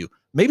be with you.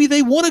 Maybe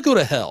they want to go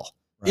to hell.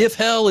 Right. If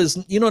hell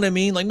is, you know what I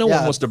mean? Like no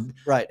one wants to.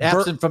 Right.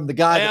 Absent from the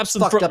guy that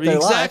fucked up their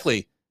exactly.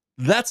 life.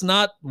 That's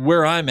not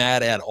where I'm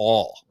at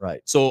all.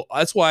 Right. So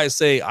that's why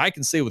I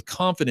can say with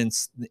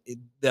confidence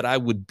that I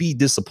would be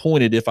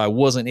disappointed if I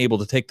wasn't able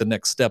to take the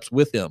next steps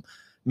with him.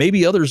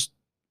 Maybe others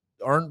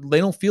they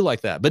don't feel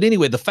like that. But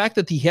anyway, the fact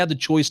that he had the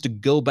choice to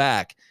go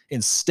back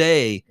and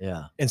stay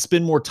and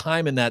spend more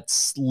time in that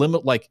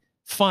limit, like,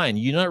 fine,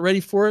 you're not ready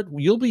for it.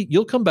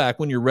 You'll come back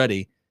when you're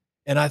ready.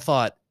 And I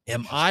thought,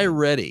 am I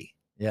ready?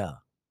 Yeah.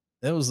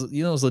 That was,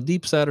 it was a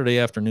deep Saturday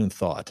afternoon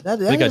thought. I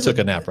think I took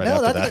a nap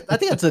after that. I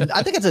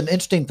think it's an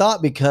interesting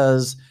thought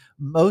because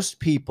most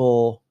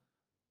people,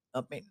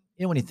 I mean,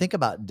 when you think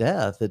about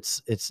death,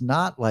 it's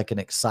not like an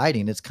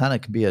exciting, it's kind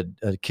of can be a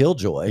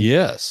killjoy.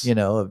 Yes.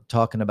 Of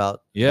talking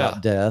about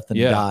death and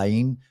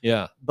dying.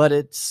 Yeah. But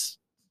it's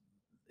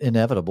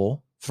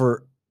inevitable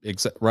for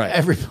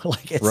everybody.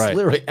 Like it's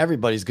literally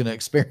everybody's going to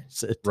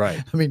experience it.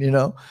 Right. I mean,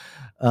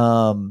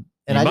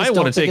 and I just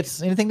don't think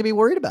it's anything to be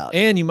worried about.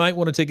 And you might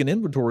want to take an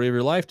inventory of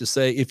your life to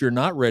say, if you're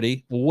not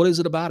ready, well, what is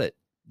it about it?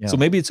 Yeah. So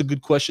maybe it's a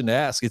good question to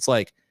ask. It's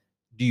like,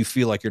 do you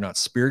feel like you're not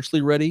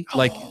spiritually ready?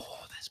 Like,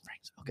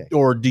 okay.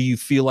 Or do you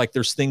feel like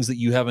there's things that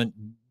you haven't,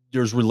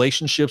 there's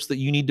relationships that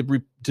you need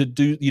to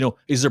do,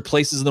 is there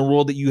places in the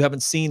world that you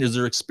haven't seen? Is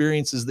there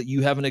experiences that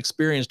you haven't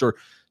experienced, or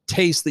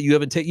tastes that you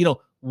haven't taken?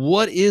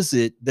 What is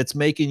it that's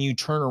making you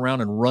turn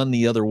around and run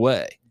the other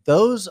way?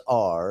 Those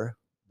are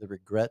the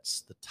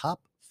regrets, the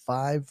top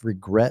 5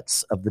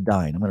 regrets of the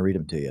dying. I'm going to read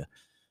them to you.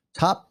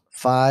 Top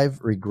 5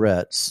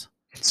 regrets.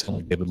 It's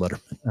like David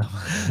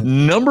Letterman.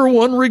 Number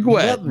 1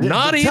 regret,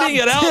 not eating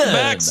at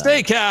Outback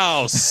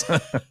Steakhouse.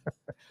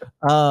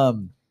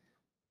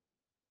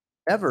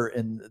 Ever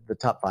in the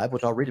top 5,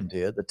 which I'll read them to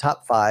you. The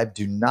top 5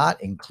 do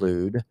not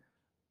include,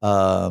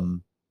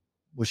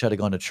 wish I'd have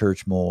gone to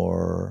church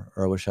more,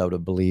 or I wish I would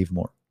have believed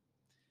more.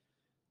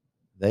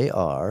 They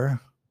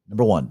are,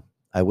 number 1,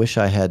 I wish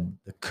I had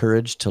the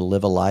courage to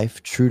live a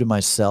life true to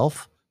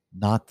myself,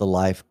 not the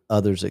life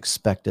others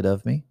expected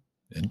of me.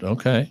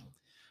 Okay.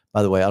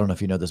 By the way, I don't know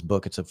if you know this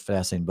book. It's a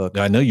fascinating book.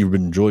 I know you've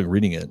been enjoying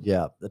reading it.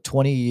 Yeah. The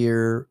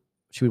 20-year,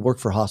 she would work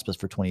for hospice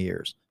for 20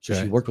 years. So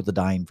Okay. she worked with the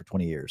dying for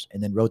 20 years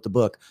and then wrote the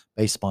book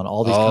based upon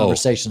all these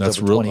conversations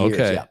over 20 years.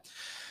 Okay. Yeah.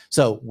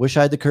 So wish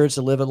I had the courage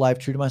to live a life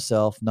true to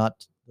myself,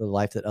 not the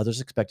life that others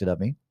expected of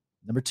me.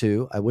 Number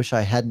 2, I wish I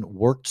hadn't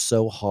worked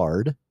so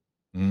hard.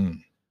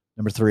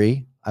 Number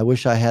 3, I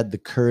wish I had the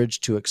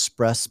courage to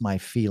express my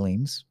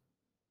feelings.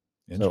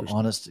 So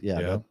honest,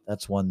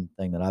 that's one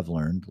thing that I've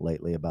learned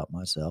lately about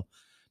myself.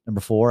 Number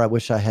 4, I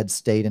wish I had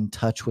stayed in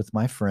touch with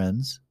my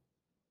friends.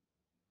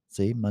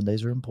 See,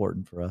 Mondays are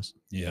important for us.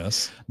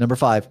 Yes. Number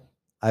 5,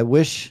 I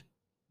wish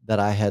that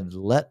I had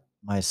let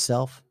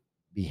myself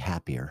be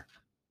happier.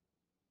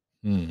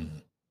 You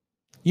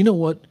know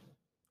what?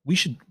 We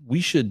should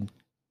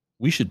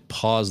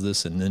pause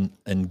this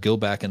and go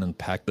back and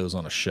unpack those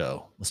on a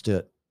show. Let's do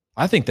it.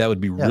 I think that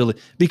would be really,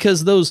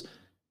 because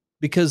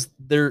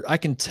I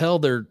can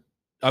tell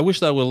I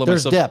wish that I would let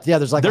myself. There's depth. Yeah.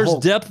 There's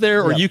depth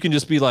there, or you can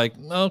just be like,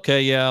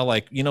 okay, yeah.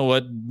 Like, you know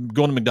what?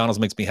 Going to McDonald's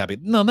makes me happy.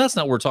 No, that's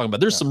not what we're talking about.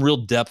 There's some real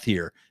depth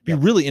here. It'd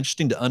be really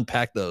interesting to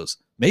unpack those.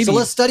 Maybe. So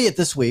let's study it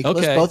this week.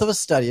 Okay. Let's both of us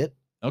study it.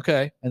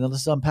 Okay. And then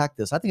let's unpack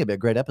this. I think it'd be a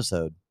great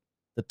episode.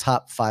 The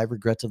top 5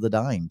 regrets of the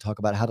dying. Talk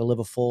about how to live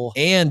a full.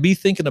 And be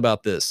thinking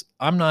about this.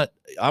 I'm going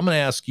to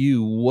ask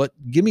you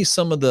give me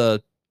some of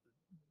the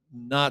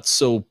not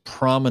so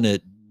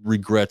prominent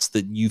regrets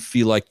that you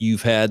feel like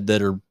you've had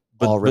that are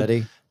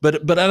already.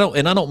 But I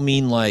don't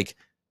mean like,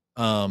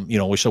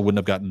 wish I wouldn't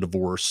have gotten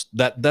divorced.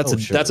 That's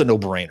a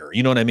no-brainer.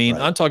 You know what I mean?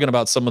 Right. I'm talking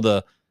about some of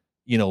the,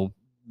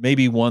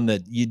 maybe one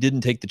that you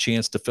didn't take the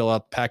chance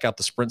to pack out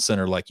the Sprint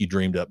Center like you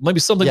dreamed of.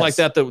 Maybe something like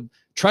that.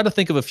 Try to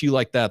think of a few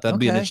like that. That'd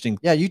be an interesting.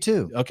 Yeah, you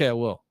too. Okay, I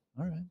will.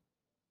 All right,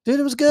 dude,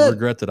 it was good. I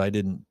regret that I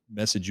didn't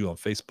message you on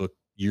Facebook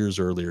years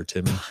earlier,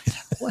 Timmy.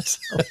 What's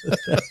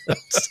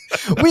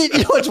you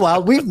know what's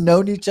wild? We've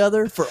known each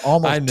other for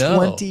almost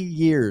 20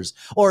 years,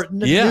 or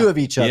knew of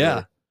each other.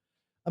 Yeah.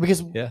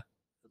 Because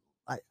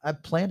I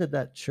planted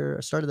that church.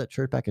 I started that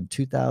church back in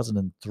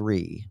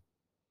 2003,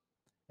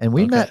 and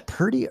we met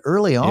pretty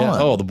early on.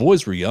 Yeah. Oh, the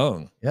boys were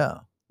young. Yeah.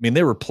 I mean,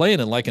 they were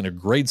playing in a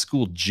grade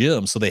school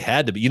gym, so they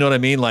had to be. You know what I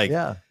mean? Like,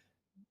 yeah.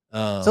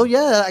 So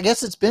yeah, I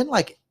guess it's been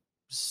like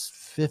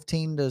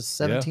 15 to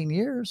 17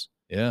 years.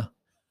 Yeah.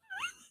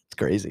 It's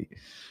crazy.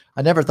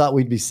 I never thought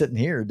we'd be sitting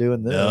here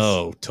doing this.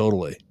 No,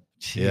 totally.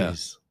 Jeez. Yeah.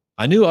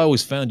 I knew I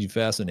always found you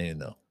fascinating,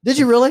 though. Did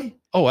you really?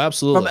 Oh,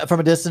 absolutely. From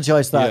a distance, you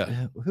always thought,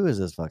 who is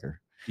this fucker?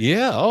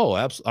 Yeah. Oh,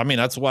 absolutely. I mean,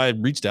 that's why I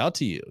reached out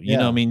to you. You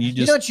know, I mean,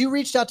 you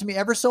reached out to me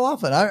ever so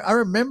often. I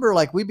remember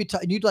like we'd be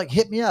you'd like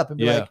hit me up and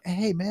be like,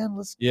 hey man,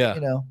 let's,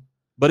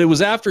 But it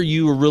was after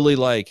you were really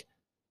like,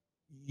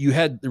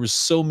 there was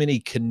so many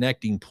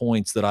connecting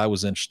points that I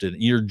was interested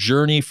in. Your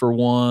journey, for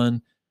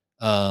one,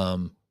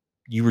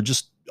 you were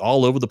just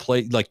all over the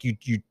place. Like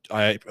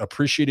I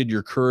appreciated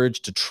your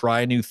courage to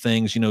try new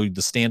things. The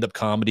stand-up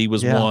comedy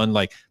was one.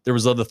 Like there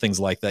was other things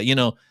like that.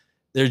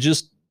 They're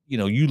just,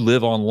 you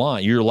live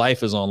online. Your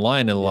life is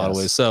online in a lot of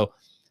ways. So,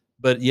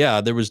 but yeah,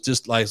 there was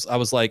just like, I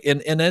was like,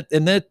 and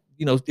that,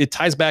 it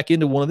ties back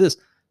into one of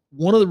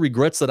the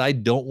regrets that I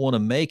don't want to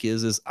make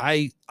is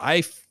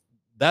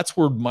that's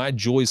where my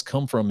joys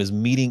come from, is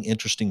meeting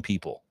interesting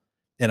people.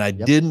 And I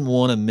didn't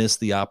want to miss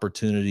the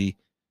opportunity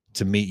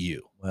to meet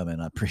you. Well,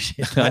 man, I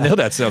appreciate that. I know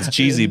that sounds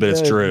cheesy, but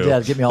it's true. Yeah,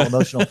 get me all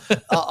emotional.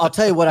 I'll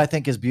tell you what I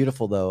think is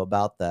beautiful though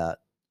about that,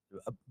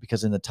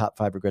 because in the top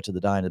 5 regrets of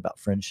the dying, about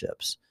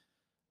friendships.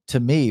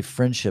 To me,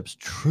 friendships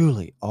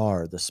truly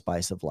are the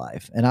spice of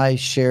life. And I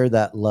share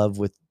that love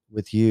with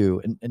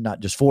you, and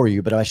not just for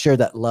you, but I share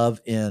that love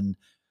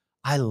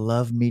I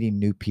love meeting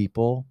new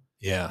people.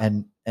 Yeah.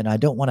 And I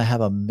don't want to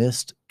have a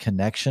missed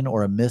connection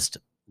or a missed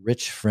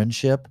rich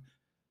friendship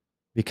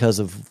because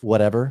of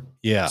whatever.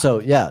 Yeah. So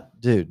yeah,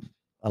 dude,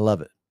 I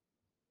love it.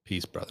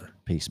 Peace, brother.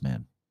 Peace,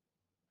 man.